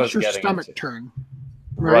 that's what I was getting. It makes your stomach turn.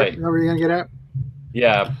 Right? Is that what you're gonna get at?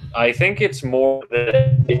 Yeah, I think it's more that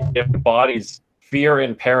it embodies fear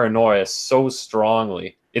and paranoia so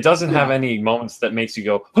strongly. It doesn't have any moments that makes you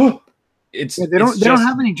go, oh! They don't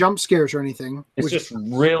have any jump scares or anything. It's just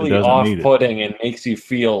really off-putting and makes you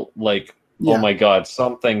feel like, oh my god,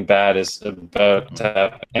 something bad is about to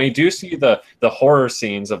happen. And you do see the horror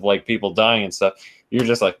scenes of like people dying and stuff. You're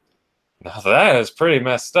just like, now that is pretty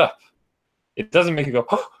messed up. It doesn't make you go,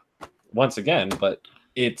 oh! Once again, but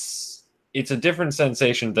it's a different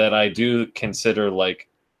sensation that I do consider like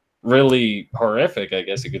really horrific, I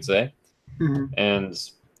guess you could say. Mm-hmm. And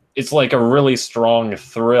it's like a really strong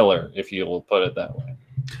thriller, if you will put it that way.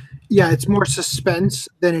 Yeah, it's more suspense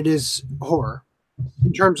than it is horror.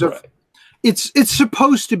 In terms of it's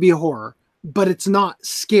supposed to be horror, but it's not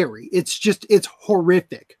scary. It's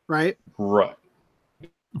horrific, right? Right.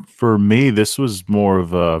 For me, this was more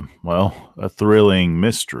of a thrilling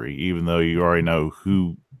mystery, even though you already know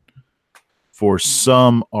who. For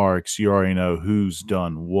some arcs, you already know who's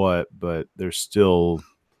done what, but there's still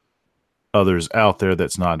others out there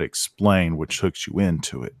that's not explained, which hooks you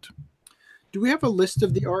into it. Do we have a list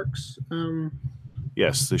of the arcs?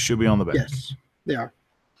 Yes, they should be on the back. Yes, they are.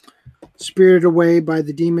 Spirited Away by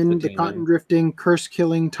the Demon, the Cotton Drifting, Curse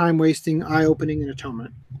Killing, Time Wasting, Eye Opening, and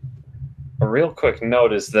Atonement. A real quick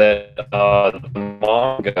note is that the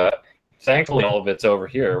manga, thankfully all of it's over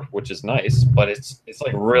here, which is nice, but it's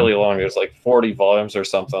like really long. There's like 40 volumes or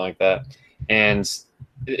something like that. And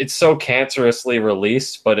it's so cancerously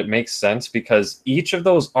released, but it makes sense because each of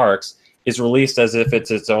those arcs is released as if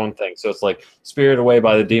it's its own thing. So it's like Spirited Away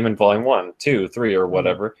by the Demon Volume 1, 2, 3, or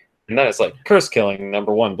whatever. And then it's like Curse Killing,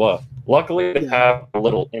 number 1, blah. Luckily, they have a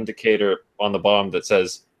little indicator on the bottom that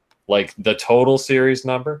says like the total series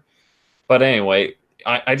number. But anyway,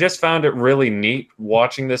 I just found it really neat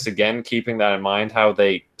watching this again, keeping that in mind, how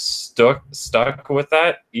they stuck with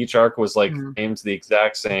that. Each arc was like named the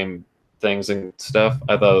exact same things and stuff.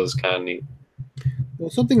 I thought it was kind of neat. Well,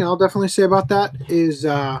 something I'll definitely say about that is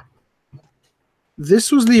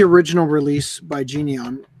this was the original release by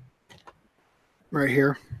Geneon right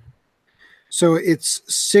here. So it's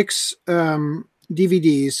 6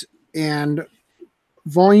 DVDs, and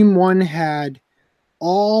Volume 1 had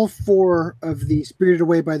all 4 of the Spirited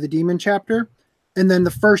Away by the Demon chapter, and then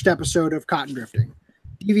the first episode of Cotton Drifting.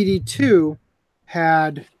 DVD 2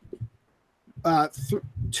 had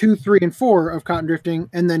 2, 3, and 4 of Cotton Drifting,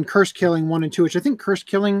 and then Curse Killing 1 and 2, which I think Curse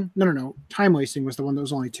Killing, no, Time Wasting was the one that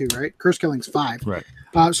was only 2, right? Curse Killing's 5.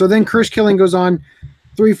 Right. So then Curse Killing goes on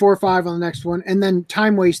 3, 4, 5 on the next one, and then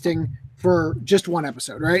Time Wasting for just 1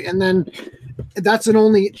 episode, right? And then that's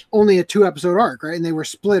only a 2-episode arc, right? And they were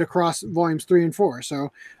split across volumes 3 and 4.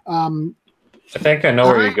 So I think I know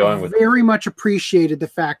where you're going with it. Very much appreciated the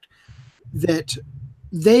fact that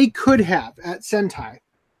they could have, at Sentai,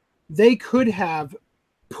 they could have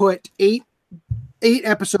put 8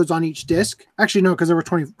 episodes on each disc. Actually, no, because there were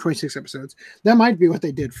 26 episodes. That might be what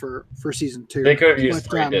they did for season 2. They could have used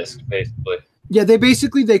 3 discs, basically. Yeah, they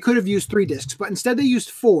could have used 3 discs, but instead they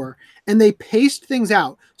used 4, and they paced things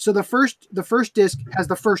out. So the first disc has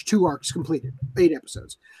the first 2 arcs completed, 8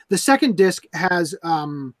 episodes. The second disc has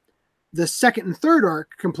the second and third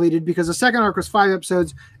arc completed, because the second arc was 5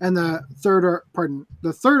 episodes and the third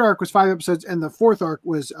arc was 5 episodes and the fourth arc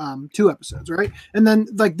was 2 episodes, right? And then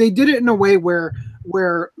like they did it in a way where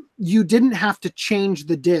you didn't have to change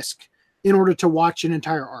the disc in order to watch an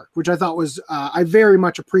entire arc, which I thought was I very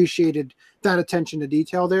much appreciated that attention to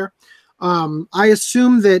detail there. I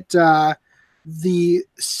assume that the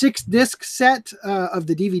 6-disc set of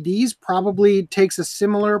the DVDs probably takes a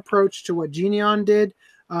similar approach to what Geneon did.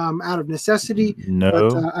 Out of necessity. No,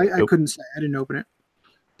 but, I couldn't say. I didn't open it.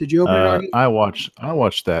 Did you open it? I watched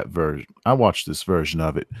that version. I watched this version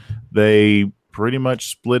of it. They pretty much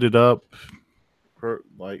split it up.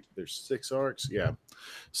 Like there's 6 arcs. Yeah.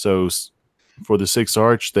 So for the 6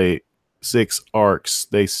 arcs, the 6 arcs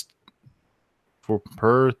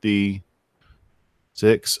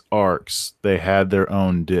they had their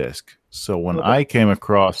own disc. So when I came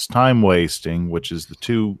across Time Wasting, which is the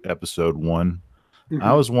 2-episode one. Mm-hmm.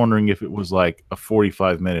 I was wondering if it was like a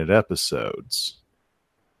 45-minute episodes.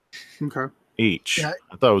 Okay. Each. Yeah.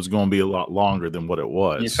 I thought it was going to be a lot longer than what it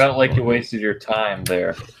was. You felt like you wasted your time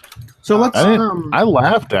there. So let's. I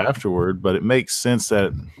laughed afterward, but it makes sense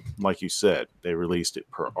that, like you said, they released it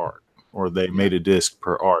per arc, or they made a disc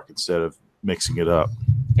per arc instead of mixing it up.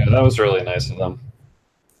 Yeah, that was really nice of them.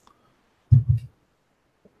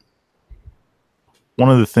 One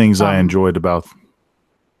of the things I enjoyed about.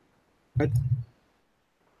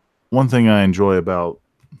 One thing I enjoy about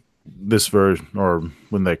this version, or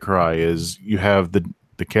When They Cry, is you have the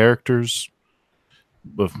characters.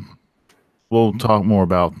 But we'll talk more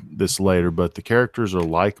about this later, but the characters are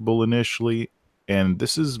likable initially, and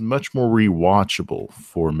this is much more rewatchable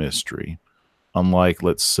for Mystery, unlike,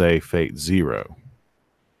 let's say, Fate Zero.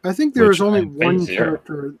 I think there was only one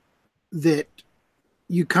character that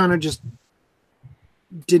you kind of just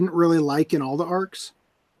didn't really like in all the arcs.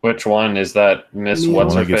 Which one is that? Miss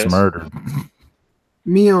What's Her Face? Gets murdered.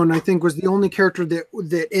 Mion, I think, was the only character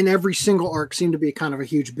that in every single arc seemed to be kind of a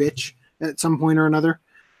huge bitch at some point or another.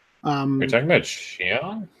 You're talking about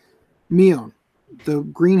Shion? Mion, the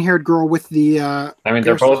green-haired girl with the. I mean,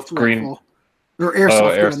 they're both green. Or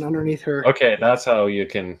airsoft gun underneath her. Okay, that's how you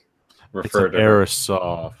can refer to her.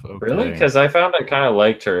 Airsoft. Okay. Really? Because I found I kind of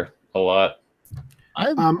liked her a lot.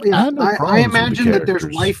 I imagine that there's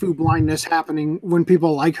waifu blindness happening when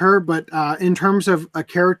people like her, but in terms of a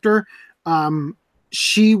character,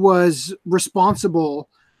 she was responsible,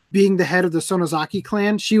 being the head of the Sonozaki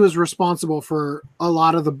clan. She was responsible for a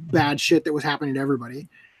lot of the bad shit that was happening to everybody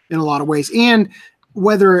in a lot of ways. And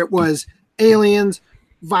whether it was aliens,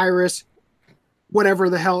 virus, whatever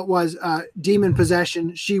the hell it was, demon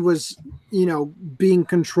possession, she was, being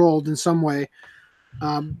controlled in some way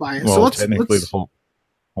by it. Well, so technically the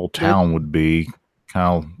whole town would be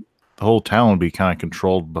kind of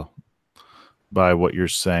controlled by what you're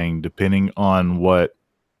saying, depending on what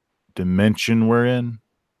dimension we're in.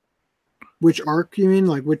 Which arc you mean?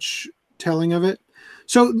 Like which telling of it?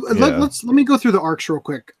 So let me go through the arcs real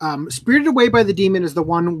quick. Spirited Away by the Demon is the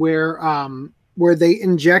one where they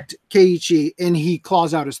inject Keiichi and he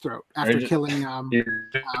claws out his throat after killing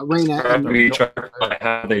Reina.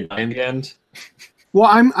 How they die in the end. Well,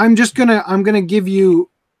 I'm gonna give you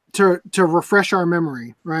to refresh our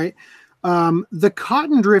memory, right? The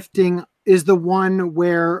Cotton Drifting is the one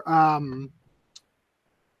where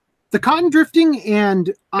the Cotton Drifting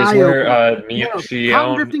and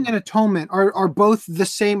Cotton Drifting and Atonement are both the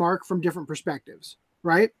same arc from different perspectives,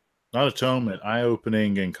 right? Not Atonement, Eye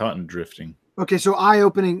Opening and Cotton Drifting. Okay, so Eye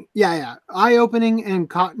Opening, Eye Opening and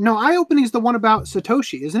Cotton. No, Eye Opening is the one about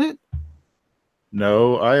Satoshi, isn't it?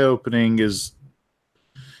 No, Eye Opening is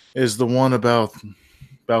the one about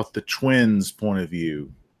the twins' point of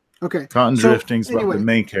view. Okay. Cotton Drifting's about the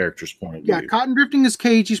main character's point of view. Yeah, Cotton Drifting is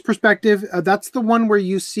Keiichi's perspective. That's the one where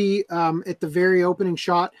you see at the very opening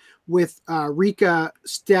shot with Rika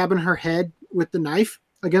stabbing her head with the knife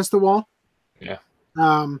against the wall. Yeah.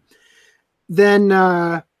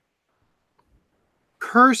 Then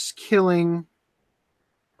Curse killing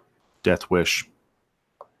Death Wish.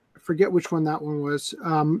 Forget which one that one was.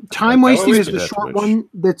 Time Wasting is the short one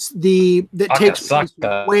that takes place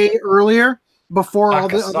way earlier, before all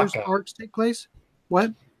the other arcs take place.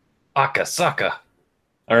 What? Akasaka.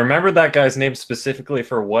 I remember that guy's name specifically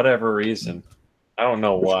for whatever reason. I don't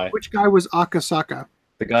know why. Which guy was Akasaka?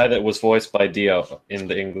 The guy that was voiced by Dio in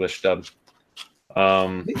the English dub.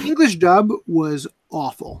 The English dub was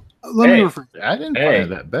awful. Let me rephrase. I didn't find it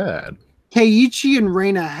that bad. Keiichi and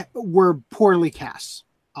Reina were poorly cast.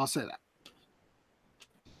 I'll say that.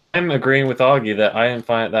 I'm agreeing with Augie that I didn't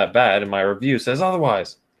find it that bad, and my review says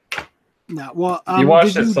otherwise. No, well, You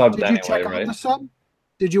watched it subbed did you anyway, check out right? the sub?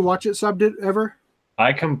 Did you watch it subbed it ever?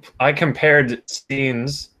 I compared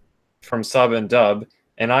scenes from sub and dub,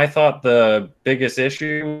 and I thought the biggest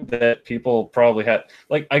issue that people probably had,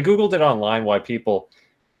 like I googled it online,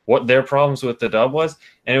 what their problems with the dub was,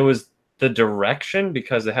 and it was the direction,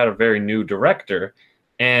 because it had a very new director.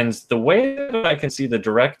 And the way that I can see the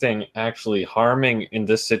directing actually harming in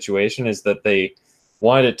this situation is that they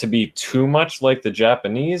wanted it to be too much like the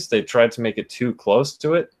Japanese. They tried to make it too close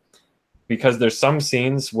to it, because there's some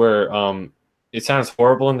scenes where it sounds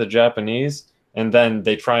horrible in the Japanese, and then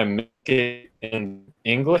they try and make it in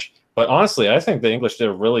English. But honestly, I think the English did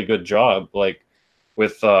a really good job. Like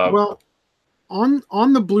with well,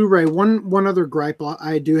 on the Blu-ray, one other gripe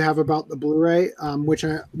I do have about the Blu-ray, which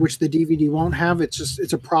the DVD won't have.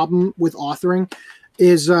 It's a problem with authoring.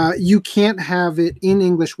 Is you can't have it in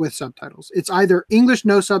English with subtitles. It's either English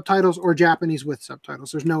no subtitles or Japanese with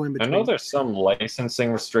subtitles. There's no in between. I know there's some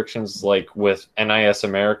licensing restrictions, like with NIS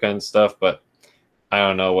America and stuff, but I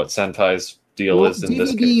don't know what Sentai's deal is in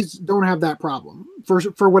this case. DVDs don't have that problem.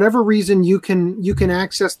 For whatever reason, you can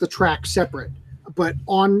access the track separate. But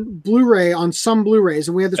on Blu-ray, on some Blu-rays,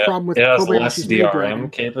 and we had this problem with it has Kobayashi's less Redragon.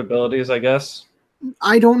 DRM capabilities, I guess.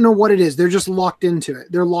 I don't know what it is. They're just locked into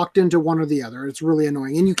it. They're locked into one or the other. It's really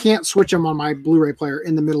annoying. And you can't switch them on my Blu-ray player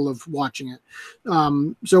in the middle of watching it.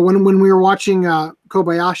 So when we were watching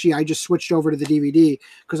Kobayashi, I just switched over to the DVD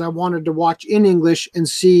because I wanted to watch in English and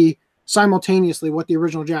see simultaneously what the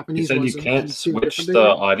original Japanese You said was. you can't switch the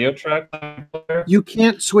audio track player? You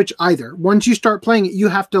can't switch either. Once you start playing it, you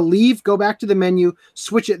have to leave, go back to the menu,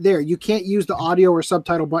 switch it there. You can't use the audio or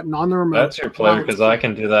subtitle button on the remote. That's your player, because I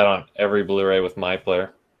can do that on every Blu-ray with my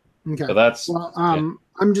player. Okay. So that's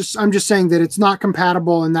I'm just saying that it's not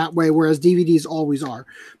compatible in that way, whereas DVDs always are.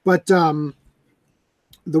 But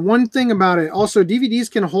the one thing about it, also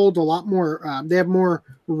DVDs can hold a lot more. They have more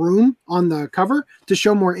room on the cover to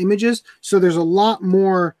show more images, so there's a lot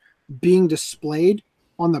more being displayed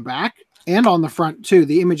on the back and on the front too.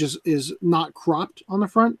 The image is not cropped on the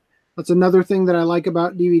front. That's another thing that I like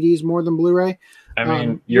about DVDs more than Blu-ray. I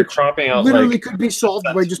mean, you're cropping out literally could be solved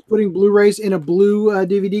by just putting Blu-rays in a blue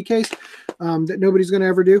DVD case that nobody's going to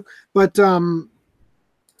ever do. But so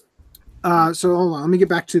hold on, let me get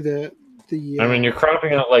back to the. I mean, you're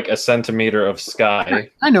cropping out like a centimeter of sky.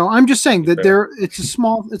 I know. I'm just saying that it's a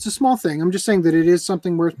small thing. I'm just saying that it is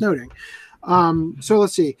something worth noting. So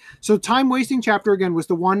let's see. So Time Wasting Chapter again was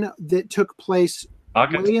the one that took place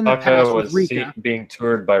way in the past with Rika. Being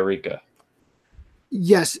toured by Rika.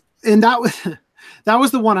 Yes, and that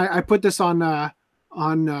was the one I put this on I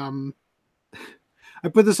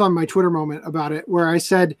put this on my Twitter moment about it, where I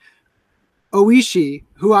said Oishi,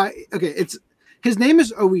 his name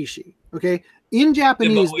is Oishi. Okay, in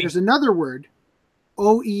Japanese, there's another word,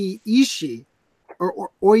 oishi, or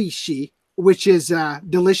oishi, which is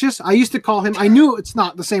delicious. I used to call him. I knew it's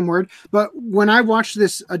not the same word, but when I watched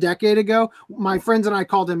this a decade ago, my friends and I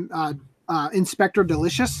called him Inspector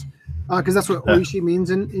Delicious, because that's what oishi means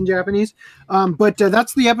in Japanese. But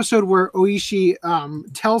that's the episode where Oishi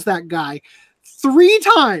tells that guy 3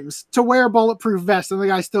 times to wear a bulletproof vest, and the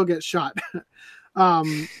guy still gets shot.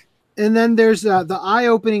 And then there's the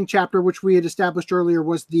eye-opening chapter, which we had established earlier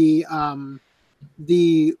was the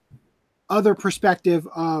other perspective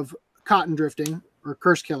of cotton drifting, or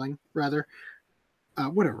curse killing, rather,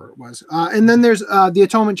 whatever it was. And then there's the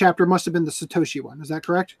atonement chapter. Must have been the Satoshi one. Is that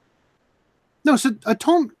correct? No, so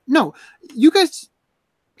atonement. No, you guys.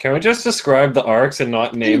 Can we just describe the arcs and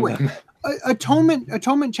not name them?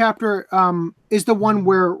 Atonement chapter is the one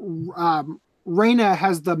where Reina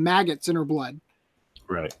has the maggots in her blood.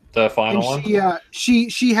 Right. The final one?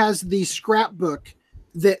 She has the scrapbook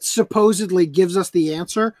that supposedly gives us the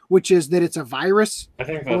answer, which is that it's a virus. I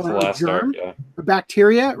think that's the last arc, yeah. A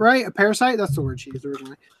bacteria, right? A parasite? That's the word she used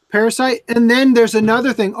originally. Parasite. And then there's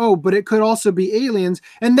another thing. Oh, but it could also be aliens.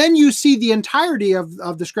 And then you see the entirety of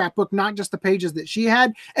the scrapbook, not just the pages that she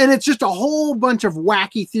had. And it's just a whole bunch of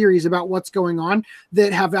wacky theories about what's going on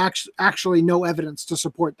that have actually no evidence to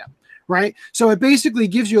support them. Right. So it basically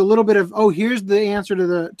gives you a little bit of, oh, here's the answer to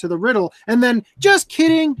the riddle. And then just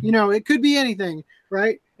kidding, it could be anything.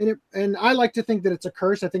 Right. And I like to think that it's a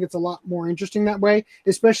curse. I think it's a lot more interesting that way,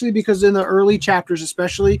 especially because in the early chapters,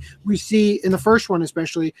 especially we see in the first one,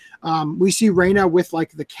 especially we see Reina with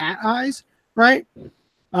like the cat eyes. Right.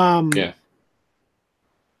 Yeah.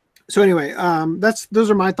 So anyway,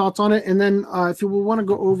 those are my thoughts on it. And then if you will want to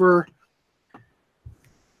go over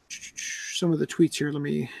some of the tweets here, let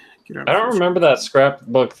me. I don't remember that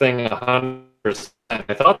scrapbook thing 100%,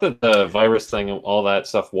 I thought that the virus thing and all that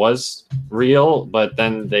stuff was real, but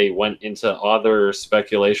then they went into other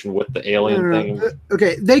speculation with the alien thing.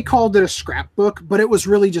 Okay, they called it a scrapbook, but it was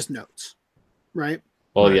really just notes, right?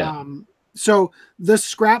 Well, yeah. So the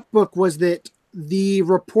scrapbook was that the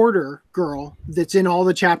reporter girl that's in all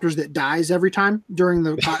the chapters that dies every time during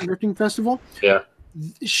the cotton drifting festival. Yeah.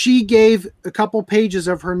 She gave a couple pages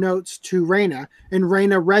of her notes to Raina, and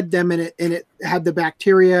Raina read them, and it had the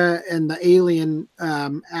bacteria and the alien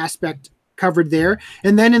aspect covered there.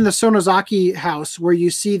 And then in the Sonozaki house, where you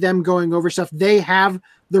see them going over stuff, they have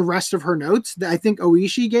the rest of her notes that I think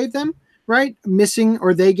Oishi gave them, right? Missing,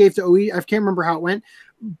 or they gave to Oishi. I can't remember how it went,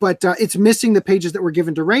 but it's missing the pages that were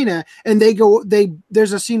given to Raina. And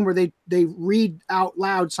there's a scene where they read out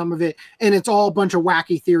loud some of it, and it's all a bunch of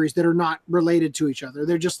wacky theories that are not related to each other.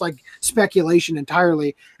 They're just like speculation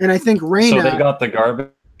entirely. And I think Raina. So they got the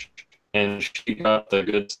garbage, and she got the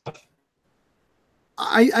good stuff.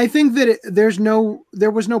 I think that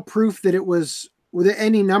there was no proof that it was that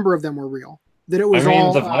any number of them were real. That it was. I mean,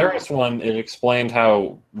 all, the virus one. It explained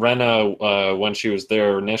how Rena, when she was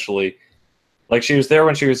there initially. Like, she was there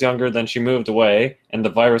when she was younger, then she moved away, and the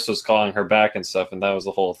virus was calling her back and stuff, and that was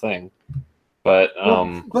the whole thing. But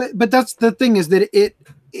but that's the thing, is that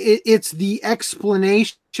it's the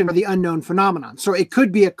explanation of the unknown phenomenon. So it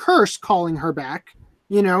could be a curse calling her back,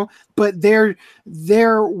 but their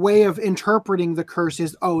way of interpreting the curse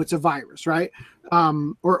is, oh, it's a virus, right?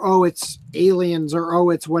 Or oh, it's aliens, or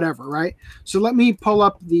oh, it's whatever, right? So let me pull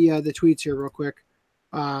up the tweets here real quick.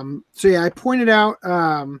 So yeah, I pointed out.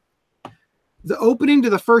 The opening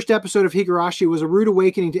to the first episode of Higurashi was a rude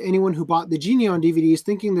awakening to anyone who bought the Genio on DVDs,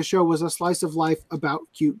 thinking the show was a slice of life about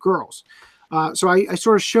cute girls. So I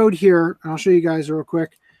sort of showed here, and I'll show you guys real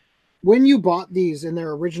quick. When you bought these in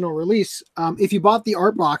their original release, if you bought the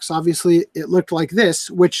art box, obviously it looked like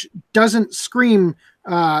this, which doesn't scream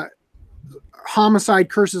homicide,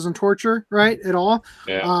 curses, and torture, right, at all.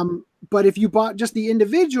 Yeah. But if you bought just the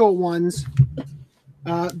individual ones,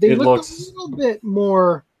 they look a little bit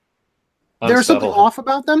more... There's something off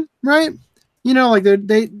about them, right? Like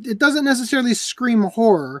it doesn't necessarily scream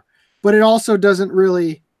horror, but it also doesn't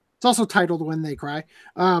really. It's also titled When They Cry,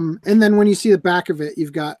 and then when you see the back of it,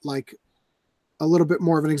 you've got like a little bit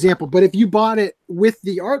more of an example. But if you bought it with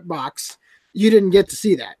the art box, you didn't get to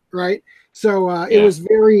see that, right? So It was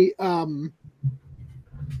very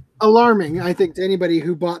alarming, I think, to anybody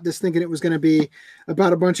who bought this thinking it was going to be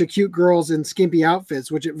about a bunch of cute girls in skimpy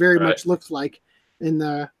outfits, which it very much looks like in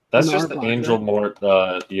the. That's just the Angel Mort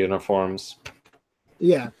uniforms.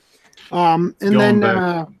 Yeah. And then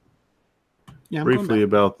briefly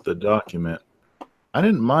about the document. I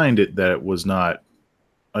didn't mind it that it was not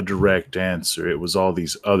a direct answer. It was all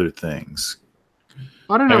these other things.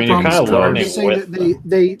 I don't know. You're kind of learning with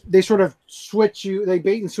that they sort of switch you, they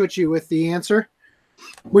bait and switch you with the answer.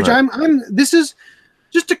 Which right. This is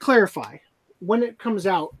just to clarify. When it comes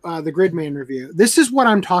out, the Gridman review, this is what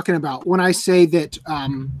I'm talking about when I say that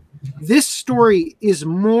this story is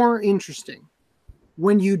more interesting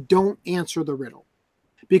when you don't answer the riddle,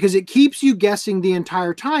 because it keeps you guessing the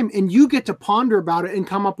entire time, and you get to ponder about it and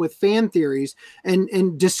come up with fan theories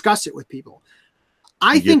and discuss it with people.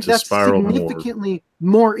 I think that's significantly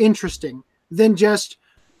more interesting than just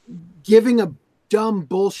giving a dumb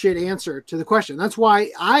bullshit answer to the question. That's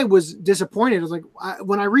why I was disappointed. I was like,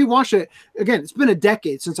 when I rewatched it again, it's been a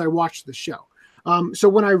decade since I watched the show. So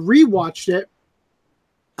when I rewatched it,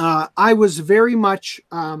 I was very much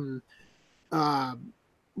I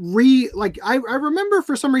remember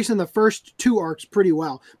for some reason the first two arcs pretty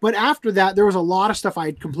well, but after that there was a lot of stuff I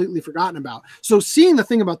had completely forgotten about. So seeing the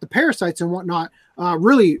thing about the parasites and whatnot,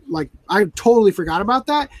 really, like, I totally forgot about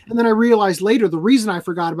that. And then I realized later the reason I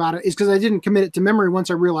forgot about it is because I didn't commit it to memory once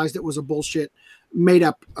I realized it was a bullshit made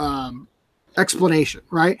up explanation,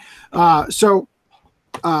 right? So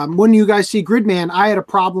when you guys see Gridman, I had a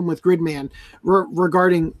problem with Gridman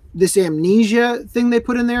regarding this amnesia thing they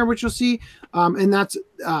put in there, which you'll see. And that's,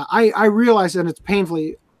 I realize that it's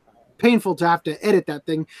painful to have to edit that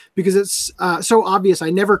thing because it's so obvious.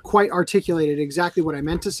 I never quite articulated exactly what I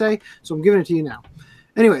meant to say. So I'm giving it to you now.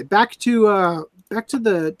 Anyway, back to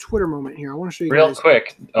the Twitter moment here. I want to show you real guys.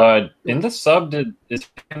 Quick. In the sub, is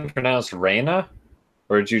it pronounced Raina,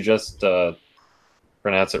 or did you just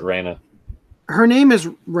pronounce it Raina? Her name is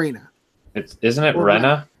Raina. Isn't it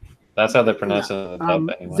Rena? That's how they pronounce it in the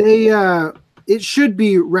dub anyway. It should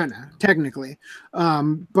be Rena technically,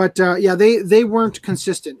 but they weren't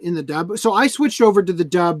consistent in the dub. So I switched over to the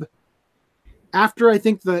dub after I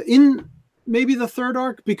think maybe the third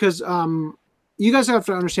arc, because you guys have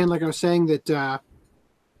to understand, like I was saying, that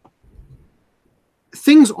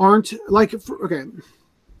things aren't like, okay,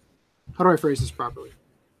 how do I phrase this properly?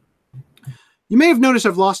 You may have noticed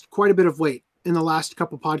I've lost quite a bit of weight in the last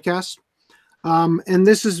couple podcasts. And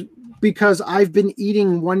this is because I've been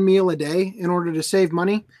eating one meal a day in order to save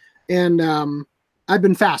money. And I've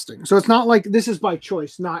been fasting. So it's not like this is by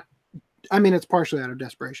choice, it's partially out of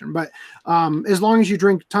desperation, but as long as you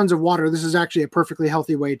drink tons of water, this is actually a perfectly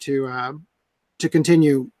healthy way to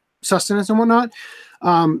continue sustenance and whatnot.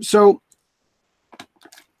 So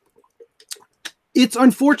it's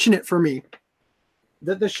unfortunate for me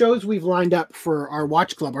that the shows we've lined up for our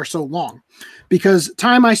watch club are so long, because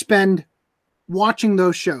time I spend watching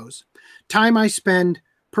those shows, time I spend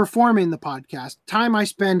performing the podcast, time I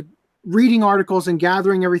spend reading articles and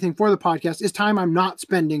gathering everything for the podcast is time I'm not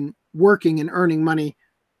spending working and earning money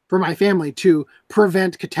for my family to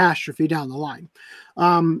prevent catastrophe down the line.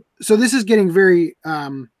 So this is getting very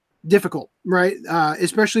difficult, right?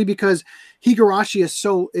 Especially because Higurashi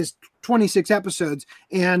is 26 episodes,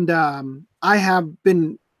 and I have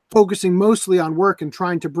been focusing mostly on work and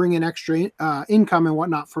trying to bring in extra income and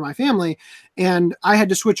whatnot for my family. And I had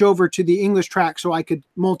to switch over to the English track so I could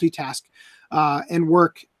multitask and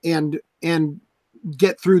work and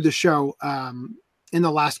get through the show in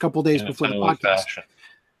the last couple of days before the podcast.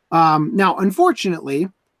 Now, unfortunately,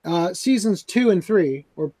 seasons 2 and 3,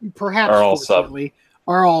 or perhaps are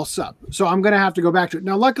all sub. So I'm going to have to go back to it.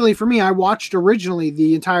 Now, luckily for me, I watched originally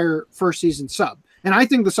the entire first season sub. And I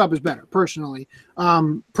think the sub is better, personally,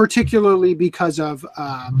 particularly because of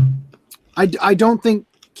I don't think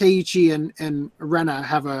Keiichi and Rena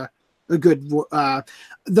have a good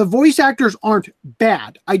the voice actors aren't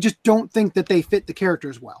bad. I just don't think that they fit the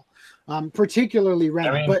characters well, particularly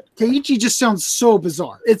Rena. But Keiichi just sounds so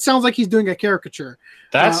bizarre. It sounds like he's doing a caricature.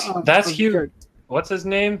 That's huge. What's his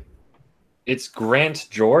name? It's Grant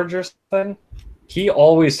George or something. He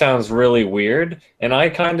always sounds really weird, and I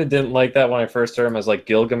kind of didn't like that when I first heard him as like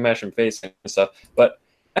Gilgamesh and Face and stuff. But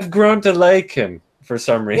I've grown to like him for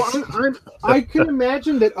some reason. Well, I can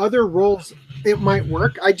imagine that other roles it might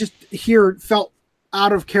work. I just felt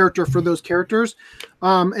out of character for those characters,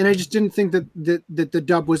 and I just didn't think that the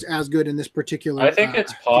dub was as good in this particular. I think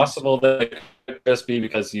it's possible that it could just be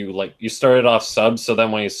because you started off sub, so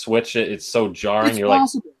then when you switch it, it's so jarring. You're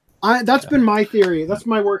possible. That's been my theory. That's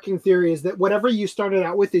my working theory, is that whatever you started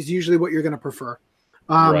out with is usually what you're going to prefer.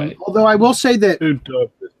 Right. Although I will say that... Who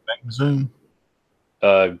dubbed this Bang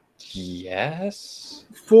Zoom? Yes.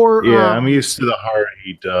 I'm used to the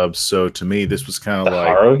Haruhi dub, so to me this was kind of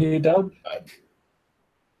like... Haruhi dub?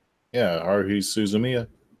 Haruhi Suzumiya.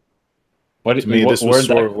 To me, this was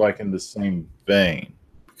sort of like in the same vein,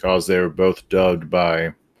 because they were both dubbed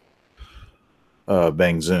by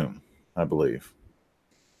Bang Zoom, I believe.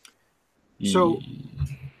 So,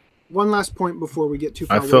 one last point before we get too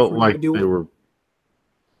far. I felt like they were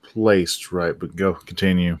placed right, but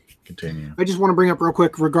continue. I just want to bring up real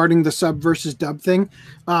quick regarding the sub versus dub thing.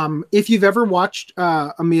 If you've ever watched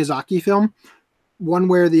a Miyazaki film, one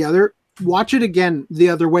way or the other, watch it again the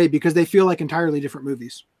other way, because they feel like entirely different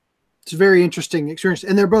movies. It's a very interesting experience,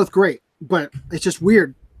 and they're both great, but it's just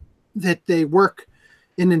weird that they work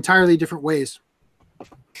in entirely different ways.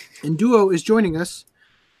 And Duo is joining us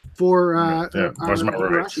for our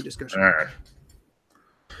Higurashi discussion. Right.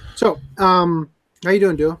 So, how you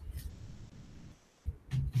doing, Duo?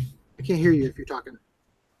 I can't hear you if you're talking.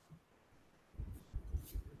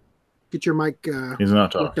 Get your mic He's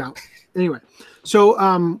not talking. out. Anyway,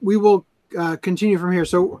 so we will continue from here.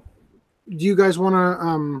 So, do you guys want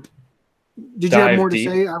to? Did you have more to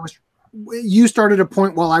say? You started a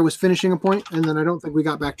point while I was finishing a point, and then I don't think we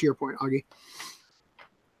got back to your point, Augie.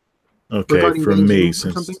 Okay, for me,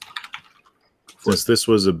 since this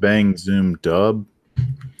was a Bang Zoom dub,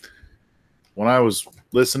 when I was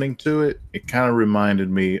listening to it, it kind of reminded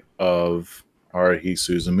me of Haruhi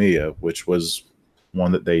Suzumiya, which was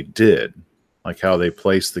one that they did, like how they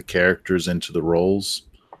placed the characters into the roles.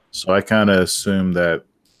 So I kind of assumed that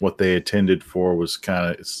what they intended for was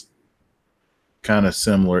kind of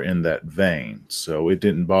similar in that vein. So it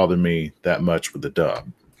didn't bother me that much with the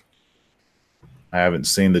dub. I haven't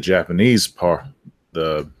seen the Japanese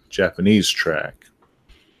track,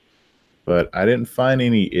 but I didn't find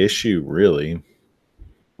any issue really.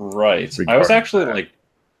 Right. I was actually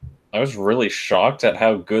I was really shocked at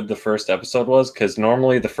how good the first episode was, because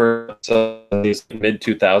normally the first these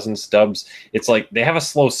mid-2000s dubs, it's like they have a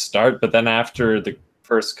slow start, but then after the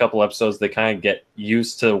first couple episodes, they kind of get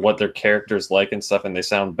used to what their characters like and stuff, and they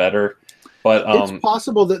sound better. But it's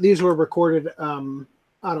possible that these were recorded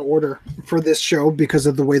out of order for this show because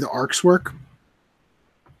of the way the arcs work.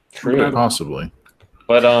 True, possibly.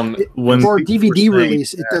 But for DVD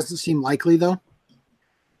release, it doesn't seem likely though.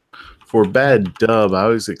 For bad dub, I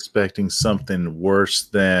was expecting something worse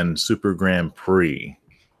than Super Grand Prix.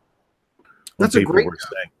 That's a great.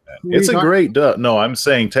 Saying that. It's a great dub. No, I'm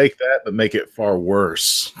saying take that, but make it far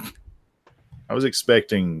worse. I was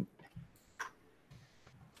expecting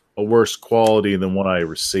a worse quality than what I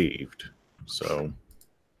received. So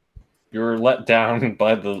you were let down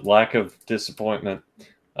by the lack of disappointment.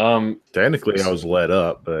 Technically, I was let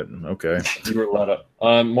up, but okay. You were let up.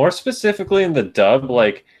 More specifically in the dub,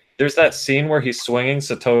 like there's that scene where he's swinging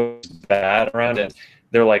Satoshi's bat around, and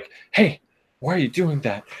they're like, "Hey, why are you doing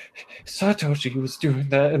that? Satoshi was doing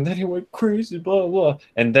that, and then he went crazy, blah blah."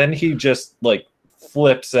 And then he just like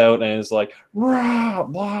flips out and is like, "Rah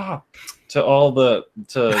blah," to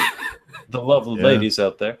the lovely ladies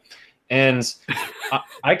out there. And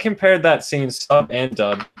I compared that scene sub and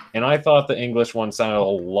dub, and I thought the English one sounded a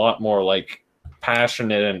lot more like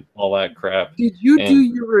passionate and all that crap. Did you do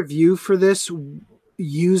your review for this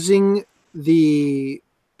using the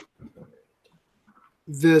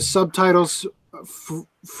subtitles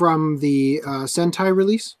from the Sentai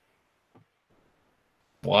release?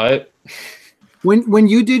 What? When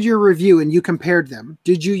you did your review and you compared them,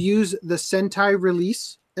 did you use the Sentai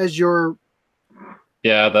release as your?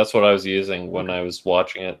 Yeah, that's what I was using when I was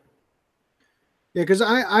watching it. Yeah, because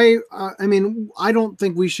I mean, I don't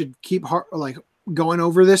think we should keep going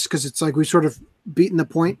over this because it's like we sort of beaten the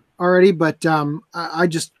point already. But I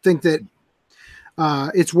just think that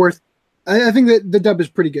it's worth. I think that the dub is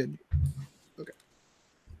pretty good. Okay.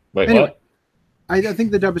 Wait, anyway, what? I think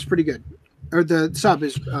the dub is pretty good, or the sub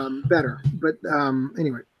is better. But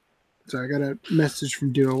anyway, sorry, I got a message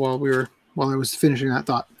from Duo while I was finishing that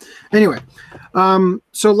thought. Anyway,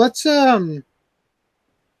 so let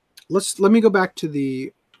me go back to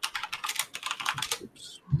the.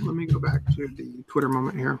 Let me go back to the Twitter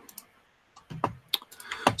moment here.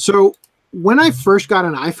 So when I first got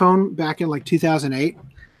an iPhone back in like 2008,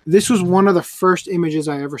 this was one of the first images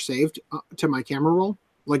I ever saved to my camera roll.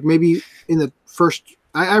 Like maybe in the first,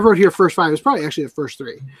 I wrote here first 5. It was probably actually the first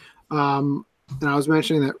 3. And I was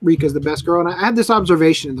mentioning that Rika's the best girl. And I had this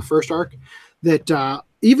observation in the first arc that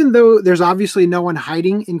even though there's obviously no one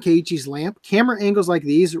hiding in Keiichi's lamp, camera angles like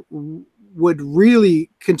these would really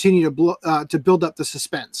continue to build up the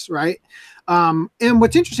suspense, right? And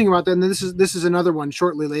what's interesting about that, and this is another one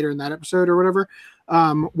shortly later in that episode or whatever,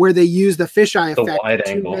 where they use the fisheye effect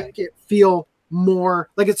to make it feel more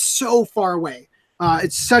like it's so far away.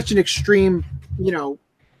 It's such an extreme,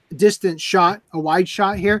 distant shot, a wide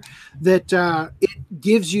shot here, that it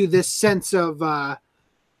gives you this sense of,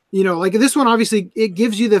 like this one, obviously, it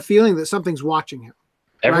gives you the feeling that something's watching him.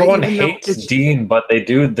 Everyone hates Dean, but they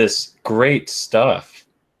do this great stuff.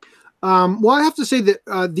 Well, I have to say that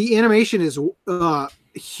the animation is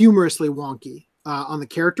humorously wonky on the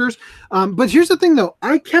characters. But here's the thing, though.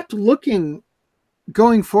 I kept looking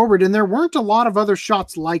going forward, and there weren't a lot of other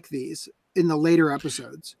shots like these in the later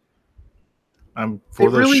episodes.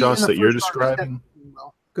 For those shots that you're describing.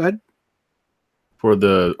 Go ahead. For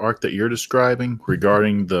the arc that you're describing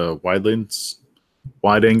regarding the wide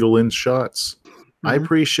angle lens shots, I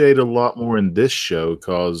appreciate a lot more in this show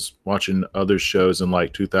because watching other shows in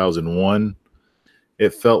like 2001,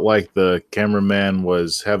 it felt like the cameraman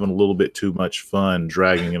was having a little bit too much fun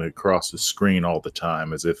dragging it across the screen all the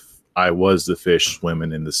time as if I was the fish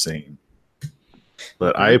swimming in the scene.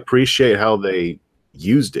 But I appreciate how they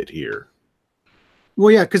used it here.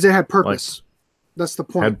 Well, yeah, because it had purpose. That's the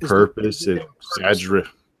point. Had purpose. It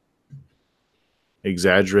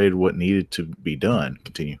exaggerated what needed to be done.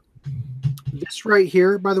 Continue. This right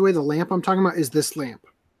here, by the way, the lamp I'm talking about is this lamp.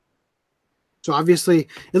 So obviously,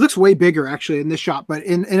 it looks way bigger actually in this shot, but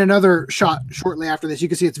in another shot shortly after this, you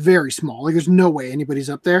can see it's very small. Like there's no way anybody's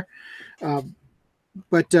up there.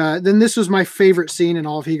 But then this was my favorite scene in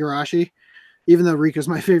all of Higurashi, even though Rika's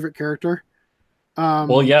my favorite character.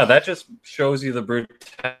 Well, yeah, that just shows you the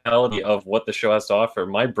brutality of what the show has to offer.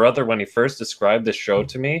 My brother, when he first described the show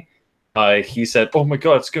to me, he said, "Oh my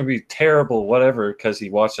god, it's going to be terrible, whatever," because he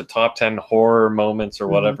watched the top 10 horror moments or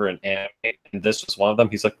whatever in anime, and this was one of them.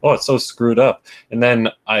 He's like, "Oh, it's so screwed up." And then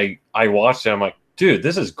I watched it. I'm like, "Dude,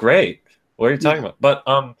 this is great. What are you talking about?" But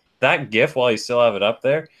that GIF, while you still have it up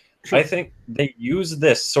there, I think they use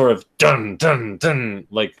this sort of dun dun dun,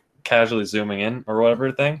 like casually zooming in or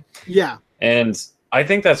whatever thing. Yeah. And I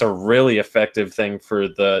think that's a really effective thing for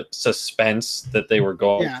the suspense that they were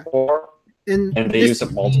going for. And they use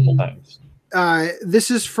it multiple times. This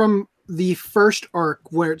is from the first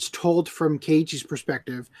arc where it's told from Keiichi's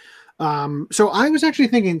perspective. So I was actually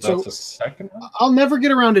thinking, That's the second one? I'll never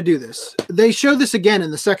get around to do this. They show this again in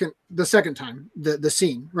the second time, the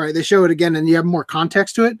scene, right? They show it again and you have more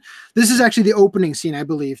context to it. This is actually the opening scene, I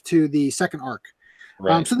believe, to the second arc.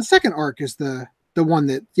 Right. So the second arc is the one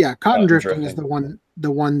that, Cotton Drifting is the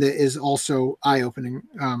one that is also eye-opening.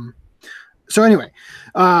 So anyway,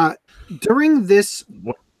 during this,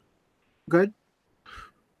 good.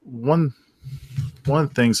 One of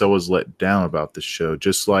the things I was let down about the show,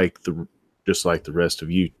 just like the rest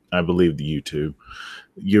of you, I believe the YouTube,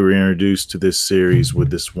 you were introduced to this series with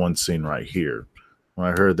this one scene right here. When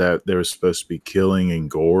I heard that there was supposed to be killing and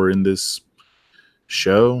gore in this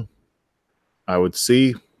show, I would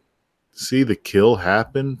see the kill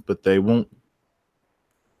happen, but they won't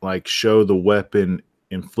like show the weapon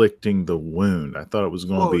inflicting the wound. I thought it was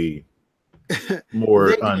going to be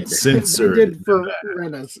more uncensored. They did for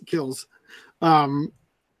Rena's kills. When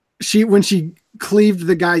she cleaved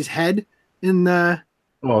the guy's head in the.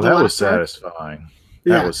 Well, that was satisfying.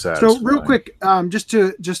 Yeah. That was satisfying. So real quick, just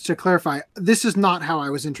to clarify, this is not how I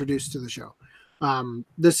was introduced to the show.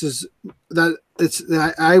 This is that it's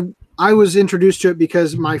I was introduced to it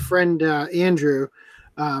because my friend Andrew,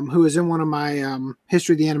 who is in one of my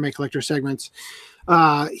History of the Anime Collector segments,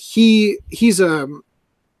 he's a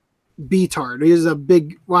B-tard. He's a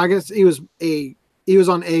big. Well, I guess he was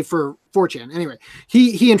on A for 4chan. Anyway,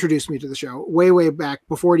 he introduced me to the show way back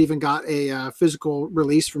before it even got a physical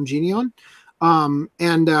release from Geneon.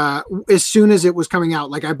 And as soon as it was coming out,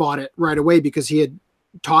 like I bought it right away because he had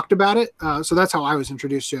talked about it. So that's how I was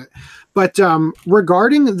introduced to it. But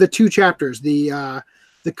regarding the two chapters, the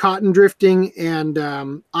Cotton Drifting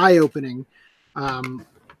and Eye Opening,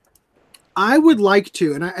 I would like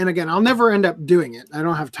to, and again, I'll never end up doing it. I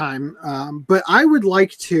don't have time, but I would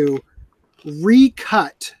like to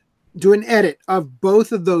do an edit of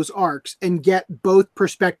both of those arcs and get both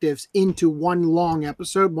perspectives into one long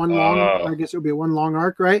episode, I guess it would be one long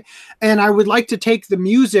arc, right? And I would like to take the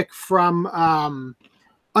music from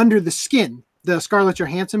Under the Skin, the Scarlett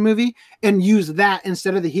Johansson movie, and use that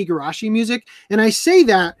instead of the Higurashi music. And I say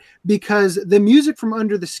that because the music from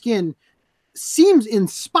Under the Skin seems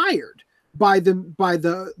inspired by the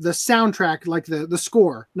soundtrack, like the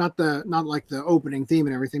score, not like the opening theme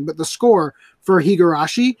and everything, but the score for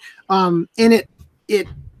Higurashi. And it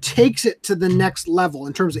takes it to the next level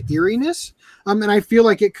in terms of eeriness. And I feel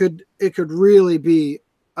like it could really be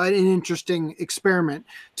an interesting experiment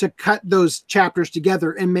to cut those chapters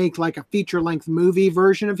together and make like a feature-length movie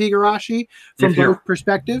version of Higurashi from both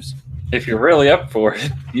perspectives. If you're really up for it,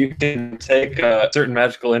 you can take a certain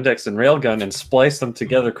magical index and railgun and splice them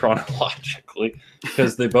together chronologically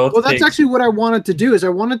because they both. Well, that's actually what I wanted to do. Is I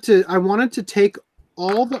wanted to take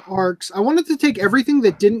all the arcs. I wanted to take everything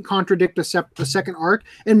that didn't contradict a second arc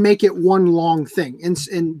and make it one long thing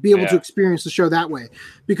and be able to experience the show that way.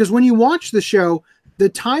 Because when you watch the show, the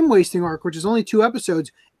time wasting arc, which is only 2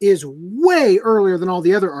 episodes, is way earlier than all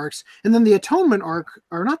the other arcs. And then the atonement arc,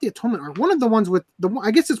 or not the atonement arc, one of the ones with I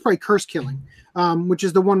guess it's probably Curse Killing, which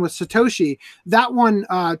is the one with Satoshi. That one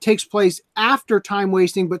takes place after time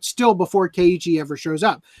wasting, but still before Keiichi ever shows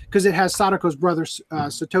up because it has Sadako's brother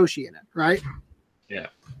Satoshi in it, right? Yeah.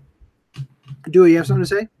 Dewey, you have something to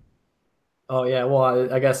say? Oh yeah,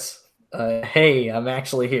 well I guess hey, I'm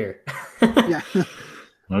actually here. Yeah.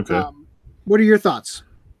 Okay. What are your thoughts?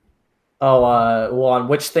 Oh, well, on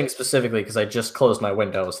which thing specifically? Because I just closed my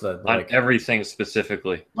window. So that, on everything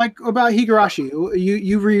specifically. Like about Higurashi.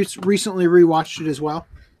 You recently rewatched it as well?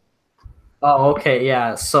 Oh, okay,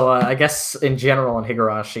 yeah. So I guess in general in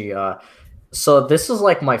Higurashi, so this is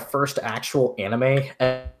like my first actual anime,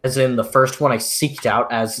 as in the first one I seeked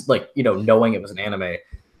out as like, knowing it was an anime.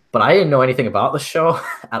 But I didn't know anything about the show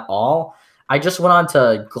at all. I just went on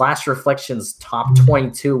to Glass Reflections top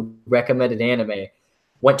 22 recommended anime,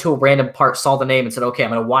 went to a random part, saw the name, and said, okay, I'm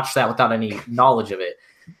going to watch that without any knowledge of it.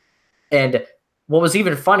 And what was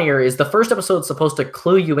even funnier is the first episode is supposed to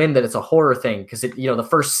clue you in that it's a horror thing because the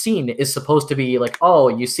first scene is supposed to be like, oh,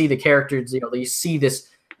 you see the characters, you see this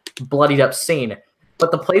bloodied up scene.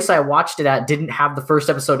 But the place I watched it at didn't have the first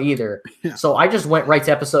episode either. Yeah. So I just went right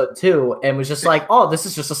to episode 2 and was just like, oh, this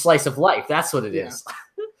is just a slice of life. That's what it is.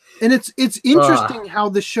 And it's interesting how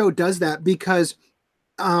the show does that because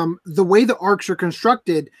the way the arcs are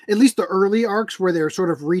constructed, at least the early arcs where they're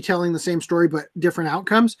sort of retelling the same story but different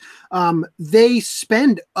outcomes, they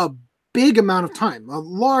spend a big amount of time, a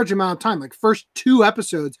large amount of time, like first 2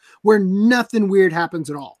 episodes where nothing weird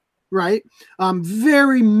happens at all, right?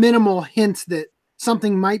 Very minimal hints that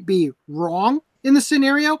something might be wrong in the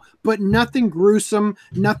scenario, but nothing gruesome,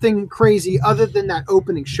 nothing crazy other than that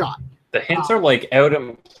opening shot. The hints are like out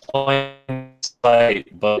in plain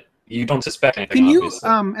sight, but you don't suspect anything. Can you,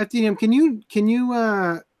 obviously. FDM, can you,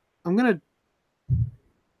 I'm going to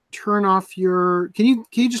turn off your, can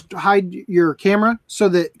you just hide your camera so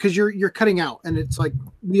that, because you're cutting out and it's like,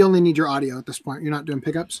 we only need your audio at this point. You're not doing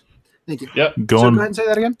pickups. Thank you. Yep. So go ahead and say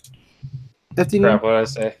that again. FDM. Crap, what did I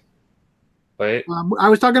say? Wait. I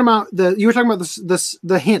was talking about you were talking about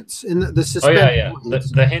the hints in the suspense. Oh yeah.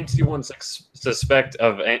 The hints you wouldn't suspect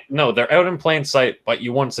of. No, they're out in plain sight, but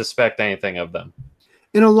you wouldn't suspect anything of them.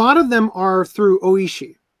 And a lot of them are through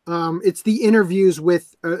Oishi. It's the interviews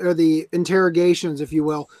with, or the interrogations, if you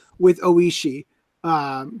will, with Oishi,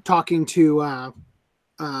 talking to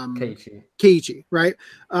Keiichi, right?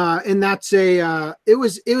 And that's it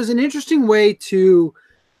was an interesting way to.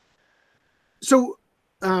 So.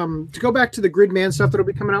 To go back to the Gridman stuff that'll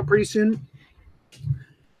be coming out pretty soon,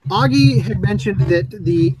 Augie had mentioned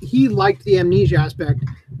that he liked the amnesia aspect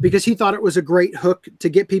because he thought it was a great hook to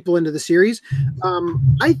get people into the series.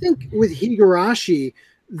 I think with Higurashi,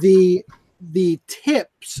 the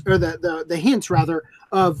tips or the hints rather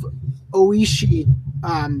of Oishi.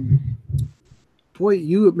 Boy,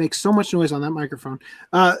 you make so much noise on that microphone.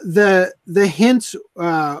 The hints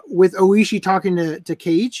with Oishi talking to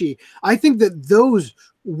Keiichi, I think that those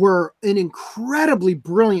were an incredibly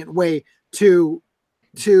brilliant way to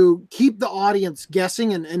keep the audience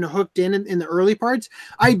guessing and hooked in the early parts.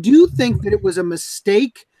 I do think that it was a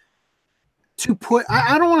mistake to put,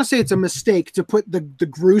 I don't want to say it's a mistake to put the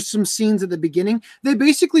gruesome scenes at the beginning. They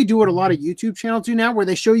basically do what a lot of YouTube channels do now, where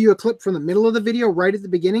they show you a clip from the middle of the video right at the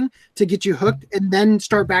beginning to get you hooked and then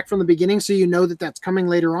start back from the beginning so you know that that's coming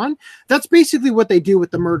later on. That's basically what they do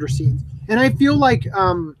with the murder scenes. And I feel like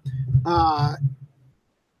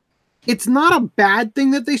it's not a bad thing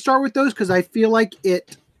that they start with those, because I feel like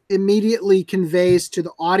it immediately conveys to the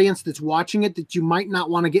audience that's watching it that you might not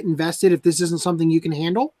want to get invested if this isn't something you can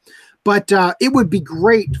handle. But it would be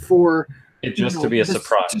great for it just to be a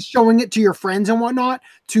surprise, showing it to your friends and whatnot,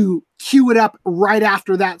 to cue it up right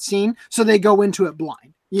after that scene so they go into it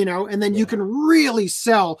blind, and then you can really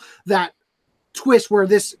sell that twist where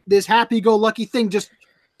this happy-go-lucky thing just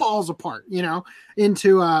falls apart,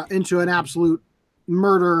 into an absolute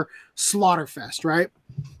murder slaughter fest, right?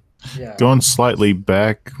 Yeah. Going slightly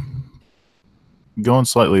back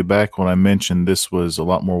when I mentioned this was a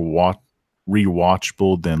lot more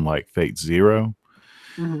rewatchable than like Fate Zero.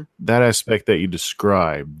 Mm-hmm. That aspect that you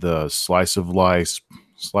described, the slice of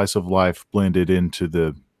life blended into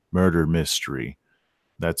the murder mystery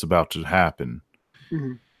that's about to happen.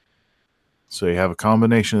 Mm-hmm. So you have a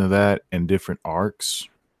combination of that and different arcs,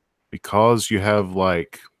 because you have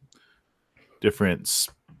like different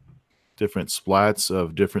splats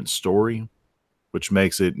of different story, which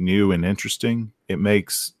makes it new and interesting.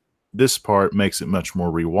 This part makes it much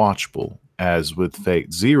more rewatchable. As with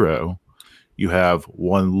Fate Zero, you have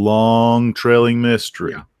one long trailing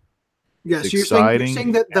mystery. Yeah. So you're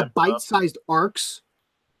saying that the bite-sized arcs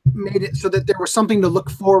made it so that there was something to look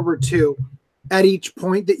forward to at each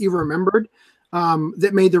point that you remembered,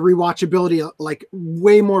 that made the rewatchability like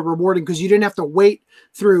way more rewarding, because you didn't have to wait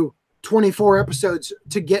through 24 episodes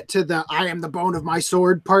to get to the I am the bone of my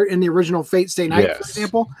sword part in the original Fate Stay Night, for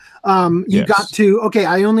example. You got to, okay,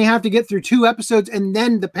 I only have to get through 2 episodes and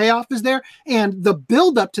then the payoff is there, and the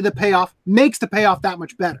build up to the payoff makes the payoff that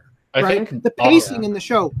much better. Right? The pacing in the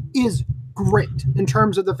show is great in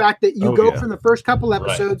terms of the fact that you go from the first couple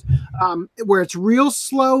episodes where it's real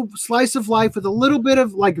slow slice of life with a little bit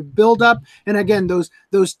of like build up, and again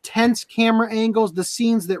those tense camera angles, the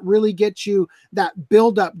scenes that really get you that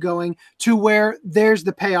build up going, to where there's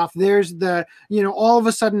the payoff, there's the all of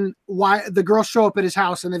a sudden why the girls show up at his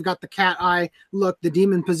house and they've got the cat eye look, the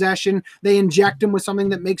demon possession, they inject him with something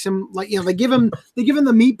that makes him like they give him the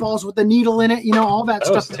meatballs with the needle in it, all that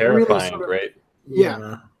stuff. Was terrifying, really sort of, great.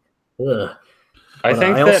 I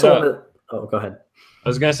think go ahead. I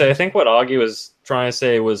was gonna say, I think what Augie was trying to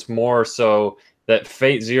say was more so that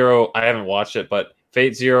Fate Zero, I haven't watched it, but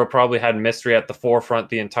Fate Zero probably had mystery at the forefront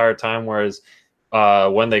the entire time, whereas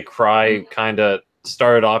When They Cry kind of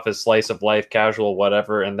started off as slice of life, casual,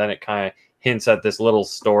 whatever, and then it kind of hints at this little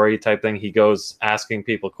story type thing. He goes asking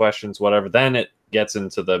people questions, whatever. Then it gets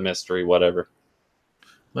into the mystery, whatever.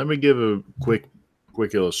 Let me give a quick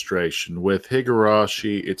illustration. With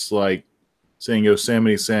Higurashi, it's like seeing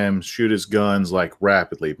Yosemite Sam shoot his guns like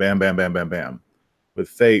rapidly, bam, bam, bam, bam, bam. With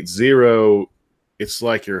Fate Zero, it's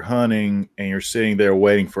like you're hunting and you're sitting there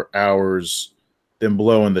waiting for hours, then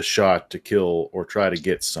blowing the shot to kill or try to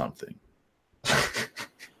get something.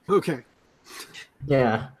 Okay.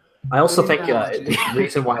 Yeah. I also think the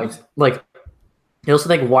reason why it's like, I also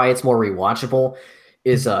think why it's more rewatchable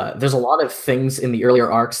is there's a lot of things in the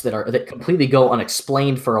earlier arcs that completely go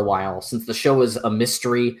unexplained for a while, since the show is a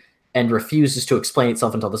mystery and refuses to explain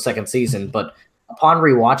itself until the second season. But upon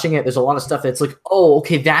rewatching it, there's a lot of stuff that's like, oh,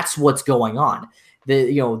 okay, that's what's going on.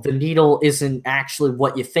 The needle isn't actually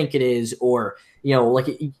what you think it is, or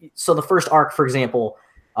so the first arc, for example,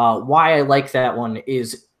 why I like that one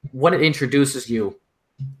is when it introduces you,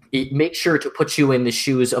 it makes sure to put you in the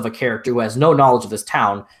shoes of a character who has no knowledge of this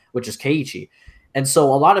town, which is Keiichi. And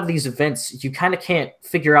so a lot of these events, you kind of can't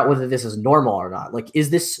figure out whether this is normal or not. Like, is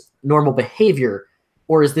this normal behavior,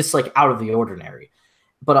 or is this like out of the ordinary?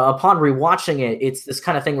 But upon rewatching it, it's this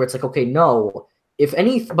kind of thing where it's like, okay, no, if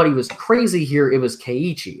anybody was crazy here, it was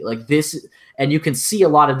Keiichi. Like this, and you can see a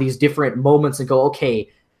lot of these different moments and go, okay,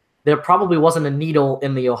 there probably wasn't a needle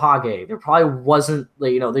in the Ohage. There probably wasn't,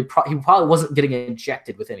 he probably wasn't getting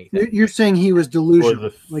injected with anything. You're saying he was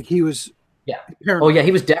delusional, like he was. Yeah. Paranoid. Oh yeah,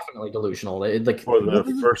 he was definitely delusional. Like for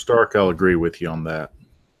the first arc, I'll agree with you on that.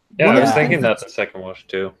 Yeah, I was thinking that the second watch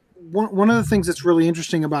too. One of the things that's really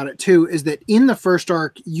interesting about it too is that in the first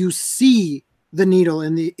arc you see the needle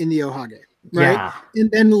in the Ohage, right? Yeah. And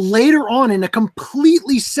then later on in a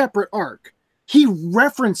completely separate arc, he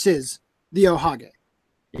references the Ohage.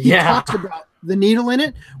 He talks about the needle in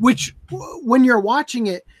it, which when you're watching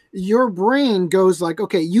it, your brain goes like,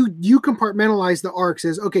 okay, you compartmentalize the arcs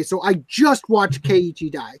as, okay, so I just watched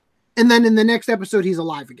Keiichi die, and then in the next episode he's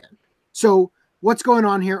alive again. So what's going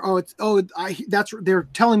on here? They're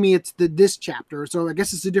telling me it's this chapter, so I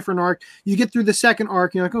guess it's a different arc. You get through the second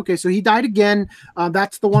arc, you're like, okay, so he died again.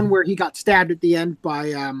 That's the one where he got stabbed at the end by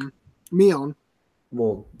Mion.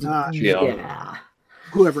 Well, yeah.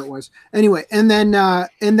 Whoever it was. Anyway, and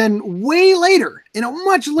then way later, in a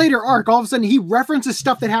much later arc, all of a sudden he references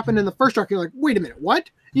stuff that happened in the first arc. You're like, wait a minute, what?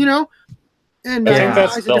 And I think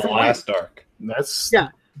that's the last arc.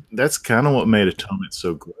 That's kind of what made Atonement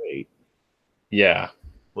so great. Yeah.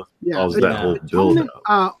 That whole build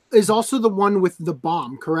up. Is also the one with the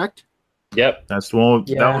bomb, correct? Yep. That's the one.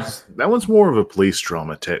 That one's more of a police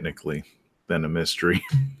drama technically than a mystery.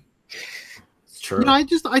 True. I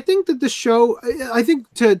think that the show, I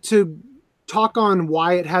think to talk on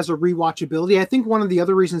why it has a rewatchability, I think one of the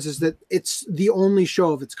other reasons is that it's the only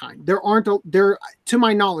show of its kind. There, to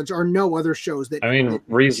my knowledge, are no other shows that. I mean,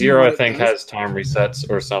 ReZero, I think, has time resets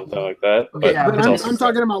or something like that. But, I'm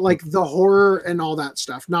talking about like the horror and all that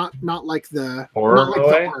stuff, not like the horror, not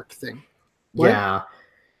like the arc thing. What? Yeah.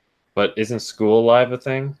 But isn't School Live a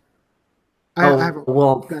thing? I haven't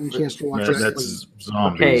gotten a chance to watch that. That's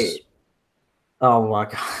zombies. Okay. Oh my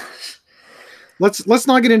gosh. Let's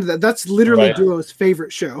not get into that. That's literally Duo's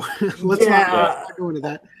favorite show. Let's not go into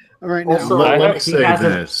that. All right, now. Also,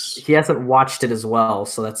 he hasn't watched it as well,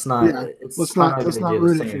 so that's not. Yeah. Let's not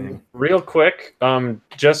ruin it for you. Real quick,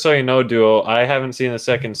 just so you know, Duo, I haven't seen the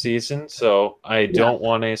second season, so I don't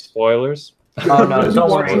want any spoilers. Oh no, don't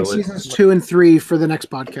worry. Seasons 2 and 3 for the next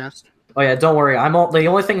podcast. Oh yeah, don't worry. The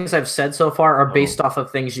only things I've said so far are based off of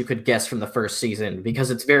things you could guess from the first season, because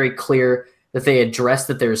it's very clear that they address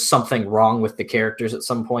that there's something wrong with the characters at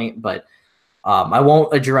some point, but I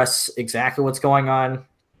won't address exactly what's going on.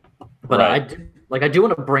 But I do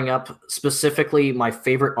want to bring up specifically my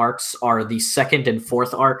favorite arcs are the second and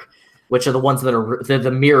fourth arc, which are the ones that are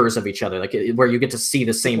the mirrors of each other, like where you get to see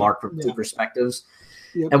the same arc from two perspectives.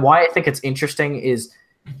 Yep. And why I think it's interesting is,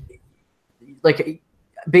 like,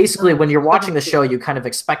 basically when you're watching the show, you kind of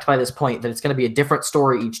expect by this point that it's going to be a different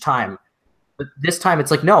story each time. But this time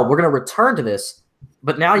it's like, no, we're going to return to this.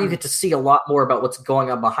 But now you get to see a lot more about what's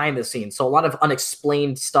going on behind the scenes. So a lot of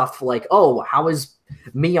unexplained stuff like, oh, how is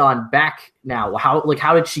Mion back now? How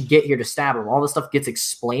did she get here to stab him? All this stuff gets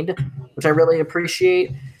explained, which I really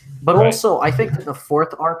appreciate. But also, I think that the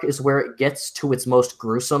fourth arc is where it gets to its most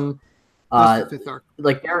gruesome. That's the fifth arc.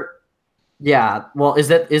 Yeah. Well,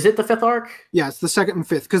 is it the fifth arc? Yeah, it's the second and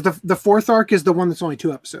fifth, because the fourth arc is the one that's only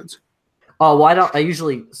 2 episodes. Oh, well, I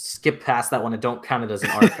usually skip past that one and don't count it as an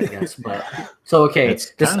arc, I guess. But so okay, it's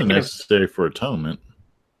kind of necessary for Atonement.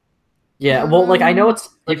 Yeah, well, like I know it's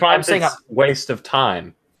like I'm saying it's waste of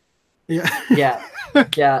time. Yeah, yeah.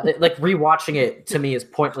 Like rewatching it to me is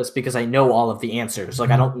pointless because I know all of the answers. Like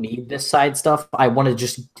I don't need this side stuff. I want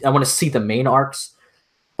to see the main arcs,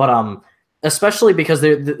 but especially because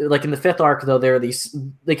they're like in the fifth arc though, there are these,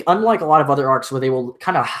 like, unlike a lot of other arcs where they will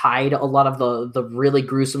kind of hide a lot of the really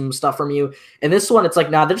gruesome stuff from you. In this one, it's like,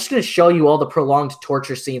 nah, they're just going to show you all the prolonged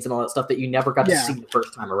torture scenes and all that stuff that you never got to see the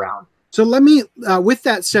first time around. So let me, with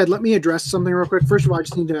that said, let me address something real quick. First of all, I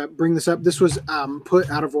just need to bring this up. This was put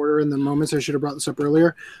out of order in the moments. I should have brought this up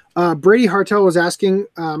earlier. Brady Hartel was asking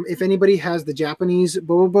if anybody has the Japanese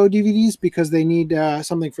Bobobo DVDs because they need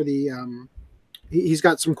something for the He's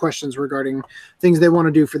got some questions regarding things they want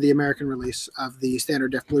to do for the American release of the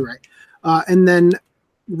standard def Blu-ray. And then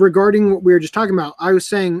regarding what we were just talking about, I was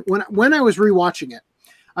saying when I was rewatching it,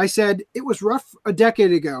 I said it was rough a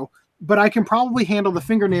decade ago, but I can probably handle the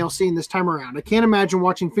fingernail scene this time around. I can't imagine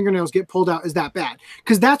watching fingernails get pulled out as that bad,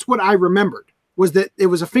 because that's what I remembered, was that it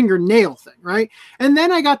was a fingernail thing, right? And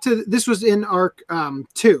then I got to, this was in arc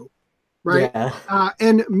 2, right? Yeah.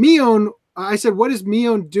 And Mion, I said, what is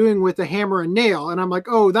Mion doing with a hammer and nail? And I'm like,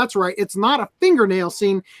 oh, that's right. It's not a fingernail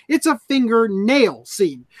scene. It's a fingernail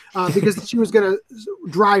scene, because she was going to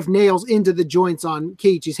drive nails into the joints on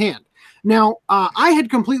Keiichi's hand. Now, I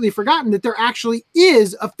had completely forgotten that there actually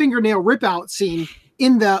is a fingernail rip-out scene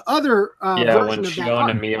in the other version when of that Shion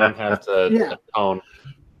arc. and Mion have to atone.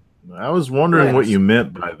 I was wondering what you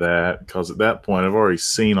meant by that, because at that point I've already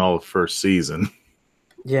seen all the first season.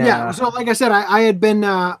 Yeah. So, like I said, I had been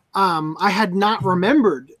I had not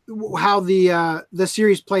remembered how the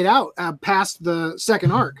series played out past the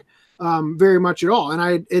second arc very much at all,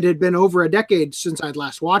 and it had been over a decade since I'd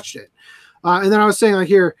last watched it. And then I was saying, like,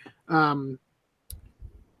 here,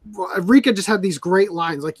 Rika just had these great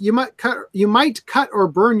lines, like, you might cut or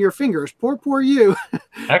burn your fingers. Poor you.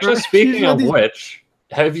 Actually, Right? speaking of which,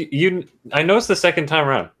 have you? I noticed the second time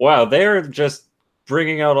around. Wow, they're just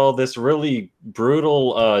bringing out all this really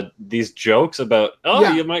brutal these jokes about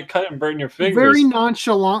you might cut and burn your fingers very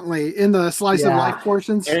nonchalantly in the slice of life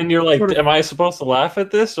portions, and you're like, am I supposed to laugh at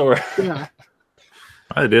this, or yeah.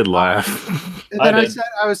 I did laugh. And then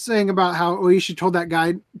I was saying about how Oishi told that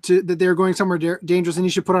guy that they were going somewhere dangerous and he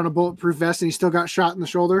should put on a bulletproof vest, and he still got shot in the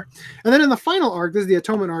shoulder. And then in the final arc, this is the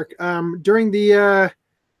Atonement arc, during the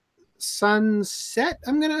sunset,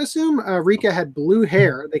 I'm going to assume, Rika had blue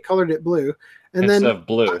hair. They colored it blue. And instead then of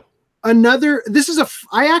blue.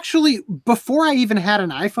 I actually, before I even had an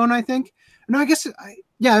iPhone, I think. No, I guess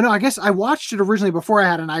I watched it originally before I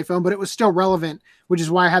had an iPhone, but it was still relevant, which is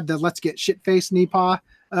why I had the "Let's Get Shit-Faced Nipa"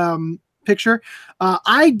 picture.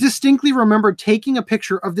 I distinctly remember taking a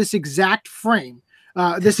picture of this exact frame,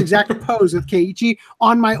 this exact pose with Keiichi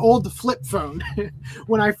on my old flip phone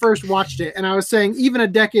when I first watched it. And I was saying, even a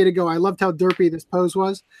decade ago, I loved how derpy this pose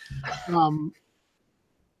was.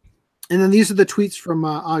 And then these are the tweets from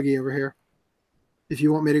Augie over here, if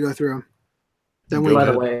you want me to go through them. By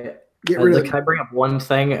the way, get rid of can I bring up one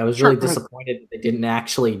thing? I was really disappointed that they didn't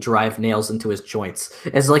actually drive nails into his joints.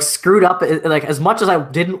 It's like screwed up. Like, as much as I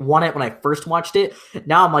didn't want it when I first watched it,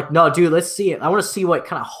 now I'm like, no, dude, let's see it. I want to see what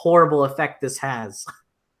kind of horrible effect this has.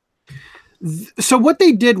 So what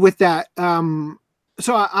they did with that, so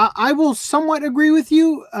I will somewhat agree with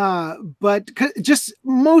you, but just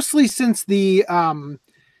mostly since the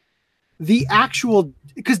actual,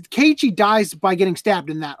 because Keiichi dies by getting stabbed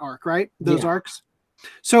in that arc, right? Those arcs.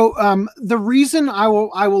 So the reason I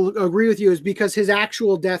will agree with you is because his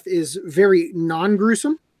actual death is very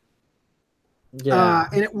non-gruesome. Yeah,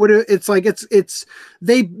 and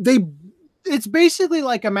it's basically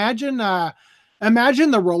like, imagine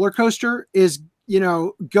the roller coaster is,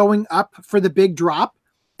 going up for the big drop,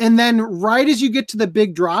 and then right as you get to the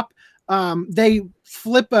big drop, they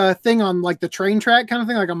flip a thing on like the train track kind of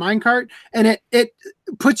thing, like a minecart, and it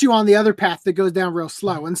puts you on the other path that goes down real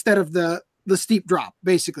slow instead of the steep drop,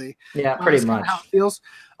 basically. Yeah, pretty much how it feels.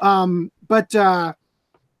 But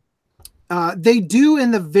they do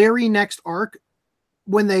in the very next arc,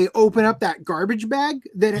 when they open up that garbage bag,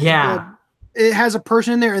 that it has a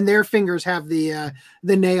person in there and their fingers have the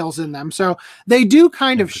nails in them. So they do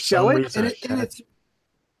kind of show it, and it's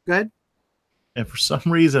good. And for some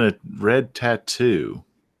reason, a red tattoo,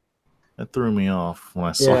 that threw me off when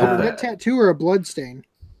I saw that. A red tattoo or a blood stain?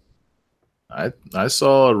 I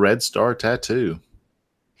saw a red star tattoo.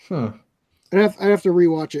 I'd have to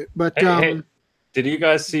rewatch it. But hey, did you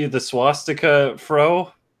guys see the swastika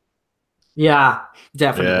fro? Yeah,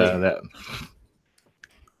 definitely. Yeah,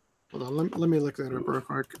 hold on, let me look that up real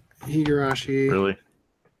quick. Higurashi. Really?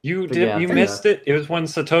 You missed it? It was when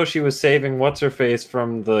Satoshi was saving what's-her-face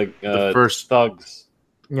from the first thugs.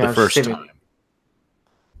 Yeah, the first time.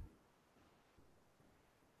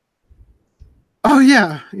 Oh,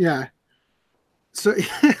 yeah. So,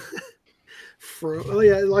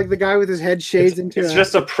 like the guy with his head shades into it's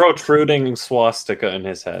just a protruding swastika in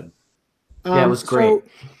his head. Yeah, it was great. So,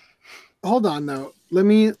 hold on, though. Let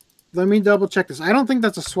me double check this. I don't think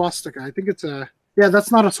that's a swastika. I think it's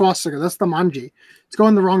that's not a swastika. That's the manji. It's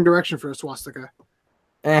going the wrong direction for a swastika.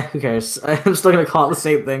 Who cares? I'm still going to call it the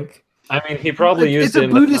same thing. I mean, he probably used it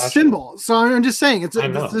in Buddhist symbol. So I'm just saying,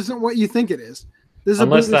 this isn't what you think it is. This is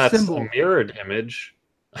unless a Buddhist that's symbol. A mirrored image.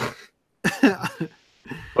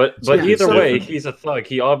 But Yeah, either so- way, he's a thug.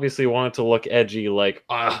 He obviously wanted to look edgy, like,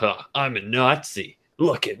 I'm a Nazi.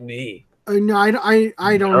 Look at me. No, I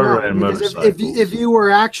don't Or know. riding Because if motorcycles. you were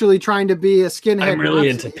actually trying to be a skinhead, I'm really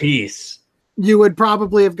Nazi, into peace. you would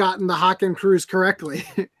probably have gotten the Haken Cruz correctly.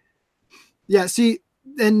 Yeah, see,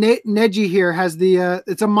 and Neji here has the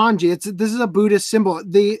it's a manji. This is a Buddhist symbol.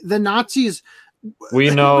 The Nazis, We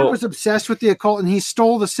Hitler know. was obsessed with the occult, and he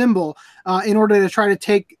stole the symbol in order to try to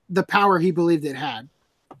take the power he believed it had.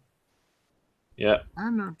 Yeah.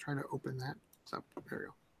 I'm not trying to open that. So there we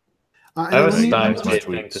go. I have a let me- Steins my Gate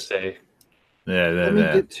thing tweets. to say. Yeah, Let me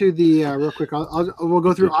get to the real quick. We'll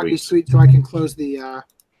go through Good Augie's tweets. tweet so I can close the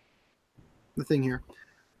thing here.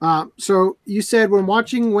 So you said when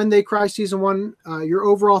watching When They Cry season 1, your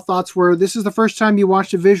overall thoughts were this is the first time you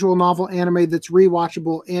watched a visual novel anime that's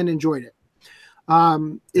rewatchable and enjoyed it.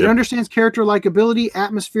 It Yep. understands character likability,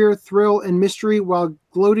 atmosphere, thrill, and mystery while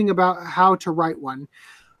gloating about how to write one.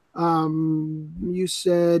 You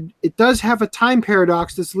said it does have a time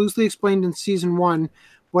paradox that's loosely explained in season 1,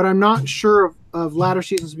 but I'm not sure of latter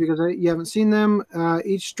seasons because you haven't seen them.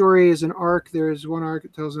 Each story is an arc. There's one arc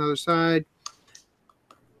that tells another side.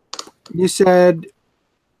 You said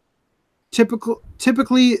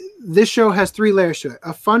typically this show has 3 layers to it: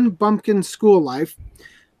 a fun bumpkin school life,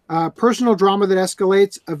 personal drama that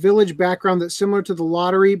escalates, a village background that's similar to The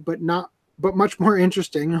Lottery but much more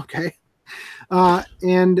interesting. Okay,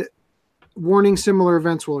 and warning: similar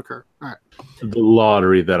events will occur. All right, The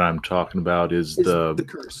Lottery that I'm talking about is is the the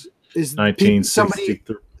curse is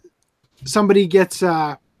 1963. somebody gets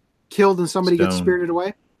killed and somebody gets Stone. spirited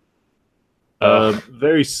away.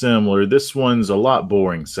 Very similar. This one's a lot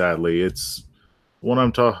boring, sadly. It's one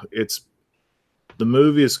I'm talking. It's the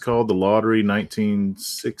movie is called The Lottery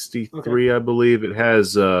 1963, I believe. It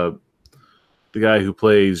has the guy who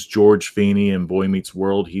plays George Feeney in Boy Meets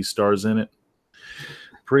World. He stars in it.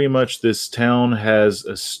 Pretty much, this town has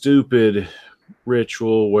a stupid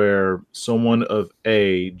ritual where someone of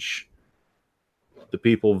age, the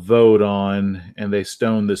people vote on, and they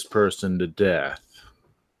stone this person to death.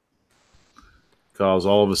 Because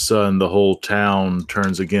all of a sudden the whole town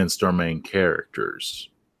turns against our main characters.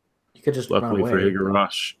 You could just run Luckily for away.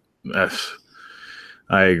 Higurashi,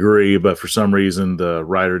 I agree, but for some reason the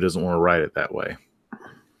writer doesn't want to write it that way.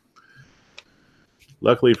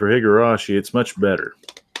 Luckily for Higurashi, it's much better.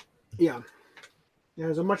 Yeah,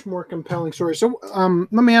 it's a much more compelling story. So,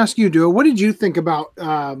 let me ask you, Dua, what did you think about?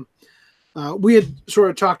 We had sort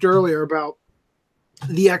of talked earlier about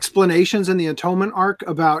the explanations in the Atonement arc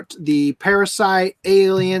about the parasite,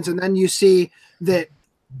 aliens, and then you see that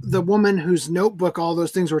the woman whose notebook all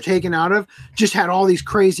those things were taken out of just had all these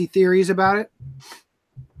crazy theories about it.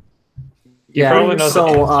 You probably know the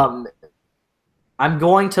so answer. I'm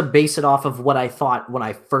going to base it off of what I thought when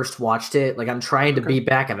I first watched it. Like, I'm trying to Okay. be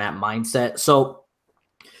back in that mindset. So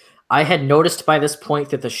I had noticed by this point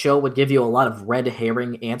that the show would give you a lot of red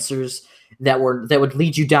herring answers that would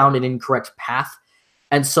lead you down an incorrect path.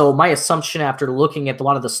 And so my assumption after looking at a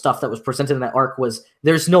lot of the stuff that was presented in that arc was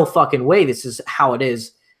there's no fucking way this is how it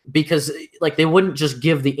is, because like they wouldn't just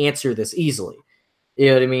give the answer this easily. You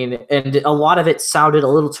know what I mean? And a lot of it sounded a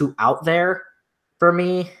little too out there for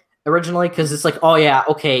me originally, because it's like, oh yeah,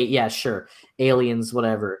 okay, yeah, sure, aliens,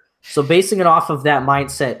 whatever. So basing it off of that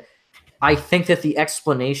mindset, I think that the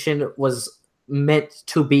explanation was meant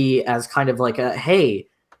to be as kind of like a, hey,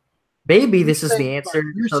 maybe this is the answer.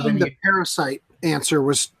 You're So saying then the parasite answer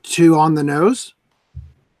was too on the nose?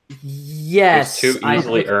 yes, It's too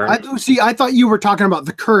easily earned. I thought you were talking about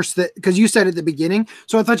the curse that because you said at the beginning.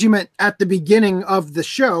 So I thought you meant at the beginning of the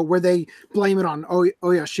show where they blame it on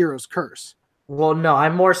Oyashiro's curse. Well, no,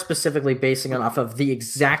 I'm more specifically basing it off of the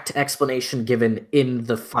exact explanation given in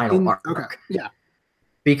the final arc. Okay, yeah,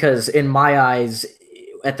 Because in my eyes,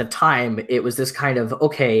 at the time, it was this kind of,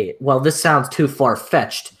 okay, well, this sounds too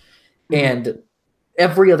far-fetched. And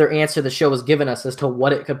every other answer the show has given us as to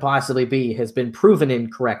what it could possibly be has been proven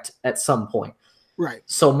incorrect at some point. right.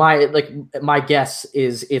 So my guess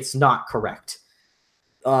is it's not correct.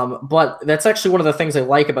 But that's actually one of the things I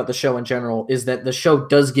like about the show in general is that the show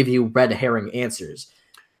does give you red herring answers.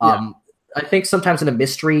 I think sometimes in a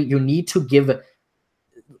mystery, you need to give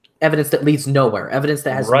evidence that leads nowhere, evidence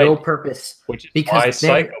that has Right. no purpose. Which is because why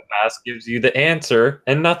then- Psycho-Pass gives you the answer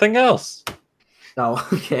and nothing else. Oh,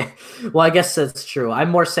 okay. Well, I guess that's true.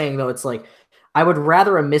 I'm more saying, though, it's like I would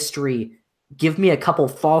rather a mystery give me a couple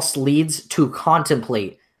false leads to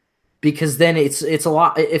contemplate, because then it's a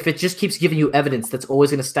lot. If it just keeps giving you evidence that's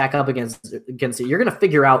always going to stack up against it, you're going to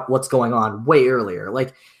figure out what's going on way earlier.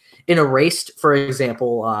 Like in Erased, for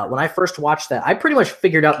example, when I first watched that, I pretty much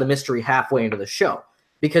figured out the mystery halfway into the show.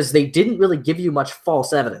 because they didn't really give you much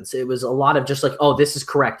false evidence. It was a lot of just like, oh, this is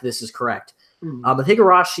correct, this is correct. With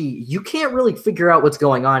Higurashi, you can't really figure out what's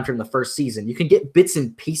going on from the first season. You can get bits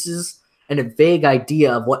and pieces and a vague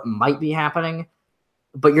idea of what might be happening,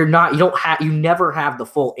 but you never have the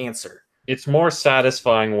full answer. It's more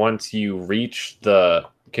satisfying once you reach the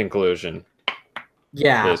conclusion.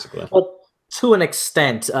 Yeah, basically. Well, to an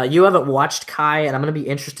extent. You haven't watched Kai, and I'm going to be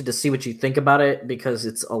interested to see what you think about it because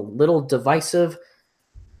it's a little divisive.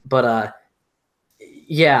 But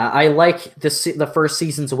yeah, I like the first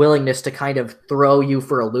season's willingness to kind of throw you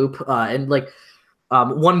for a loop. And like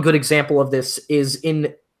one good example of this is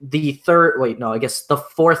in the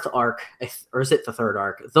fourth arc, or is it the third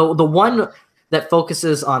arc? The one that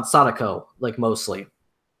focuses on Sadako, like mostly,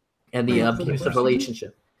 and the abusive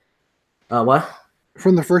relationship. What?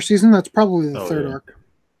 From the first season, that's probably the third arc.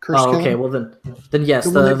 Okay. Well, then yes,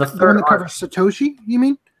 the third one that arc covers Satoshi. You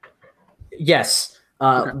mean? Yes.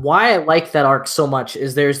 Okay. Why I like that arc so much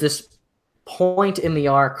is there's this point in the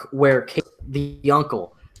arc where the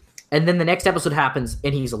uncle, and then the next episode happens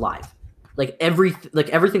and he's alive.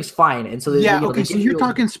 Everything's fine, and so So you're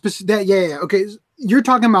talking specific. Yeah. Okay, you're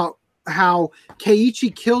talking about how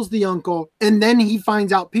Keiichi kills the uncle, and then he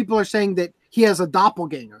finds out people are saying that he has a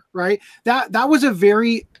doppelganger, right? That was a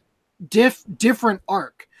very different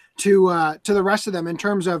arc to the rest of them in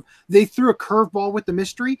terms of they threw a curveball with the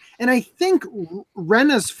mystery, and I think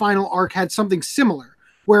Rena's final arc had something similar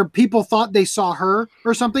where people thought they saw her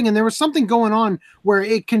or something, and there was something going on where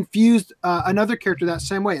it confused another character that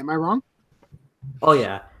same way. Am I wrong? Oh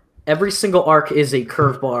yeah, every single arc is a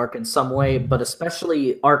curveball arc in some way, but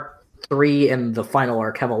especially arc 3 and the final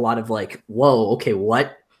arc have a lot of like, whoa, okay,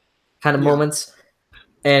 what kind of moments,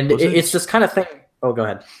 and it's this kind of thing. Oh, go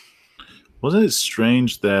ahead. Wasn't it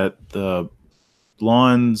strange that the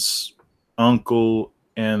blonde's uncle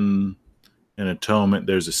in Atonement,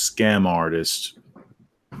 there's a scam artist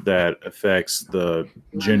that affects the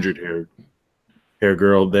gingered hair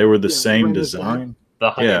girl? They were the same design. The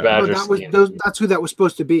honey badger. That's who that was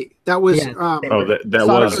supposed to be. That was that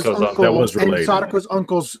was related. And Sadako's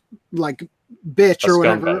uncle's like bitch or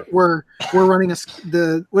whatever. We're running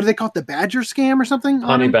what do they call it? The badger scam or something?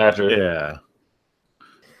 Honey badger. Yeah.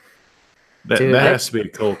 That has to be a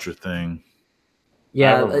culture thing.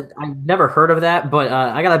 Yeah, I've never heard of that, but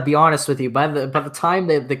I gotta be honest with you. By the time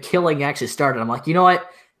the killing actually started, I'm like, you know what?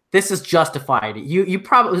 This is justified. They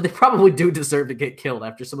probably do deserve to get killed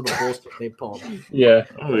after some of the bullshit they pulled. Yeah.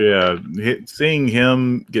 Oh yeah. Seeing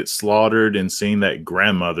him get slaughtered and seeing that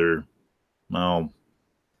grandmother, the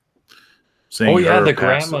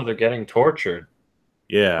grandmother getting tortured.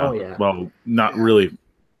 Yeah. Oh yeah. Well, not really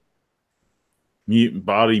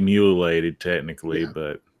body mutilated technically,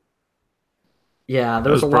 but yeah,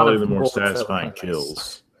 there was a lot probably of the more satisfying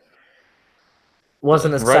kills.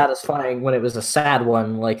 Wasn't as satisfying when it was a sad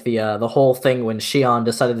one, like the whole thing when Shion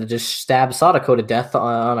decided to just stab Sadako to death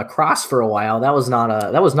on a cross for a while. That was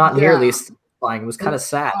not nearly as satisfying. It was kind of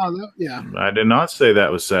sad. I did not say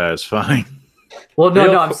that was satisfying. Well,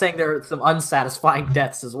 no, I'm saying there are some unsatisfying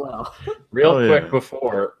deaths as well. Real quick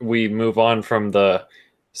before we move on from the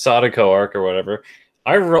Sadako arc or whatever,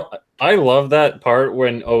 I love that part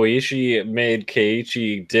when Oishi made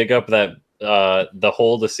Keiichi dig up that the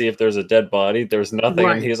hole to see if there's a dead body. There's nothing,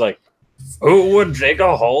 and he's like, "Who would dig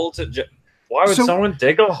a hole why would someone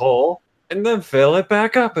dig a hole and then fill it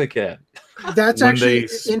back up again?" That's actually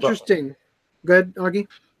interesting. Good, Augie.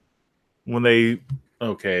 When the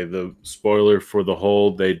spoiler for the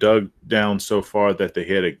hole, they dug down so far that they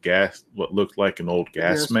hit what looked like an old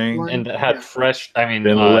gas main, and it had fresh. Then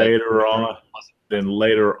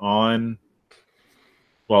later on,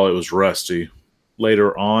 while it was rusty.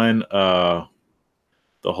 Later on, the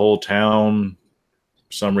whole town,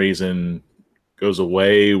 for some reason, goes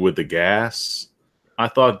away with the gas. I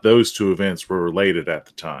thought those two events were related at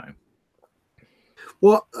the time.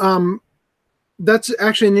 Well, that's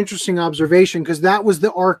actually an interesting observation because that was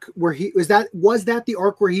the arc where was that the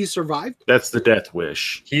arc where he survived? That's the Death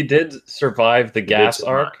Wish. He did survive the gas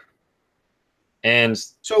arc, and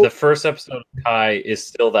so the first episode of Kai is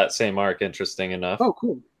still that same arc. Interesting enough. Oh,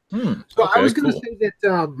 cool. So I was going to say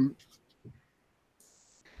that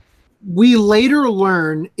we later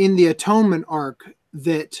learn in the Atonement arc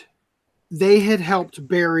that they had helped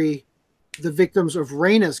bury the victims of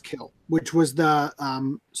Reina's kill, which was the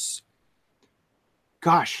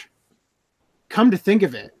come to think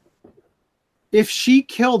of it, if she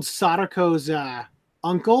killed Sadako's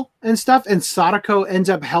uncle and stuff, and Sadako ends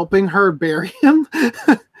up helping her bury him,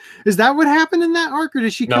 is that what happened in that arc, or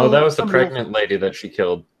did she? No, that was the pregnant lady that she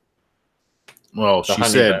killed. Well, The she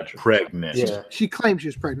honey said badger. pregnant. Yeah. She claimed she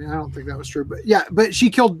was pregnant. I don't think that was true, but yeah, but she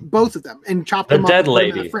killed both of them and chopped The them up dead and put them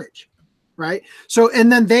in lady. the fridge. Right. So,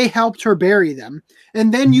 and then they helped her bury them.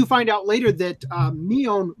 And then you find out later that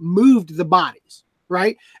Mion moved the bodies.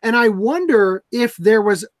 Right. And I wonder if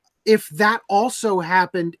that also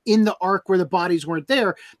happened in the arc where the bodies weren't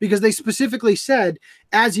there, because they specifically said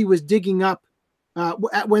as he was digging up,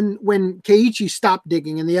 when Keiichi stopped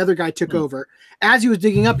digging and the other guy took over, as he was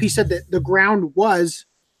digging up, he said that the ground was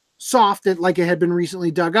soft and like it had been recently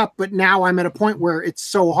dug up. But now I'm at a point where it's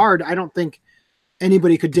so hard, I don't think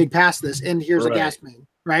anybody could dig past this. And here's a gas main,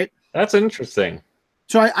 right? That's interesting.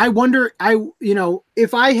 So I wonder,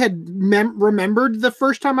 if I had remembered the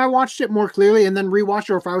first time I watched it more clearly and then rewatched it,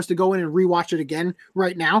 or if I was to go in and rewatch it again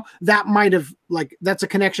right now, that might have that's a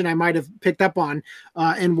connection I might have picked up on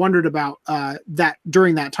and wondered about that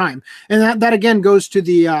during that time. And that again goes to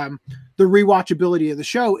the rewatchability of the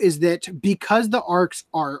show, is that because the arcs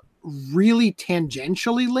are really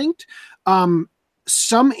tangentially linked,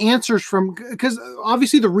 some answers because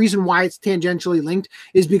obviously the reason why it's tangentially linked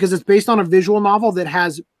is because it's based on a visual novel that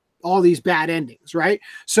has all these bad endings, right?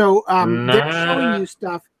 So they're showing you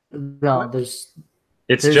stuff. No, It's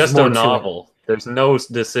there's just more a to novel. There's no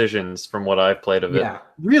decisions from what I've played of it. yeah,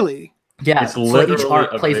 Really? yeah. It's So each literally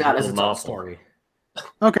arc a plays out as visual its own novel. story.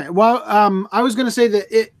 Okay. Well, I was going to say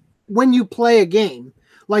that when you play a game,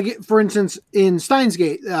 like for instance in Steins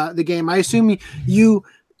Gate, the game, I assume you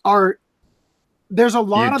are. There's a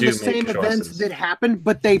lot You of do the make same events choices. that happen,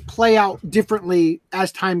 but they play out differently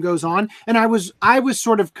as time goes on. And I was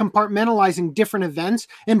sort of compartmentalizing different events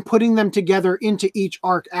and putting them together into each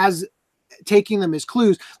arc as taking them as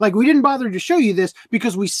clues. Like, we didn't bother to show you this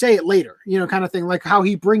because we say it later, kind of thing. Like how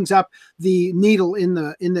he brings up the needle in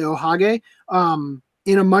the Ohage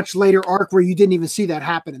in a much later arc where you didn't even see that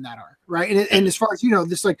happen in that arc, right? And as far as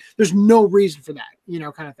this, there's no reason for that,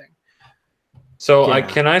 kind of thing. So Yeah.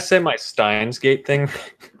 can I say my Steins Gate thing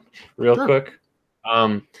real Sure. quick?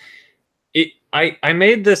 I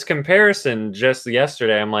made this comparison just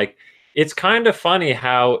yesterday. I'm like, it's kind of funny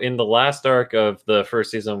how in the last arc of the first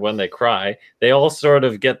season, When They Cry, they all sort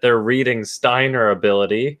of get their reading Steiner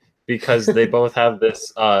ability because they both have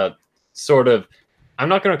this sort of, I'm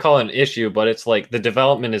not going to call it an issue, but it's like the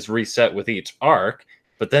development is reset with each arc,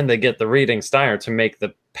 but then they get the reading Steiner to make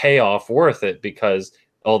the payoff worth it because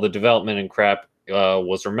all the development and crap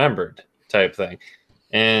was remembered type thing.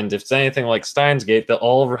 And if it's anything like Steins Gate, they'll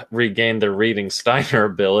all regain their reading Steiner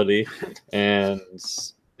ability. And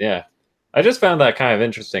yeah, I just found that kind of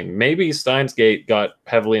interesting. Maybe Steins Gate got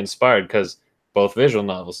heavily inspired because both visual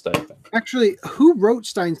novels type thing. Actually, who wrote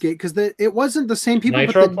Steins Gate? Because it wasn't the same people.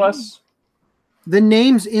 Nitro but Plus? the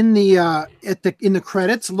names in the in the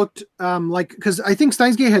credits looked like, because I think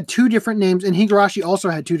Steins Gate had two different names and Higurashi also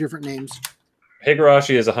had two different names.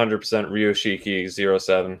 Higurashi is 100% Ryoshiki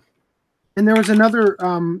 07. And there was another.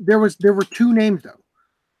 There were two names though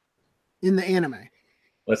in the anime.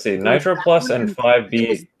 Let's see, Nitro Plus and 5B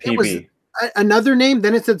it was PB. Another name,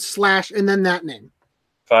 then it said slash, and then that name.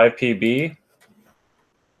 5PB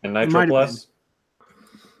and might Nitro have Plus.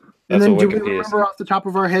 And That's then what do we Wikipedia remember says. off the top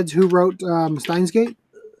of our heads who wrote Steins Gate?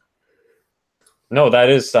 No, that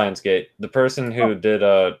is Steins Gate. The person who did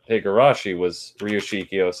Higurashi was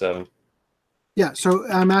Ryoshiki 07. Yeah, so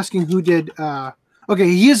I'm asking who did. Okay,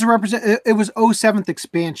 he is a represent. It was 07th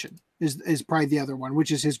expansion is probably the other one, which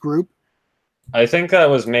is his group. I think that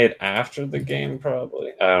was made after the game,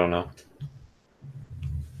 probably. I don't know.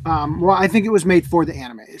 Well, I think it was made for the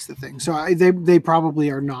anime is the thing. So they probably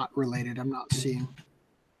are not related. I'm not seeing.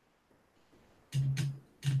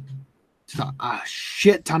 It's a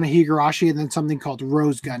shit ton of Higurashi and then something called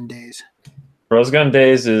Rose Gun Days. Rose Gun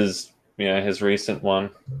Days is his recent one.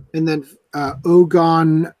 And then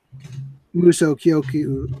Ogon Muso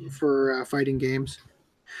Kyoku for fighting games.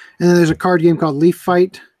 And then there's a card game called Leaf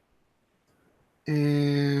Fight.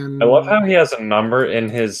 And I love how he has a number in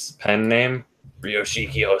his pen name,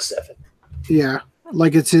 Ryoshiki 07. yeah,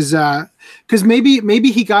 like it's his because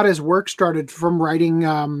maybe he got his work started from writing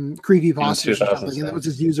creepypastas or something, and that was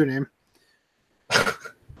his username.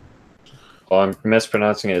 Well, I'm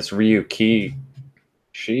mispronouncing it. It's Ryukishi.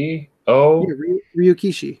 Yeah,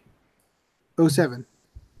 Ryukishi 07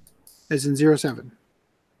 as in 07.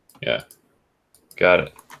 Yeah, got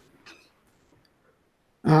it.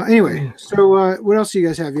 Anyway, so what else do you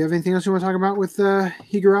guys have? You have anything else you want to talk about with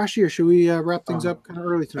Higurashi, or should we wrap things up kind of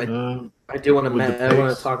early tonight? I do want With the to. I want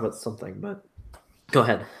pace. to talk about something, but go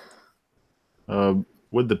ahead.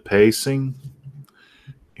 With the pacing,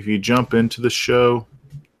 if you jump into the show,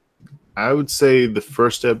 I would say the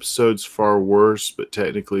first episode's far worse, but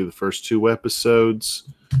technically the first two episodes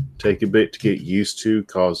take a bit to get used to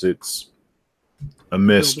because it's a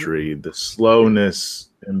mystery. The slowness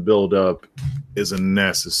and build up is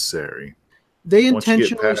necessary. They Once you get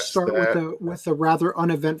intentionally past start that- with a rather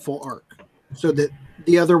uneventful arc, so that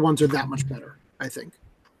the other ones are that much better, I think.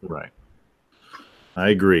 Right. I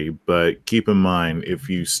agree, but keep in mind if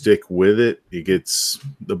you stick with it,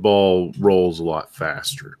 the ball rolls a lot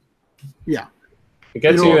faster. Yeah. It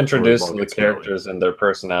gets You you know, introduced before to it the gets going. characters and their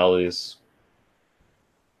personalities.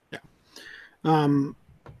 And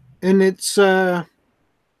it's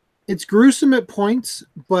gruesome at points,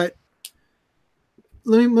 but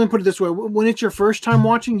let me put it this way: when it's your first time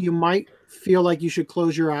watching, you might feel like you should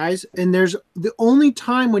close your eyes, and there's the only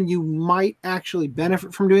time when you might actually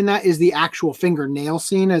benefit from doing that is the actual fingernail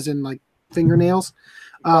scene, as in like fingernails.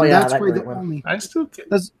 That's that where great the one. only. I still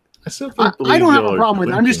I believe don't have y'all a are problem with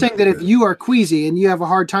it. I'm just saying that if clinching you are queasy and you have a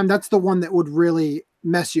hard time, that's the one that would really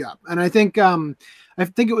mess you up. And I think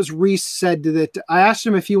it was Reese said that I asked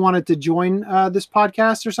him if he wanted to join this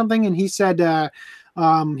podcast or something, and he said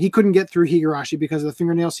he couldn't get through Higurashi because of the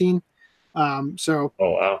fingernail scene. So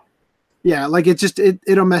Oh wow. yeah, like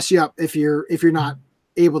it'll mess you up if you're not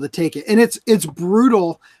able to take it, and it's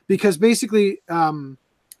brutal because basically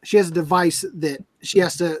she has a device that she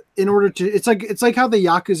has to, in order to, it's like how the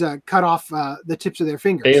Yakuza cut off the tips of their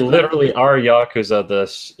fingers. They right? literally are Yakuza, the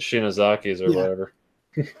Shinozakis or Yeah. whatever.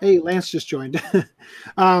 Hey, Lance just joined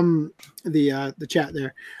the chat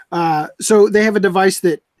there. So they have a device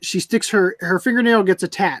that she sticks her fingernail gets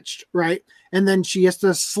attached, right, and then she has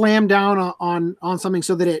to slam down on something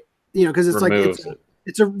so that it, because it's Removes like it.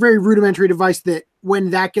 it's a very rudimentary device that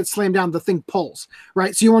when that gets slammed down, the thing pulls,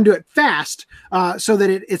 right? So you want to do it fast, so that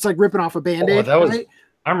it's like ripping off a band-aid. Oh, that was. right?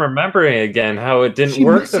 I'm remembering again how it didn't She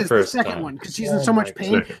work misses the first second time. one because she's in Oh so my much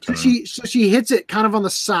pain. God. So she hits it kind of on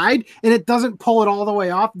the side, and it doesn't pull it all the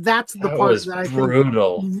way off. That's the That part was that I think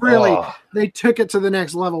brutal. really Oh. they took it to the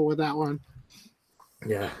next level with that one.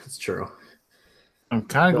 Yeah, it's true. I'm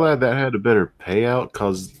kind of glad that had a better payout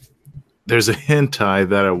because there's a hentai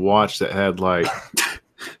that I watched that had like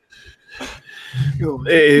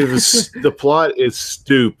it was the plot is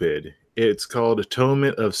stupid. It's called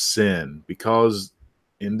Atonement of Sin because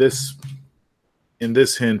in this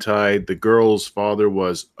hentai the girl's father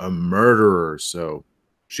was a murderer, so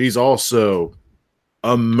she's also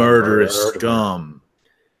a murderous murderer.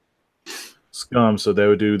 scum. So they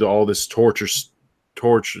would do all this torture,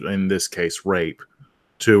 in this case rape,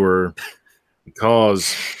 to her because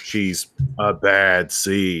she's a bad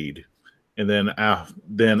seed. And then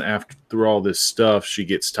after through all this stuff, she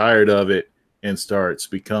gets tired of it and starts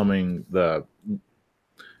becoming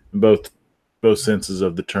both senses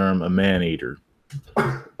of the term a man eater.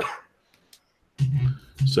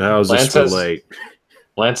 So how does this relate?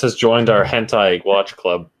 Lance has joined our hentai watch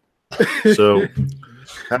club. So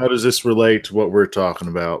how does this relate to what we're talking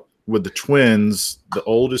about? With the twins, the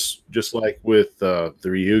oldest, just like with the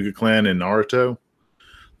Ryuga clan in Naruto,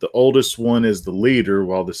 the oldest one is the leader,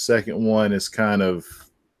 while the second one is kind of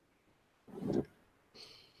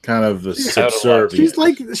a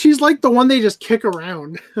subservient. She's like the one they just kick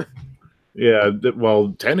around. Yeah,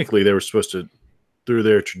 well, technically they were supposed to, through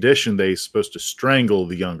their tradition, they're supposed to strangle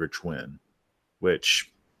the younger twin, which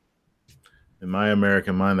in my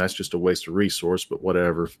American mind, that's just a waste of resource, but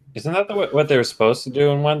whatever. Isn't that what they were supposed to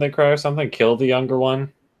do in When They Cry or something? Kill the younger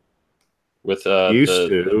one? With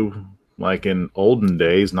like in olden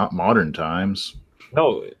days, not modern times.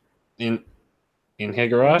 No, in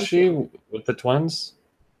Higurashi with the twins?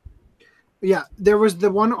 Yeah, there was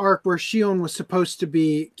the one arc where Shion was supposed to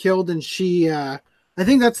be killed, and she I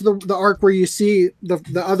think that's the arc where you see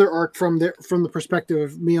the other arc from the perspective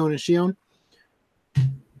of Mion and Shion,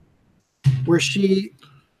 where she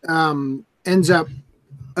ends up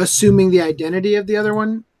assuming the identity of the other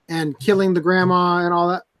one and killing the grandma and all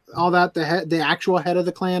that the actual head of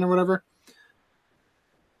the clan or whatever.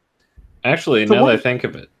 Actually, So now what- that I think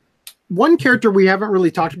of it, One character we haven't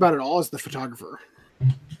really talked about at all is the photographer.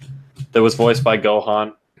 that was voiced by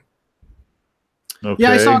Gohan. Okay,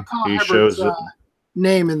 Yeah, I saw Carl he Everett's shows it.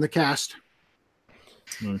 name in the cast.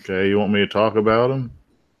 Okay, you want me to talk about him?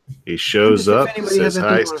 He shows Just if up, anybody says has anything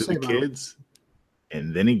hi they to wanna the say about him. kids,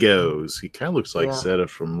 and then he goes. He kind of looks like Yeah. Zeta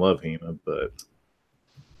from Love Hina, but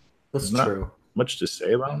That's Not- true. much to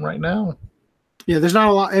say about him right now. Yeah, there's not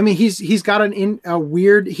a lot. I mean, he's got a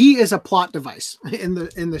weird. He is a plot device in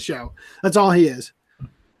the show. That's all he is.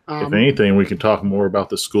 If anything, we can talk more about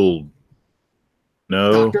the school.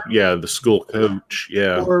 No, Doctor? yeah, the school coach.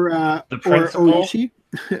 Yeah, or The or principal? Oishi.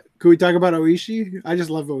 Could we talk about Oishi? I just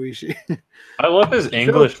love Oishi. I love his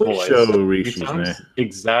English please voice. show He Rishi's sounds name.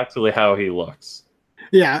 exactly how he looks.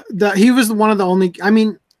 Yeah, he was one of the only. I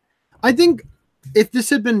mean, I think if this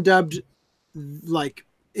had been dubbed like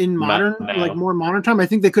in modern, Now. like more modern time, I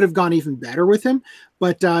think they could have gone even better with him.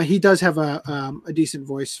 But he does have a decent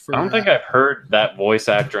voice for. I don't think I've heard that voice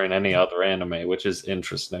actor in any other anime, which is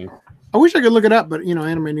interesting. I wish I could look it up, but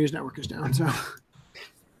Anime News Network is down. So.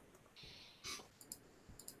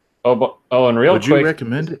 And real Would quick, you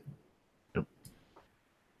recommend it?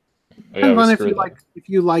 If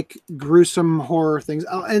you like gruesome horror things,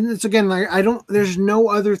 and it's again like There's no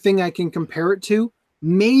other thing I can compare it to.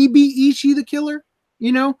 Maybe Ichi the Killer,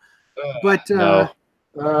 but no.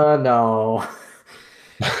 No.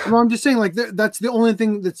 Well, I'm just saying, like that's the only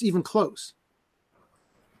thing that's even close.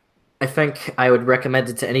 I think I would recommend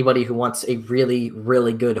it to anybody who wants a really,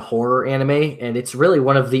 really good horror anime, and it's really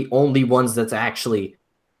one of the only ones that's actually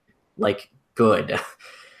like good.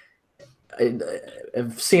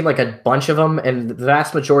 I've seen like a bunch of them, and the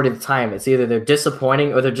vast majority of the time, it's either they're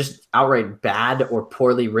disappointing or they're just outright bad or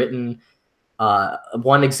poorly written.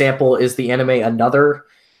 One example is the anime Another,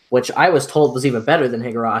 which I was told was even better than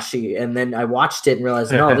Higurashi, and then I watched it and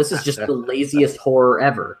realized, no, this is just the laziest horror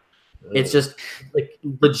ever. It's just like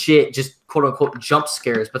legit, just quote unquote jump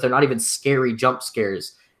scares, but they're not even scary jump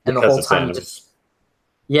scares, and Because the whole time,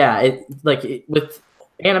 with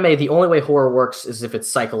anime, the only way horror works is if it's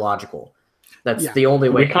psychological. That's the only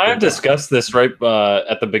way. We kind of discussed this right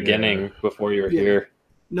at the beginning before you were here.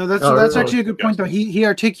 No, that's actually a good point though. He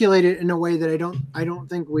articulated it in a way that I don't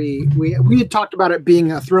think we had talked about it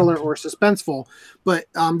being a thriller or suspenseful, but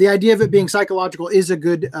the idea of it being psychological is a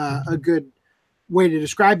good way to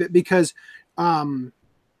describe it, because one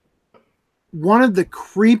of the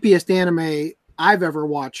creepiest anime I've ever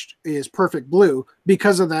watched is Perfect Blue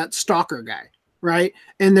because of that stalker guy, right?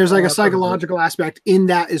 And there's like a psychological aspect in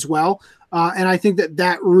that as well. And I think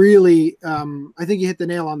that really, I think you hit the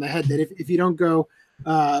nail on the head that if you don't go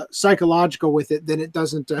psychological with it, then it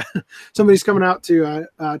doesn't. Somebody's coming out to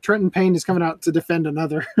Trenton Payne is coming out to defend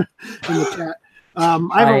another in the chat.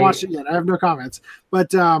 I haven't watched it yet. I have no comments,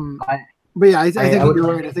 but yeah, I think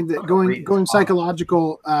you're right. I think that going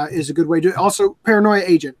psychological is a good way to. Also, Paranoia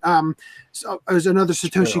Agent. So there's another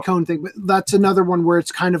Satoshi Kon thing, but that's another one where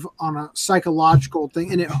it's kind of on a psychological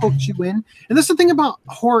thing, and it hooks you in. And that's the thing about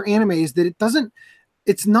horror anime is that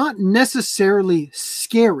it's not necessarily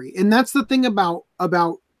scary, and that's the thing about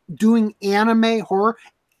doing anime horror.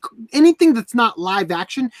 Anything that's not live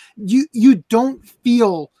action, you don't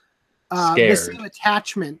feel the same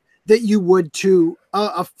attachment that you would to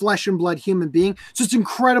a flesh and blood human being. So it's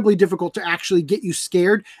incredibly difficult to actually get you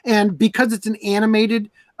scared. And because it's an animated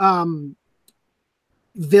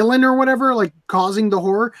villain or whatever, like causing the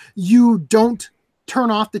horror, you don't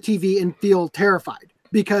turn off the TV and feel terrified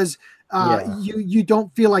because you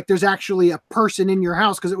don't feel like there's actually a person in your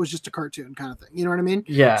house because it was just a cartoon kind of thing. You know what I mean?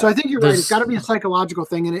 Yeah. So I think you're right. It's got to be a psychological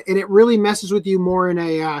thing, and it really messes with you more in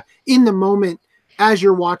a in the moment as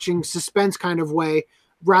you're watching suspense kind of way,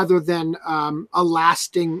 rather than a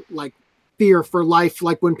lasting like fear for life,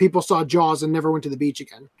 like when people saw Jaws and never went to the beach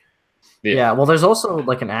again. Yeah, well, there's also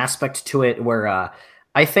like an aspect to it where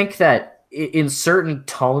I think that in certain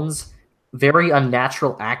tones, very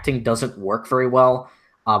unnatural acting doesn't work very well.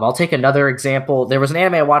 I'll take another example. There was an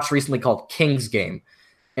anime I watched recently called King's Game,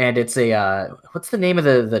 and it's a what's the name of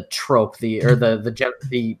the trope?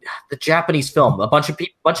 The Japanese film. A bunch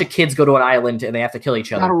of kids go to an island and they have to kill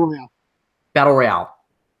each other. Battle Royale.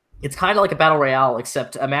 It's kind of like a battle royale,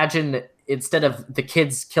 except imagine instead of the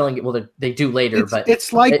kids killing it, well, they do later, but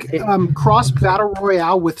it's like cross battle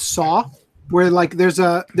royale with Saw, where like there's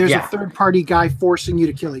a third party guy forcing you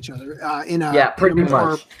to kill each other in a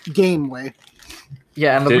more game way.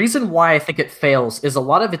 Yeah, and the reason why I think it fails is a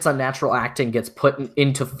lot of its unnatural acting gets put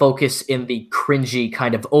into focus in the cringy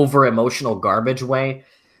kind of over emotional garbage way,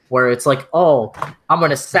 where it's like, oh, I'm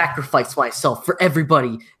going to sacrifice myself for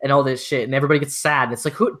everybody and all this shit. And everybody gets sad. It's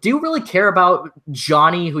like, do you really care about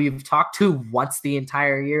Johnny, who you've talked to once the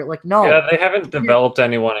entire year? Like, no. Yeah, they haven't developed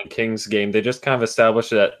anyone in King's Game. They just kind of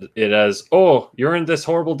established it as, oh, you're in this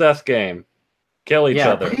horrible death game. Kill each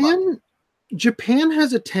other. Japan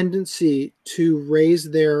has a tendency to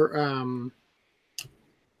raise their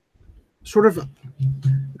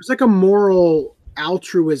there's like a moral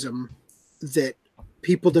altruism that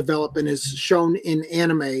people develop and is shown in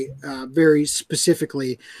anime very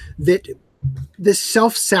specifically, that the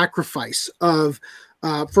self-sacrifice of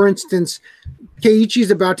for instance,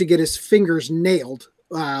 Keiichi's about to get his fingers nailed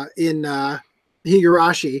in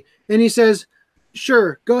Higurashi, and he says,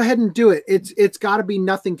 sure, go ahead and do it. It's got to be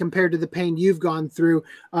nothing compared to the pain you've gone through.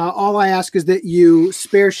 All I ask is that you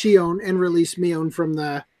spare Shion and release Mion from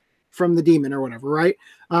the demon or whatever, right?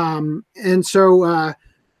 And so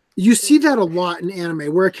you see that a lot in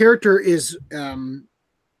anime where a character is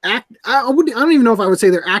I don't even know if I would say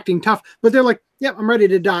they're acting tough, but they're like, yeah, I'm ready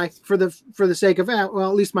to die for the sake of that. Well,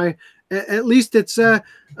 at least it's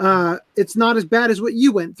not as bad as what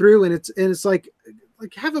you went through, and it's like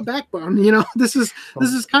have a backbone, you know. This is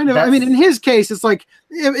kind of, I mean, in his case, it's like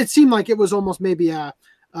it seemed like it was almost maybe a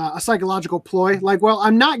psychological ploy, like, well,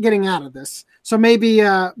 I'm not getting out of this, so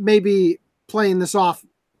maybe playing this off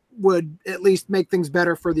would at least make things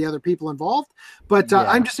better for the other people involved. But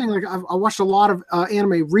I'm just saying, like, I watched a lot of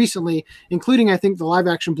anime recently, including I think the live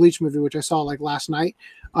action Bleach movie, which I saw like last night.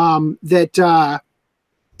 That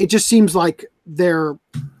it just seems like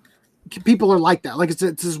people are like that. Like it's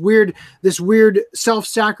this weird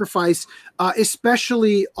self-sacrifice,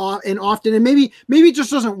 especially and often, and maybe it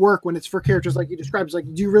just doesn't work when it's for characters like you described. It's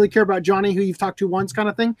like, do you really care about Johnny, who you've talked to once, kind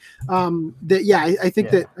of thing? I think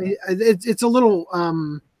that it's a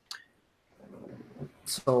little.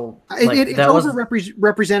 So it's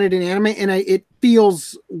overrepresented in anime, and it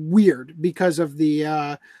feels weird because of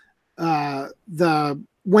the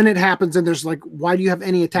when it happens, and there's like, why do you have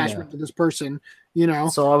any attachment to this person? You know,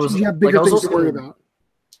 so you have bigger things to worry about.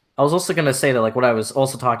 I was also gonna say that, like, what I was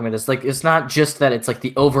also talking about is like, it's not just that it's like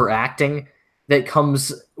the overacting that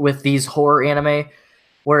comes with these horror anime,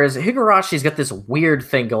 whereas Higurashi's got this weird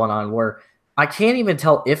thing going on where I can't even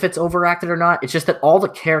tell if it's overacted or not. It's just that all the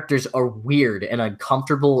characters are weird and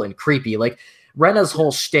uncomfortable and creepy. Like Rena's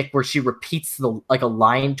whole shtick where she repeats a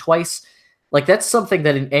line twice. Like, that's something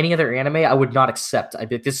that in any other anime I would not accept. I'd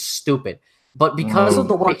be like, this is stupid. But because of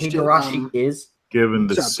the way Higurashi is, given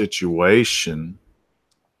the situation.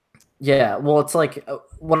 Yeah, well, it's like,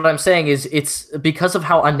 what I'm saying is, it's because of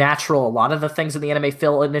how unnatural a lot of the things in the anime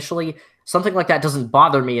feel initially. Something like that doesn't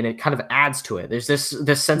bother me, and it kind of adds to it. There's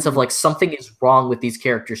this sense of like something is wrong with these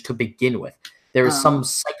characters to begin with. There is some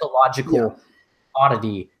psychological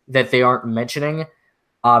oddity that they aren't mentioning.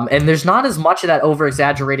 And there's not as much of that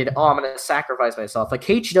over-exaggerated, I'm going to sacrifice myself. Like,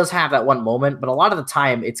 Keiichi does have that one moment, but a lot of the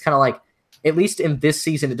time, it's kind of like, at least in this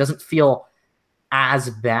season, it doesn't feel as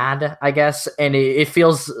bad, I guess. And it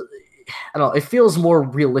feels, I don't know, it feels more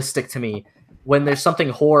realistic to me when there's something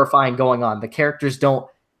horrifying going on. The characters don't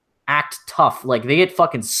act tough. Like, they get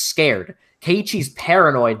fucking scared. Keiichi's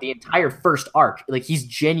paranoid the entire first arc. Like, he's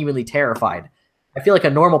genuinely terrified. I feel like a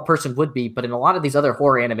normal person would be, but in a lot of these other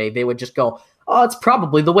horror anime, they would just go, oh, it's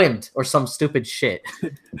probably the wind or some stupid shit.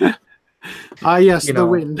 Yes, the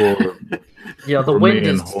wind. The wind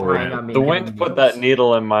is fine on me. The wind put that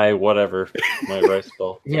needle in my whatever, my rice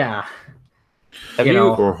bowl. Yeah. Have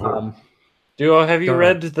you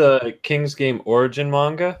read the King's Game Origin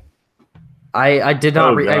manga? I did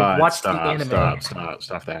not read. I watched the anime.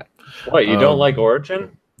 Stop that. What, you don't like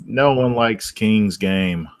Origin? No one likes King's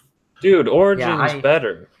Game. Dude, Origin's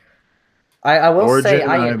better. I will Origin, say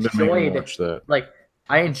I enjoyed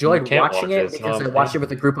watching it because I watched it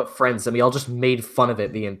with a group of friends and we all just made fun of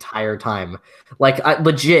it the entire time. Like,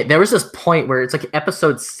 legit, there was this point where it's like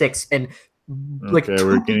episode 6 and like, okay,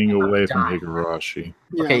 we're getting away from Higurashi.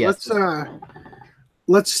 Yeah, okay,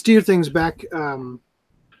 let's steer things back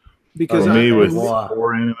because with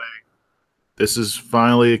horror anime, this is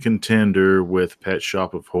finally a contender with Pet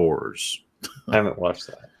Shop of Horrors. I haven't watched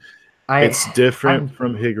that. It's different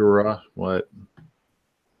from Higurashi. What?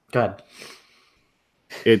 Good.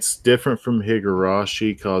 It's different from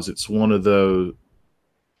Higurashi because it's one of those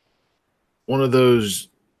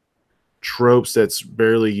tropes that's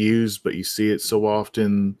barely used, but you see it so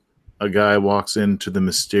often. A guy walks into the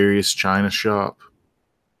mysterious china shop,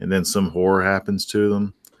 and then some horror happens to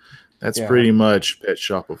them. That's pretty much Pet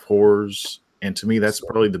Shop of Horrors, and to me, that's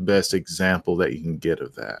probably the best example that you can get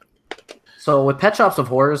of that. So with Pet Shops of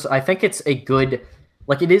Horrors, I think it's a good,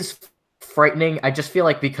 like, it is frightening. I just feel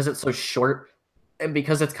like because it's so short and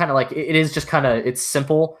because it's kind of like, it is just kind of, it's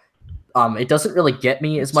simple. It doesn't really get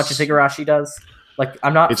me as much as Higurashi does. Like,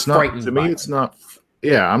 I'm not frightened by it. It's not,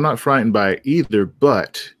 I'm not frightened by it either,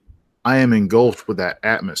 but I am engulfed with that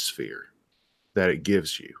atmosphere that it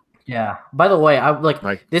gives you. Yeah. By the way,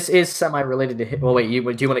 this is semi-related to, well, wait, do you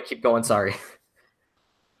want to keep going? Sorry.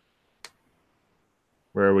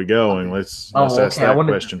 Where are we going? Let's ask that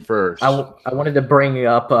question first. I wanted to bring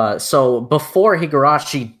up, so before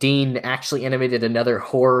Higurashi, Dean actually animated another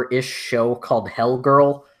horror-ish show called Hell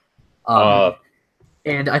Girl.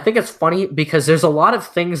 And I think it's funny because there's a lot of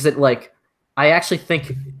things that, like, I actually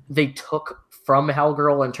think they took from Hell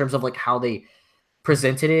Girl in terms of, like, how they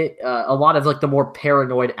presented it. A lot of, like, the more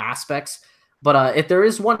paranoid aspects. But if there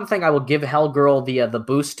is one thing I will give Hell Girl the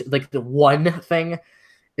boost, like, the one thing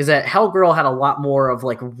is that Hell Girl had a lot more of,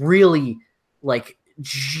 like, really, like,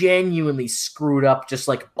 genuinely screwed up, just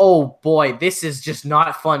like, oh boy, this is just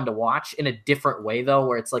not fun to watch, in a different way though,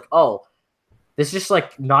 where it's like, oh, this is just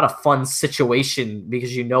like not a fun situation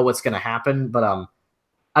because you know what's gonna happen. But I don't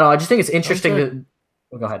know, I just think it's interesting to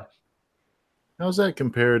go ahead. How's that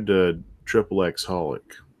compared to Triple X Holic?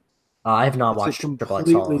 I have not watched Triple X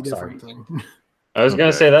Holic, sorry. Thing. I was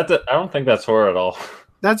gonna say that I don't think that's horror at all.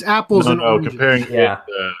 That's apples and oranges. Comparing it to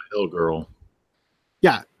Hillgirl.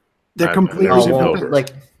 Yeah, they're completely different. Like,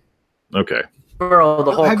 okay. Bro,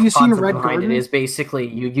 the whole have you seen Red behind Garden? it is basically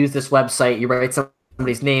you use this website, you write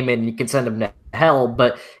somebody's name in, you can send them to hell,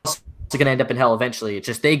 but it's going to end up in hell eventually. It's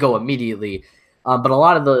just they go immediately. But a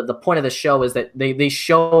lot of the point of the show is that they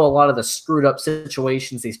show a lot of the screwed up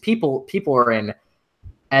situations these people are in,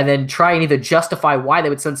 and then try and either justify why they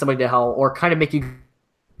would send somebody to hell or kind of make you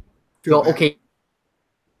go, okay,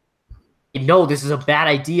 no, this is a bad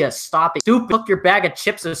idea. Stop it. Stupid. Cook your bag of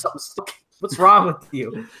chips or something. What's wrong with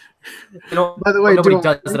you? By the way, nobody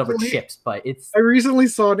does it over chips, but it's. I recently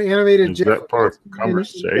saw an animated GIF. Is that part of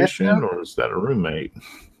conversation or is that a roommate?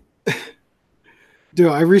 Dude,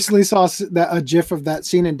 I recently saw a GIF of that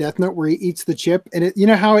scene in Death Note where he eats the chip, and it, you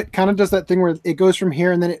know how it kind of does that thing where it goes from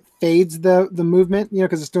here and then it fades the movement,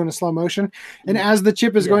 because it's doing a slow motion, and as the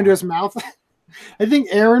chip is going to his mouth, I think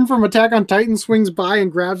Aaron from Attack on Titan swings by and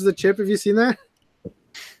grabs the chip. Have you seen that?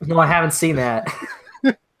 No, I haven't seen that.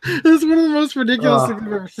 It's one of the most ridiculous things I've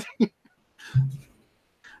ever seen.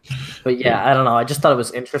 But yeah, I don't know. I just thought it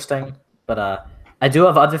was interesting. But I do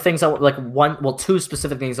have other things two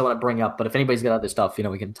specific things I want to bring up. But if anybody's got other stuff,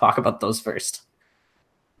 we can talk about those first.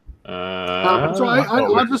 So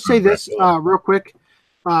I'll just say this real quick,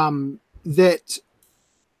 that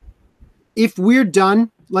if we're done,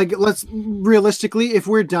 let's realistically, if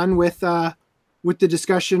we're done with the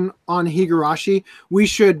discussion on Higurashi, we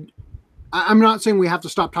should. I'm not saying we have to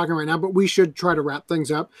stop talking right now, but we should try to wrap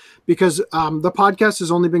things up because the podcast has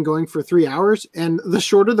only been going for 3 hours, and the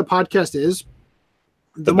shorter the podcast is,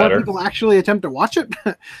 the more people actually attempt to watch it.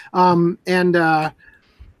 But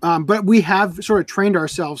we have sort of trained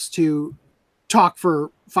ourselves to talk for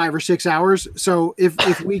 5 or 6 hours. So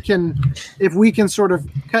if we can sort of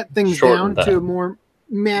cut things down to a more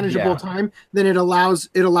manageable time, then it allows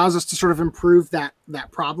us to sort of improve that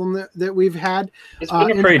problem that we've had. It's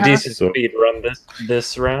been a pretty decent speed run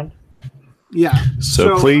this round. Yeah.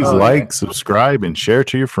 So please subscribe, and share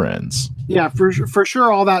to your friends. Yeah, for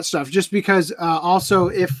sure, all that stuff. Just because also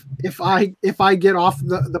if I get off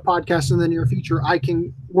the podcast in the near future, I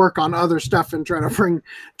can work on other stuff and try to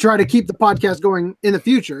keep the podcast going in the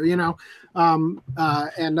future. And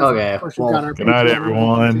okay. Of course, we've got our good night,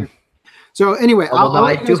 everyone. So anyway, I'll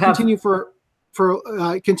let you have... continue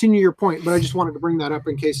continue your point, but I just wanted to bring that up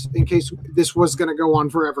in case this was going to go on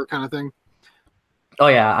forever, kind of thing. Oh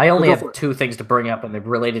yeah, I only have 2 things to bring up, and they're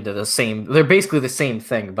related to the same. They're basically the same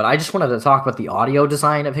thing, but I just wanted to talk about the audio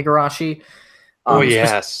design of Higurashi.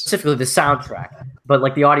 Specifically the soundtrack,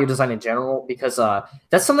 but the audio design in general, because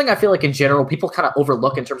that's something I feel like in general people kind of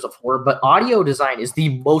overlook in terms of horror. But audio design is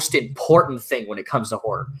the most important thing when it comes to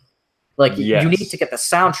horror. You need to get the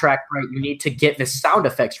soundtrack right. You need to get the sound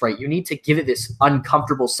effects right. You need to give it this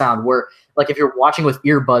uncomfortable sound where, if you're watching with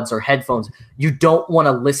earbuds or headphones, you don't want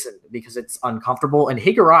to listen because it's uncomfortable. And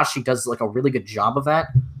Higurashi does a really good job of that.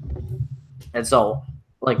 And so,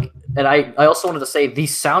 and I also wanted to say the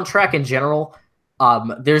soundtrack in general.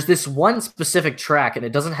 There's this one specific track, and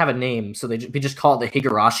it doesn't have a name, so we just call it the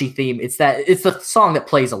Higurashi theme. It's the song that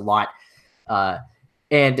plays a lot.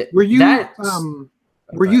 And were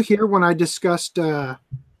you here when I discussed the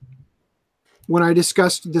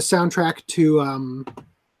soundtrack to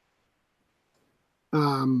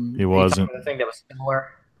He wasn't. The thing that was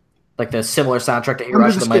similar, the similar soundtrack to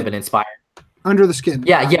Higurashi that might have been inspired. Under the Skin.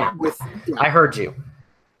 Yeah. I heard you.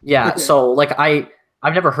 Yeah, okay. So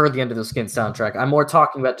I've never heard the Under the Skin soundtrack. I'm more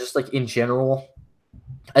talking about just in general.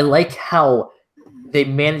 I like how they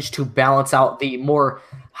managed to balance out the more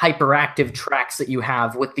hyperactive tracks that you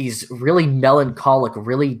have with these really melancholic,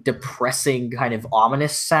 really depressing, kind of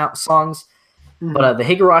ominous songs. Mm-hmm. But the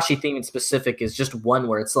Higurashi theme in specific is just one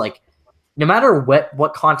where it's no matter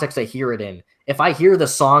what context I hear it in, if I hear the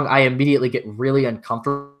song, I immediately get really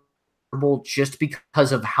uncomfortable just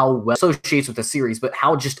because of how well it associates with the series, but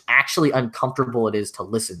how just actually uncomfortable it is to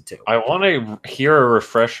listen to. I want to hear a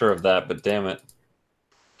refresher of that, but damn it.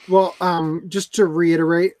 Well, just to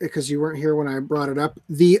reiterate, because you weren't here when I brought it up,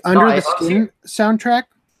 the Under the Skin soundtrack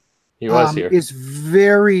is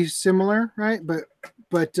very similar, right? But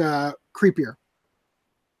creepier.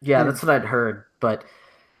 Yeah, that's what I'd heard. But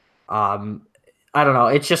I don't know.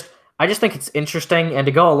 I just think it's interesting, and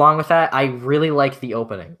to go along with that, I really like the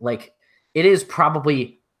opening. it is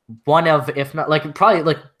probably one of, if not like probably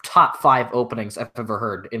like top 5 openings I've ever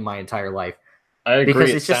heard in my entire life. I agree. Because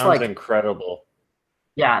It it's just sounds like incredible.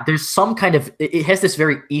 yeah, there's some kind of it has this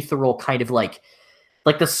very ethereal kind of like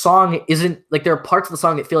the song isn't like there are parts of the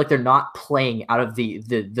song that feel like they're not playing out of the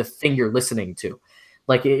thing you're listening to,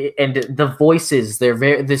 like and the voices they're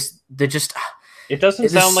just It doesn't It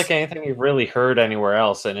sound is- like anything you've really heard anywhere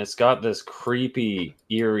else, and it's got this creepy,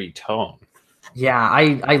 eerie tone. yeah,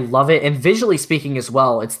 I love it, and visually speaking as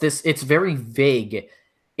well, it's very vague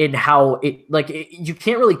in how you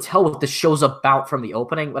can't really tell what the show's about from the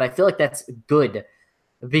opening, but I feel like that's good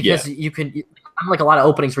because you can, unlike a lot of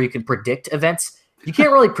openings where you can predict events, you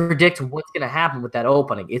can't really predict what's going to happen with that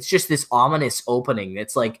opening. It's just this ominous opening.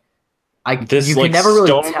 It's like This you like can never really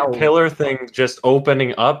stone tell. pillar thing just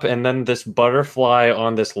opening up, and then this butterfly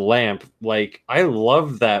on this lamp. Like, I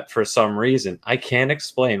love that for some reason. I can't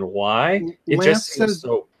explain why. It Lance just seems says-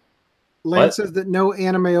 so. Lance says that no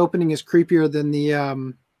anime opening is creepier than the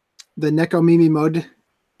Nekomimi mode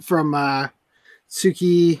from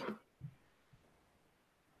Tsuki.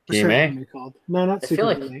 What's her Hime? anime called? No, not I feel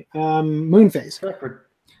like- Tsuki. Moonface. I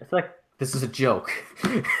feel like this is a joke.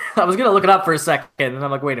 I was gonna look it up for a second, and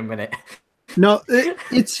I'm like, wait a minute. No,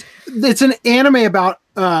 it's an anime about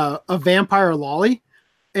a vampire lolly,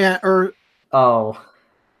 or Oh,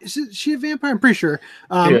 is she a vampire? I'm pretty sure.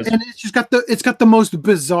 She is. And it's got the most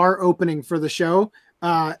bizarre opening for the show.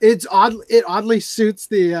 It oddly suits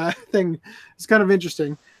the thing. It's kind of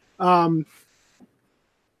interesting.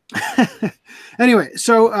 Anyway,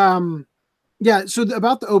 so yeah, so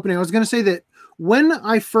about the opening, I was going to say that when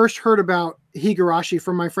I first heard about Higurashi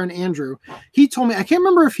from my friend Andrew, he told me, I can't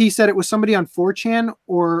remember if he said it was somebody on 4chan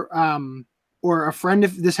or a friend,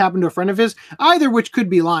 if this happened to a friend of his, either which could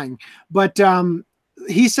be lying, but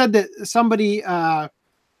he said that somebody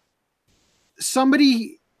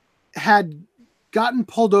had gotten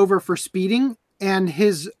pulled over for speeding, and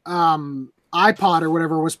his iPod or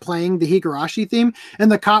whatever was playing the Higurashi theme,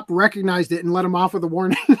 and the cop recognized it and let him off with a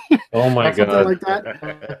warning. Oh my Something god, like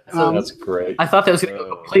that. That's great. I thought that was going to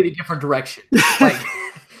go a completely different direction. Like,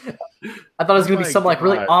 I thought it was going to be some like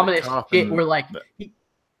really God, ominous the cop shit and- where like,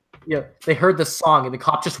 they heard the song and the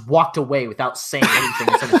cop just walked away without saying anything.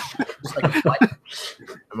 And someone just like, what?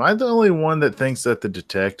 Am I the only one that thinks that the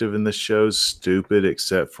detective in the show's stupid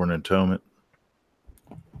except for Natomet?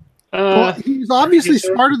 Well, he was obviously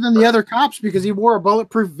smarter than the other cops because he wore a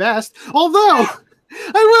bulletproof vest. Although,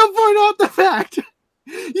 I will point out the fact,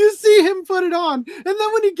 you see him put it on, and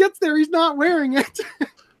then when he gets there, he's not wearing it.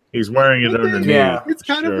 He's wearing it Okay. underneath. Yeah. It's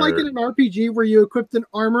kind of like in an RPG where you equipped an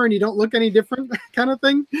armor and you don't look any different, kind of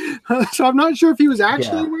thing. So I'm not sure if he was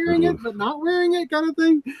actually Yeah. wearing it, but not wearing it, kind of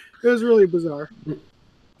thing. It was really bizarre. There's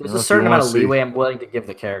Well, a if certain you amount wanna of see- leeway I'm willing to give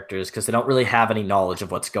the characters because they don't really have any knowledge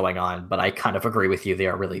of what's going on. But I kind of agree with you. They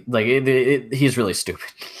are really like he's really stupid.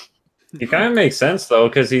 It kind of makes sense though,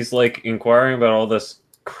 because he's like inquiring about all this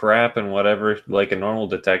crap and whatever, like a normal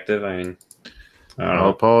detective. I mean, I don't I'll know.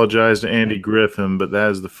 apologize to Andy Griffin, but that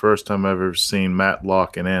is the first time I've ever seen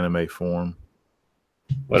Matlock in anime form.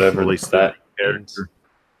 Whatever At least that character. means.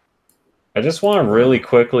 I just want to really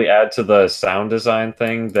quickly add to the sound design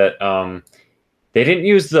thing that they didn't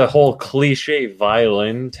use the whole cliche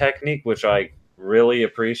violin technique, which I really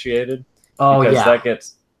appreciated. Oh Because yeah, that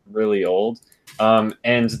gets really old.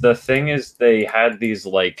 And the thing is, they had these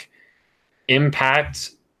like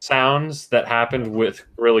impact sounds that happened with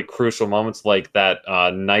really crucial moments, like that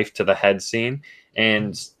knife to the head scene.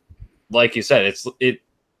 And like you said, it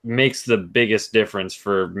makes the biggest difference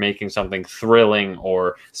for making something thrilling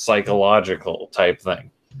or psychological type thing.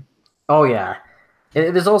 oh yeah.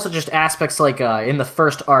 There's also just aspects like in the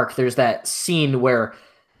first arc, there's that scene where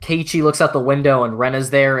Keiichi looks out the window and Rena's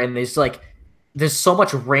there, and there's so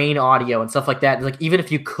much rain audio and stuff like that. Like even if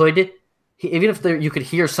you could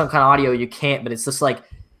hear some kind of audio, you can't. But it's just like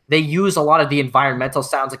they use a lot of the environmental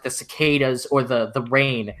sounds, like the cicadas or the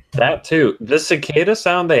rain. That too. The cicada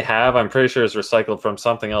sound they have, I'm pretty sure is recycled from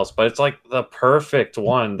something else, but it's like the perfect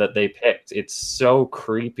one that they picked. It's so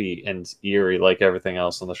creepy and eerie, like everything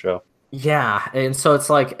else on the show. Yeah, and so it's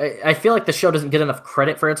like I feel like the show doesn't get enough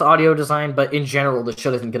credit for its audio design, but in general, the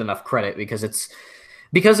show doesn't get enough credit because it's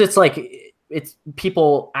like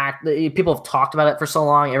people have talked about it for so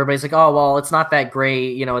long. Everybody's like, oh well, it's not that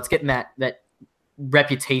great. You know, it's getting that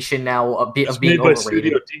reputation now of being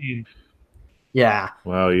overrated. Yeah,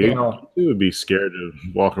 Wow, you you know. would be scared to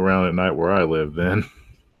walk around at night where I live then.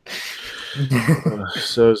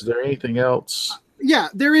 So is there anything else yeah,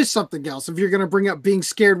 there is something else if you're going to bring up being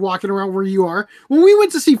scared walking around where you are. When we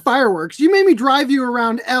went to see fireworks, you made me drive you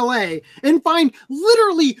around LA and find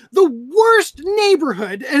literally the worst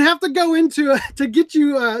neighborhood and have to go into to get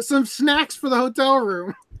you some snacks for the hotel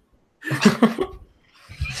room.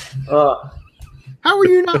 How were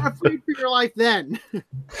you not afraid for your life then?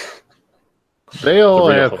 They all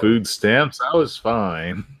have food stamps. I was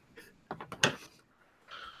fine.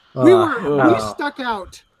 We stuck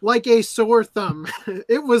out like a sore thumb.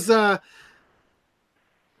 It was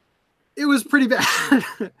pretty bad.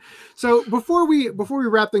 So before we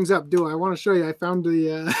wrap things up, I want to show you. I found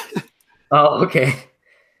the. Oh, okay.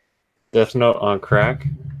 Death Note on crack.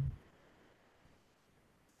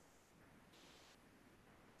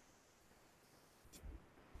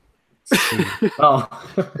 Oh.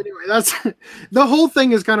 Anyway, that's the whole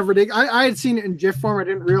thing is kind of ridiculous. I had seen it in GIF form. I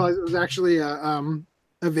didn't realize it was actually a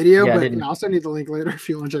video, but I'll send you the link later if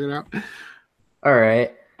you want to check it out. All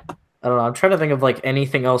right. I don't know. I'm trying to think of like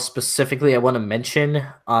anything else specifically I want to mention.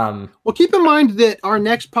 Well, keep in mind that our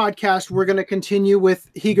next podcast we're going to continue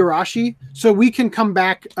with Higurashi, so we can come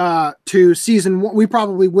back to season 1. We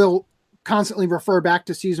probably will constantly refer back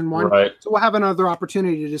to season 1, right? So we'll have another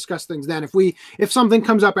opportunity to discuss things then. If something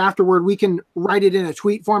comes up afterward, we can write it in a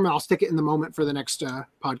tweet form, and I'll stick it in the moment for the next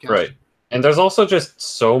podcast. Right. And there's also just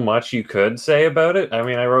so much you could say about it. I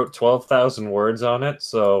mean, I wrote 12,000 words on it,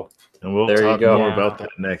 so and we'll there talk you go. more about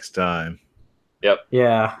that next time. Yep.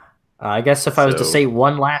 Yeah. I guess if I was to say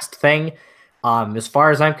one last thing, as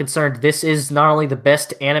far as I'm concerned, this is not only the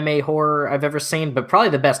best anime horror I've ever seen, but probably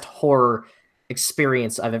the best horror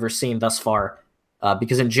experience I've ever seen thus far.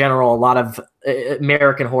 Because in general, a lot of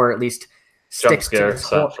American horror, at least, sticks to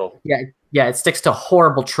it sticks to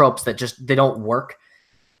horrible tropes that just they don't work.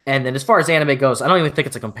 And then as far as anime goes, I don't even think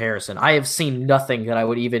it's a comparison. I have seen nothing that I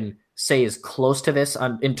would even say is close to this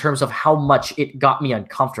in terms of how much it got me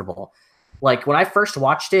uncomfortable. Like when I first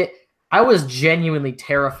watched it, I was genuinely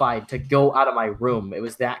terrified to go out of my room. It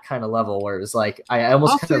was that kind of level where it was like I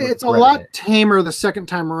almost. I'll say it's a lot tamer the second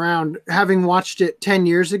time around. Having watched it 10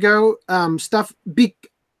 years ago,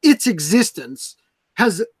 its existence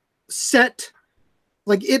has set.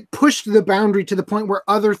 Like it pushed the boundary to the point where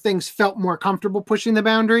other things felt more comfortable pushing the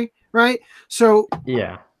boundary, right? So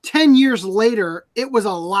yeah, 10 years later, it was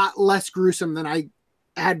a lot less gruesome than I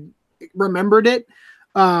had remembered it.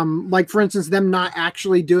 Like for instance, them not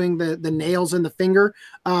actually doing the nails in the finger.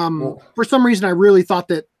 For some reason, I really thought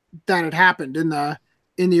that had happened in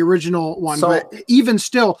the original one. So, but even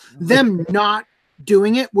still, them not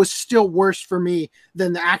doing it was still worse for me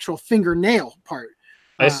than the actual fingernail part.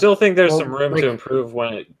 I still think there's some room to improve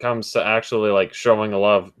when it comes to actually like showing a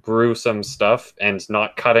lot of gruesome stuff and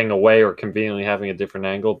not cutting away or conveniently having a different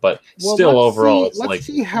angle. But still, overall, let's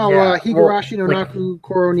see how Higurashi no Naku,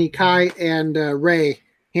 Koro ni Kai, and Rei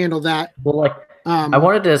handle that. Well, I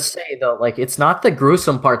wanted to say though, like it's not the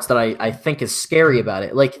gruesome parts that I think is scary about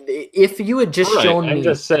it. Like if you had just shown me, I'm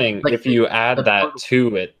just saying, like, if you add that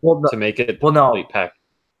to it to make it complete pack.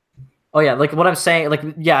 Oh yeah, like what I'm saying, like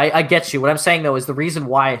yeah, I get you. What I'm saying though is the reason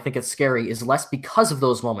why I think it's scary is less because of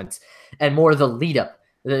those moments and more the lead up,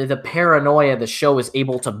 the paranoia the show is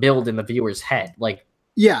able to build in the viewer's head. Like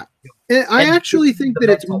yeah, I actually think that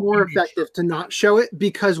it's more effective to not show it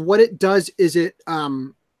because what it does is it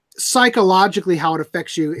psychologically how it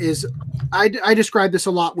affects you is I describe this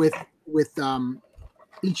a lot with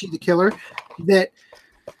Ichi the Killer, that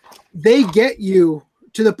they get you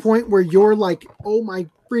to the point where you're like, oh my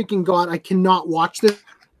freaking God, I cannot watch this.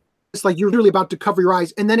 It's like you're really about to cover your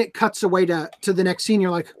eyes, and then it cuts away to the next scene. You're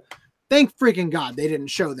like, thank freaking God they didn't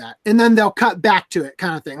show that. And then they'll cut back to it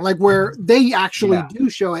kind of thing, like where they actually do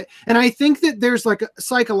show it. And I think that there's like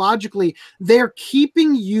psychologically, they're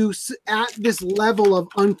keeping you at this level of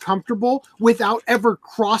uncomfortable without ever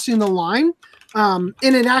crossing the line. And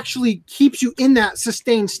it actually keeps you in that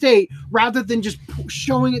sustained state rather than just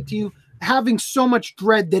showing it to you, having so much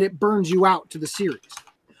dread that it burns you out to the series.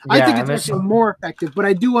 I think it's actually more effective, but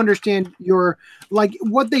I do understand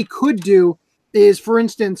what they could do is, for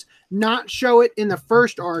instance, not show it in the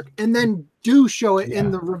first arc and then do show it in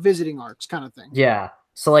the revisiting arcs kind of thing. Yeah.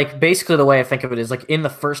 So like basically the way I think of it is like in the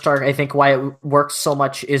first arc, I think why it works so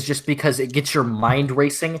much is just because it gets your mind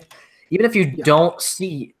racing. Even if you don't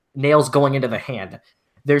see nails going into the hand,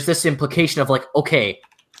 there's this implication of like, okay,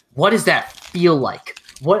 what does that feel like?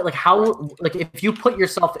 What, like how, like if you put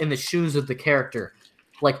yourself in the shoes of the character,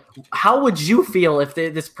 like, how would you feel if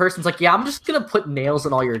this person's like, yeah, I'm just going to put nails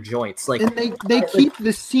in all your joints? Like, and they keep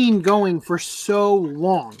the scene going for so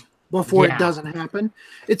long before it doesn't happen.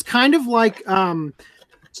 It's kind of like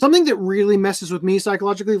something that really messes with me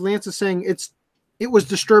psychologically. Lance is saying it was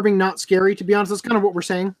disturbing, not scary. To be honest, that's kind of what we're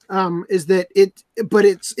saying. Is that but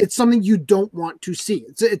it's something you don't want to see.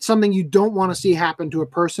 It's something you don't want to see happen to a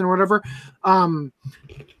person or whatever. One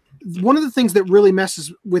of the things that really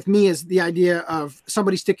messes with me is the idea of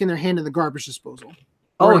somebody sticking their hand in the garbage disposal.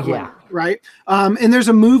 Oh yeah, right. And there's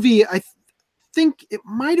a movie, I think it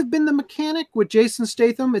might have been The Mechanic with Jason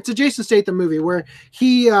Statham. It's a Jason Statham movie where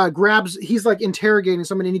he he's like interrogating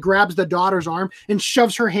somebody, and he grabs the daughter's arm and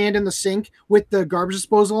shoves her hand in the sink with the garbage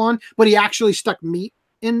disposal on, but he actually stuck meat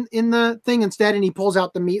in the thing instead, and he pulls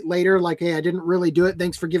out the meat later like, hey, I didn't really do it,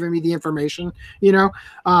 thanks for giving me the information, you know.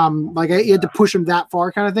 Like I had to push him that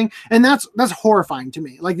far, kind of thing. And that's horrifying to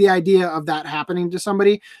me, like the idea of that happening to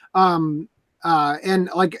somebody. And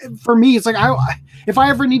like for me, it's like if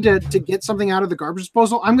I ever need to get something out of the garbage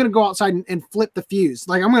disposal, I'm gonna go outside and flip the fuse.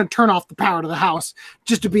 Like I'm gonna turn off the power to the house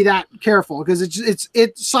just to be that careful, because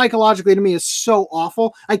it's psychologically to me is so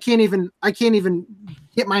awful. I can't even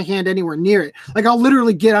get my hand anywhere near it. Like I'll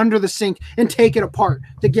literally get under the sink and take it apart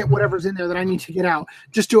to get whatever's in there that I need to get out,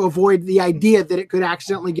 just to avoid the idea that it could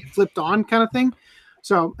accidentally get flipped on, kind of thing.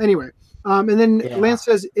 So anyway. And then Lance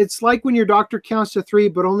says, it's like when your doctor counts to 3,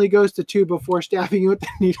 but only goes to 2 before stabbing you with the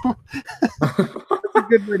needle. That's a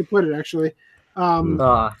good way to put it, actually.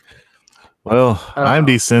 Well, I'm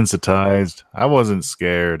desensitized. I wasn't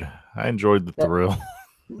scared. I enjoyed the thrill.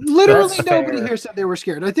 Literally nobody here said they were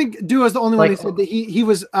scared. I think Duo is the only one who said that he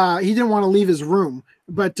was he didn't want to leave his room.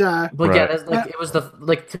 But yeah, it was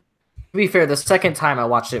to be fair, the second time I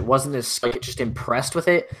watched it, wasn't as just impressed with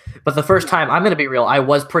it. But the first time, I'm going to be real, I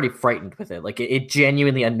was pretty frightened with it. Like it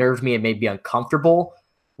genuinely unnerved me and made me uncomfortable,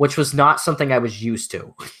 which was not something I was used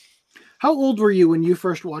to. How old were you when you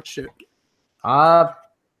first watched it?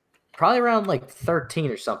 Probably around like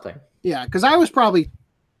 13 or something. Yeah, because I was probably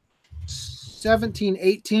 17,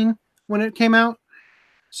 18 when it came out.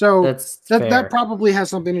 So that probably has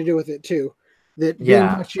something to do with it too. That being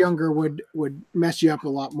much younger would mess you up a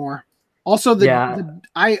lot more. Also, one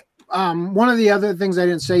of the other things I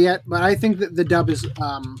didn't say yet, but I think that the dub is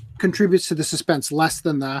contributes to the suspense less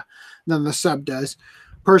than the sub does,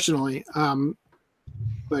 personally.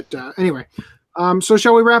 But anyway, so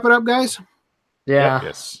shall we wrap it up, guys? Yeah.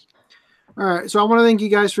 Yes. All right. So I want to thank you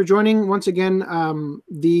guys for joining once again.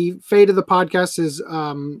 The fate of the podcast is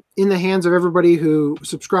in the hands of everybody who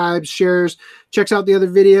subscribes, shares, checks out the other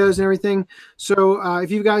videos and everything. So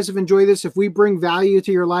if you guys have enjoyed this, if we bring value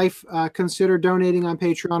to your life, consider donating on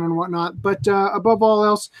Patreon and whatnot. But above all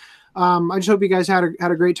else, I just hope you guys had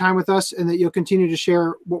a great time with us, and that you'll continue to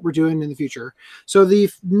share what we're doing in the future. So the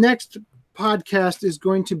next podcast is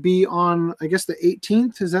going to be on, I guess, the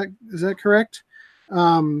 18th. Is that correct?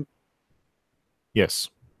 Yes.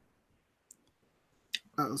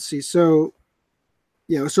 Let's see. So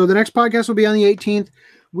the next podcast will be on the 18th.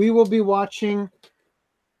 We will be watching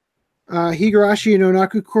Higurashi no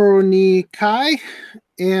Nakukoro ni Kai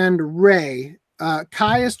and Rei.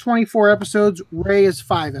 Kai is 24 episodes. Rei is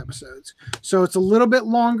 5 episodes. So it's a little bit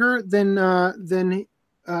longer than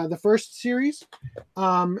the first series.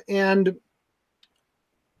 And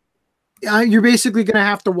you're basically going to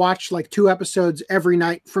have to watch like 2 episodes every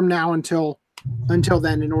night from now until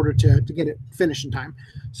then in order to get it finished in time.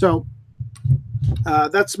 So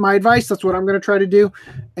that's my advice. That's what I'm going to try to do.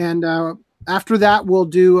 And after that, we'll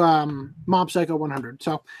do Mob Psycho 100.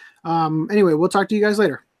 So anyway, we'll talk to you guys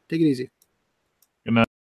later. Take it easy.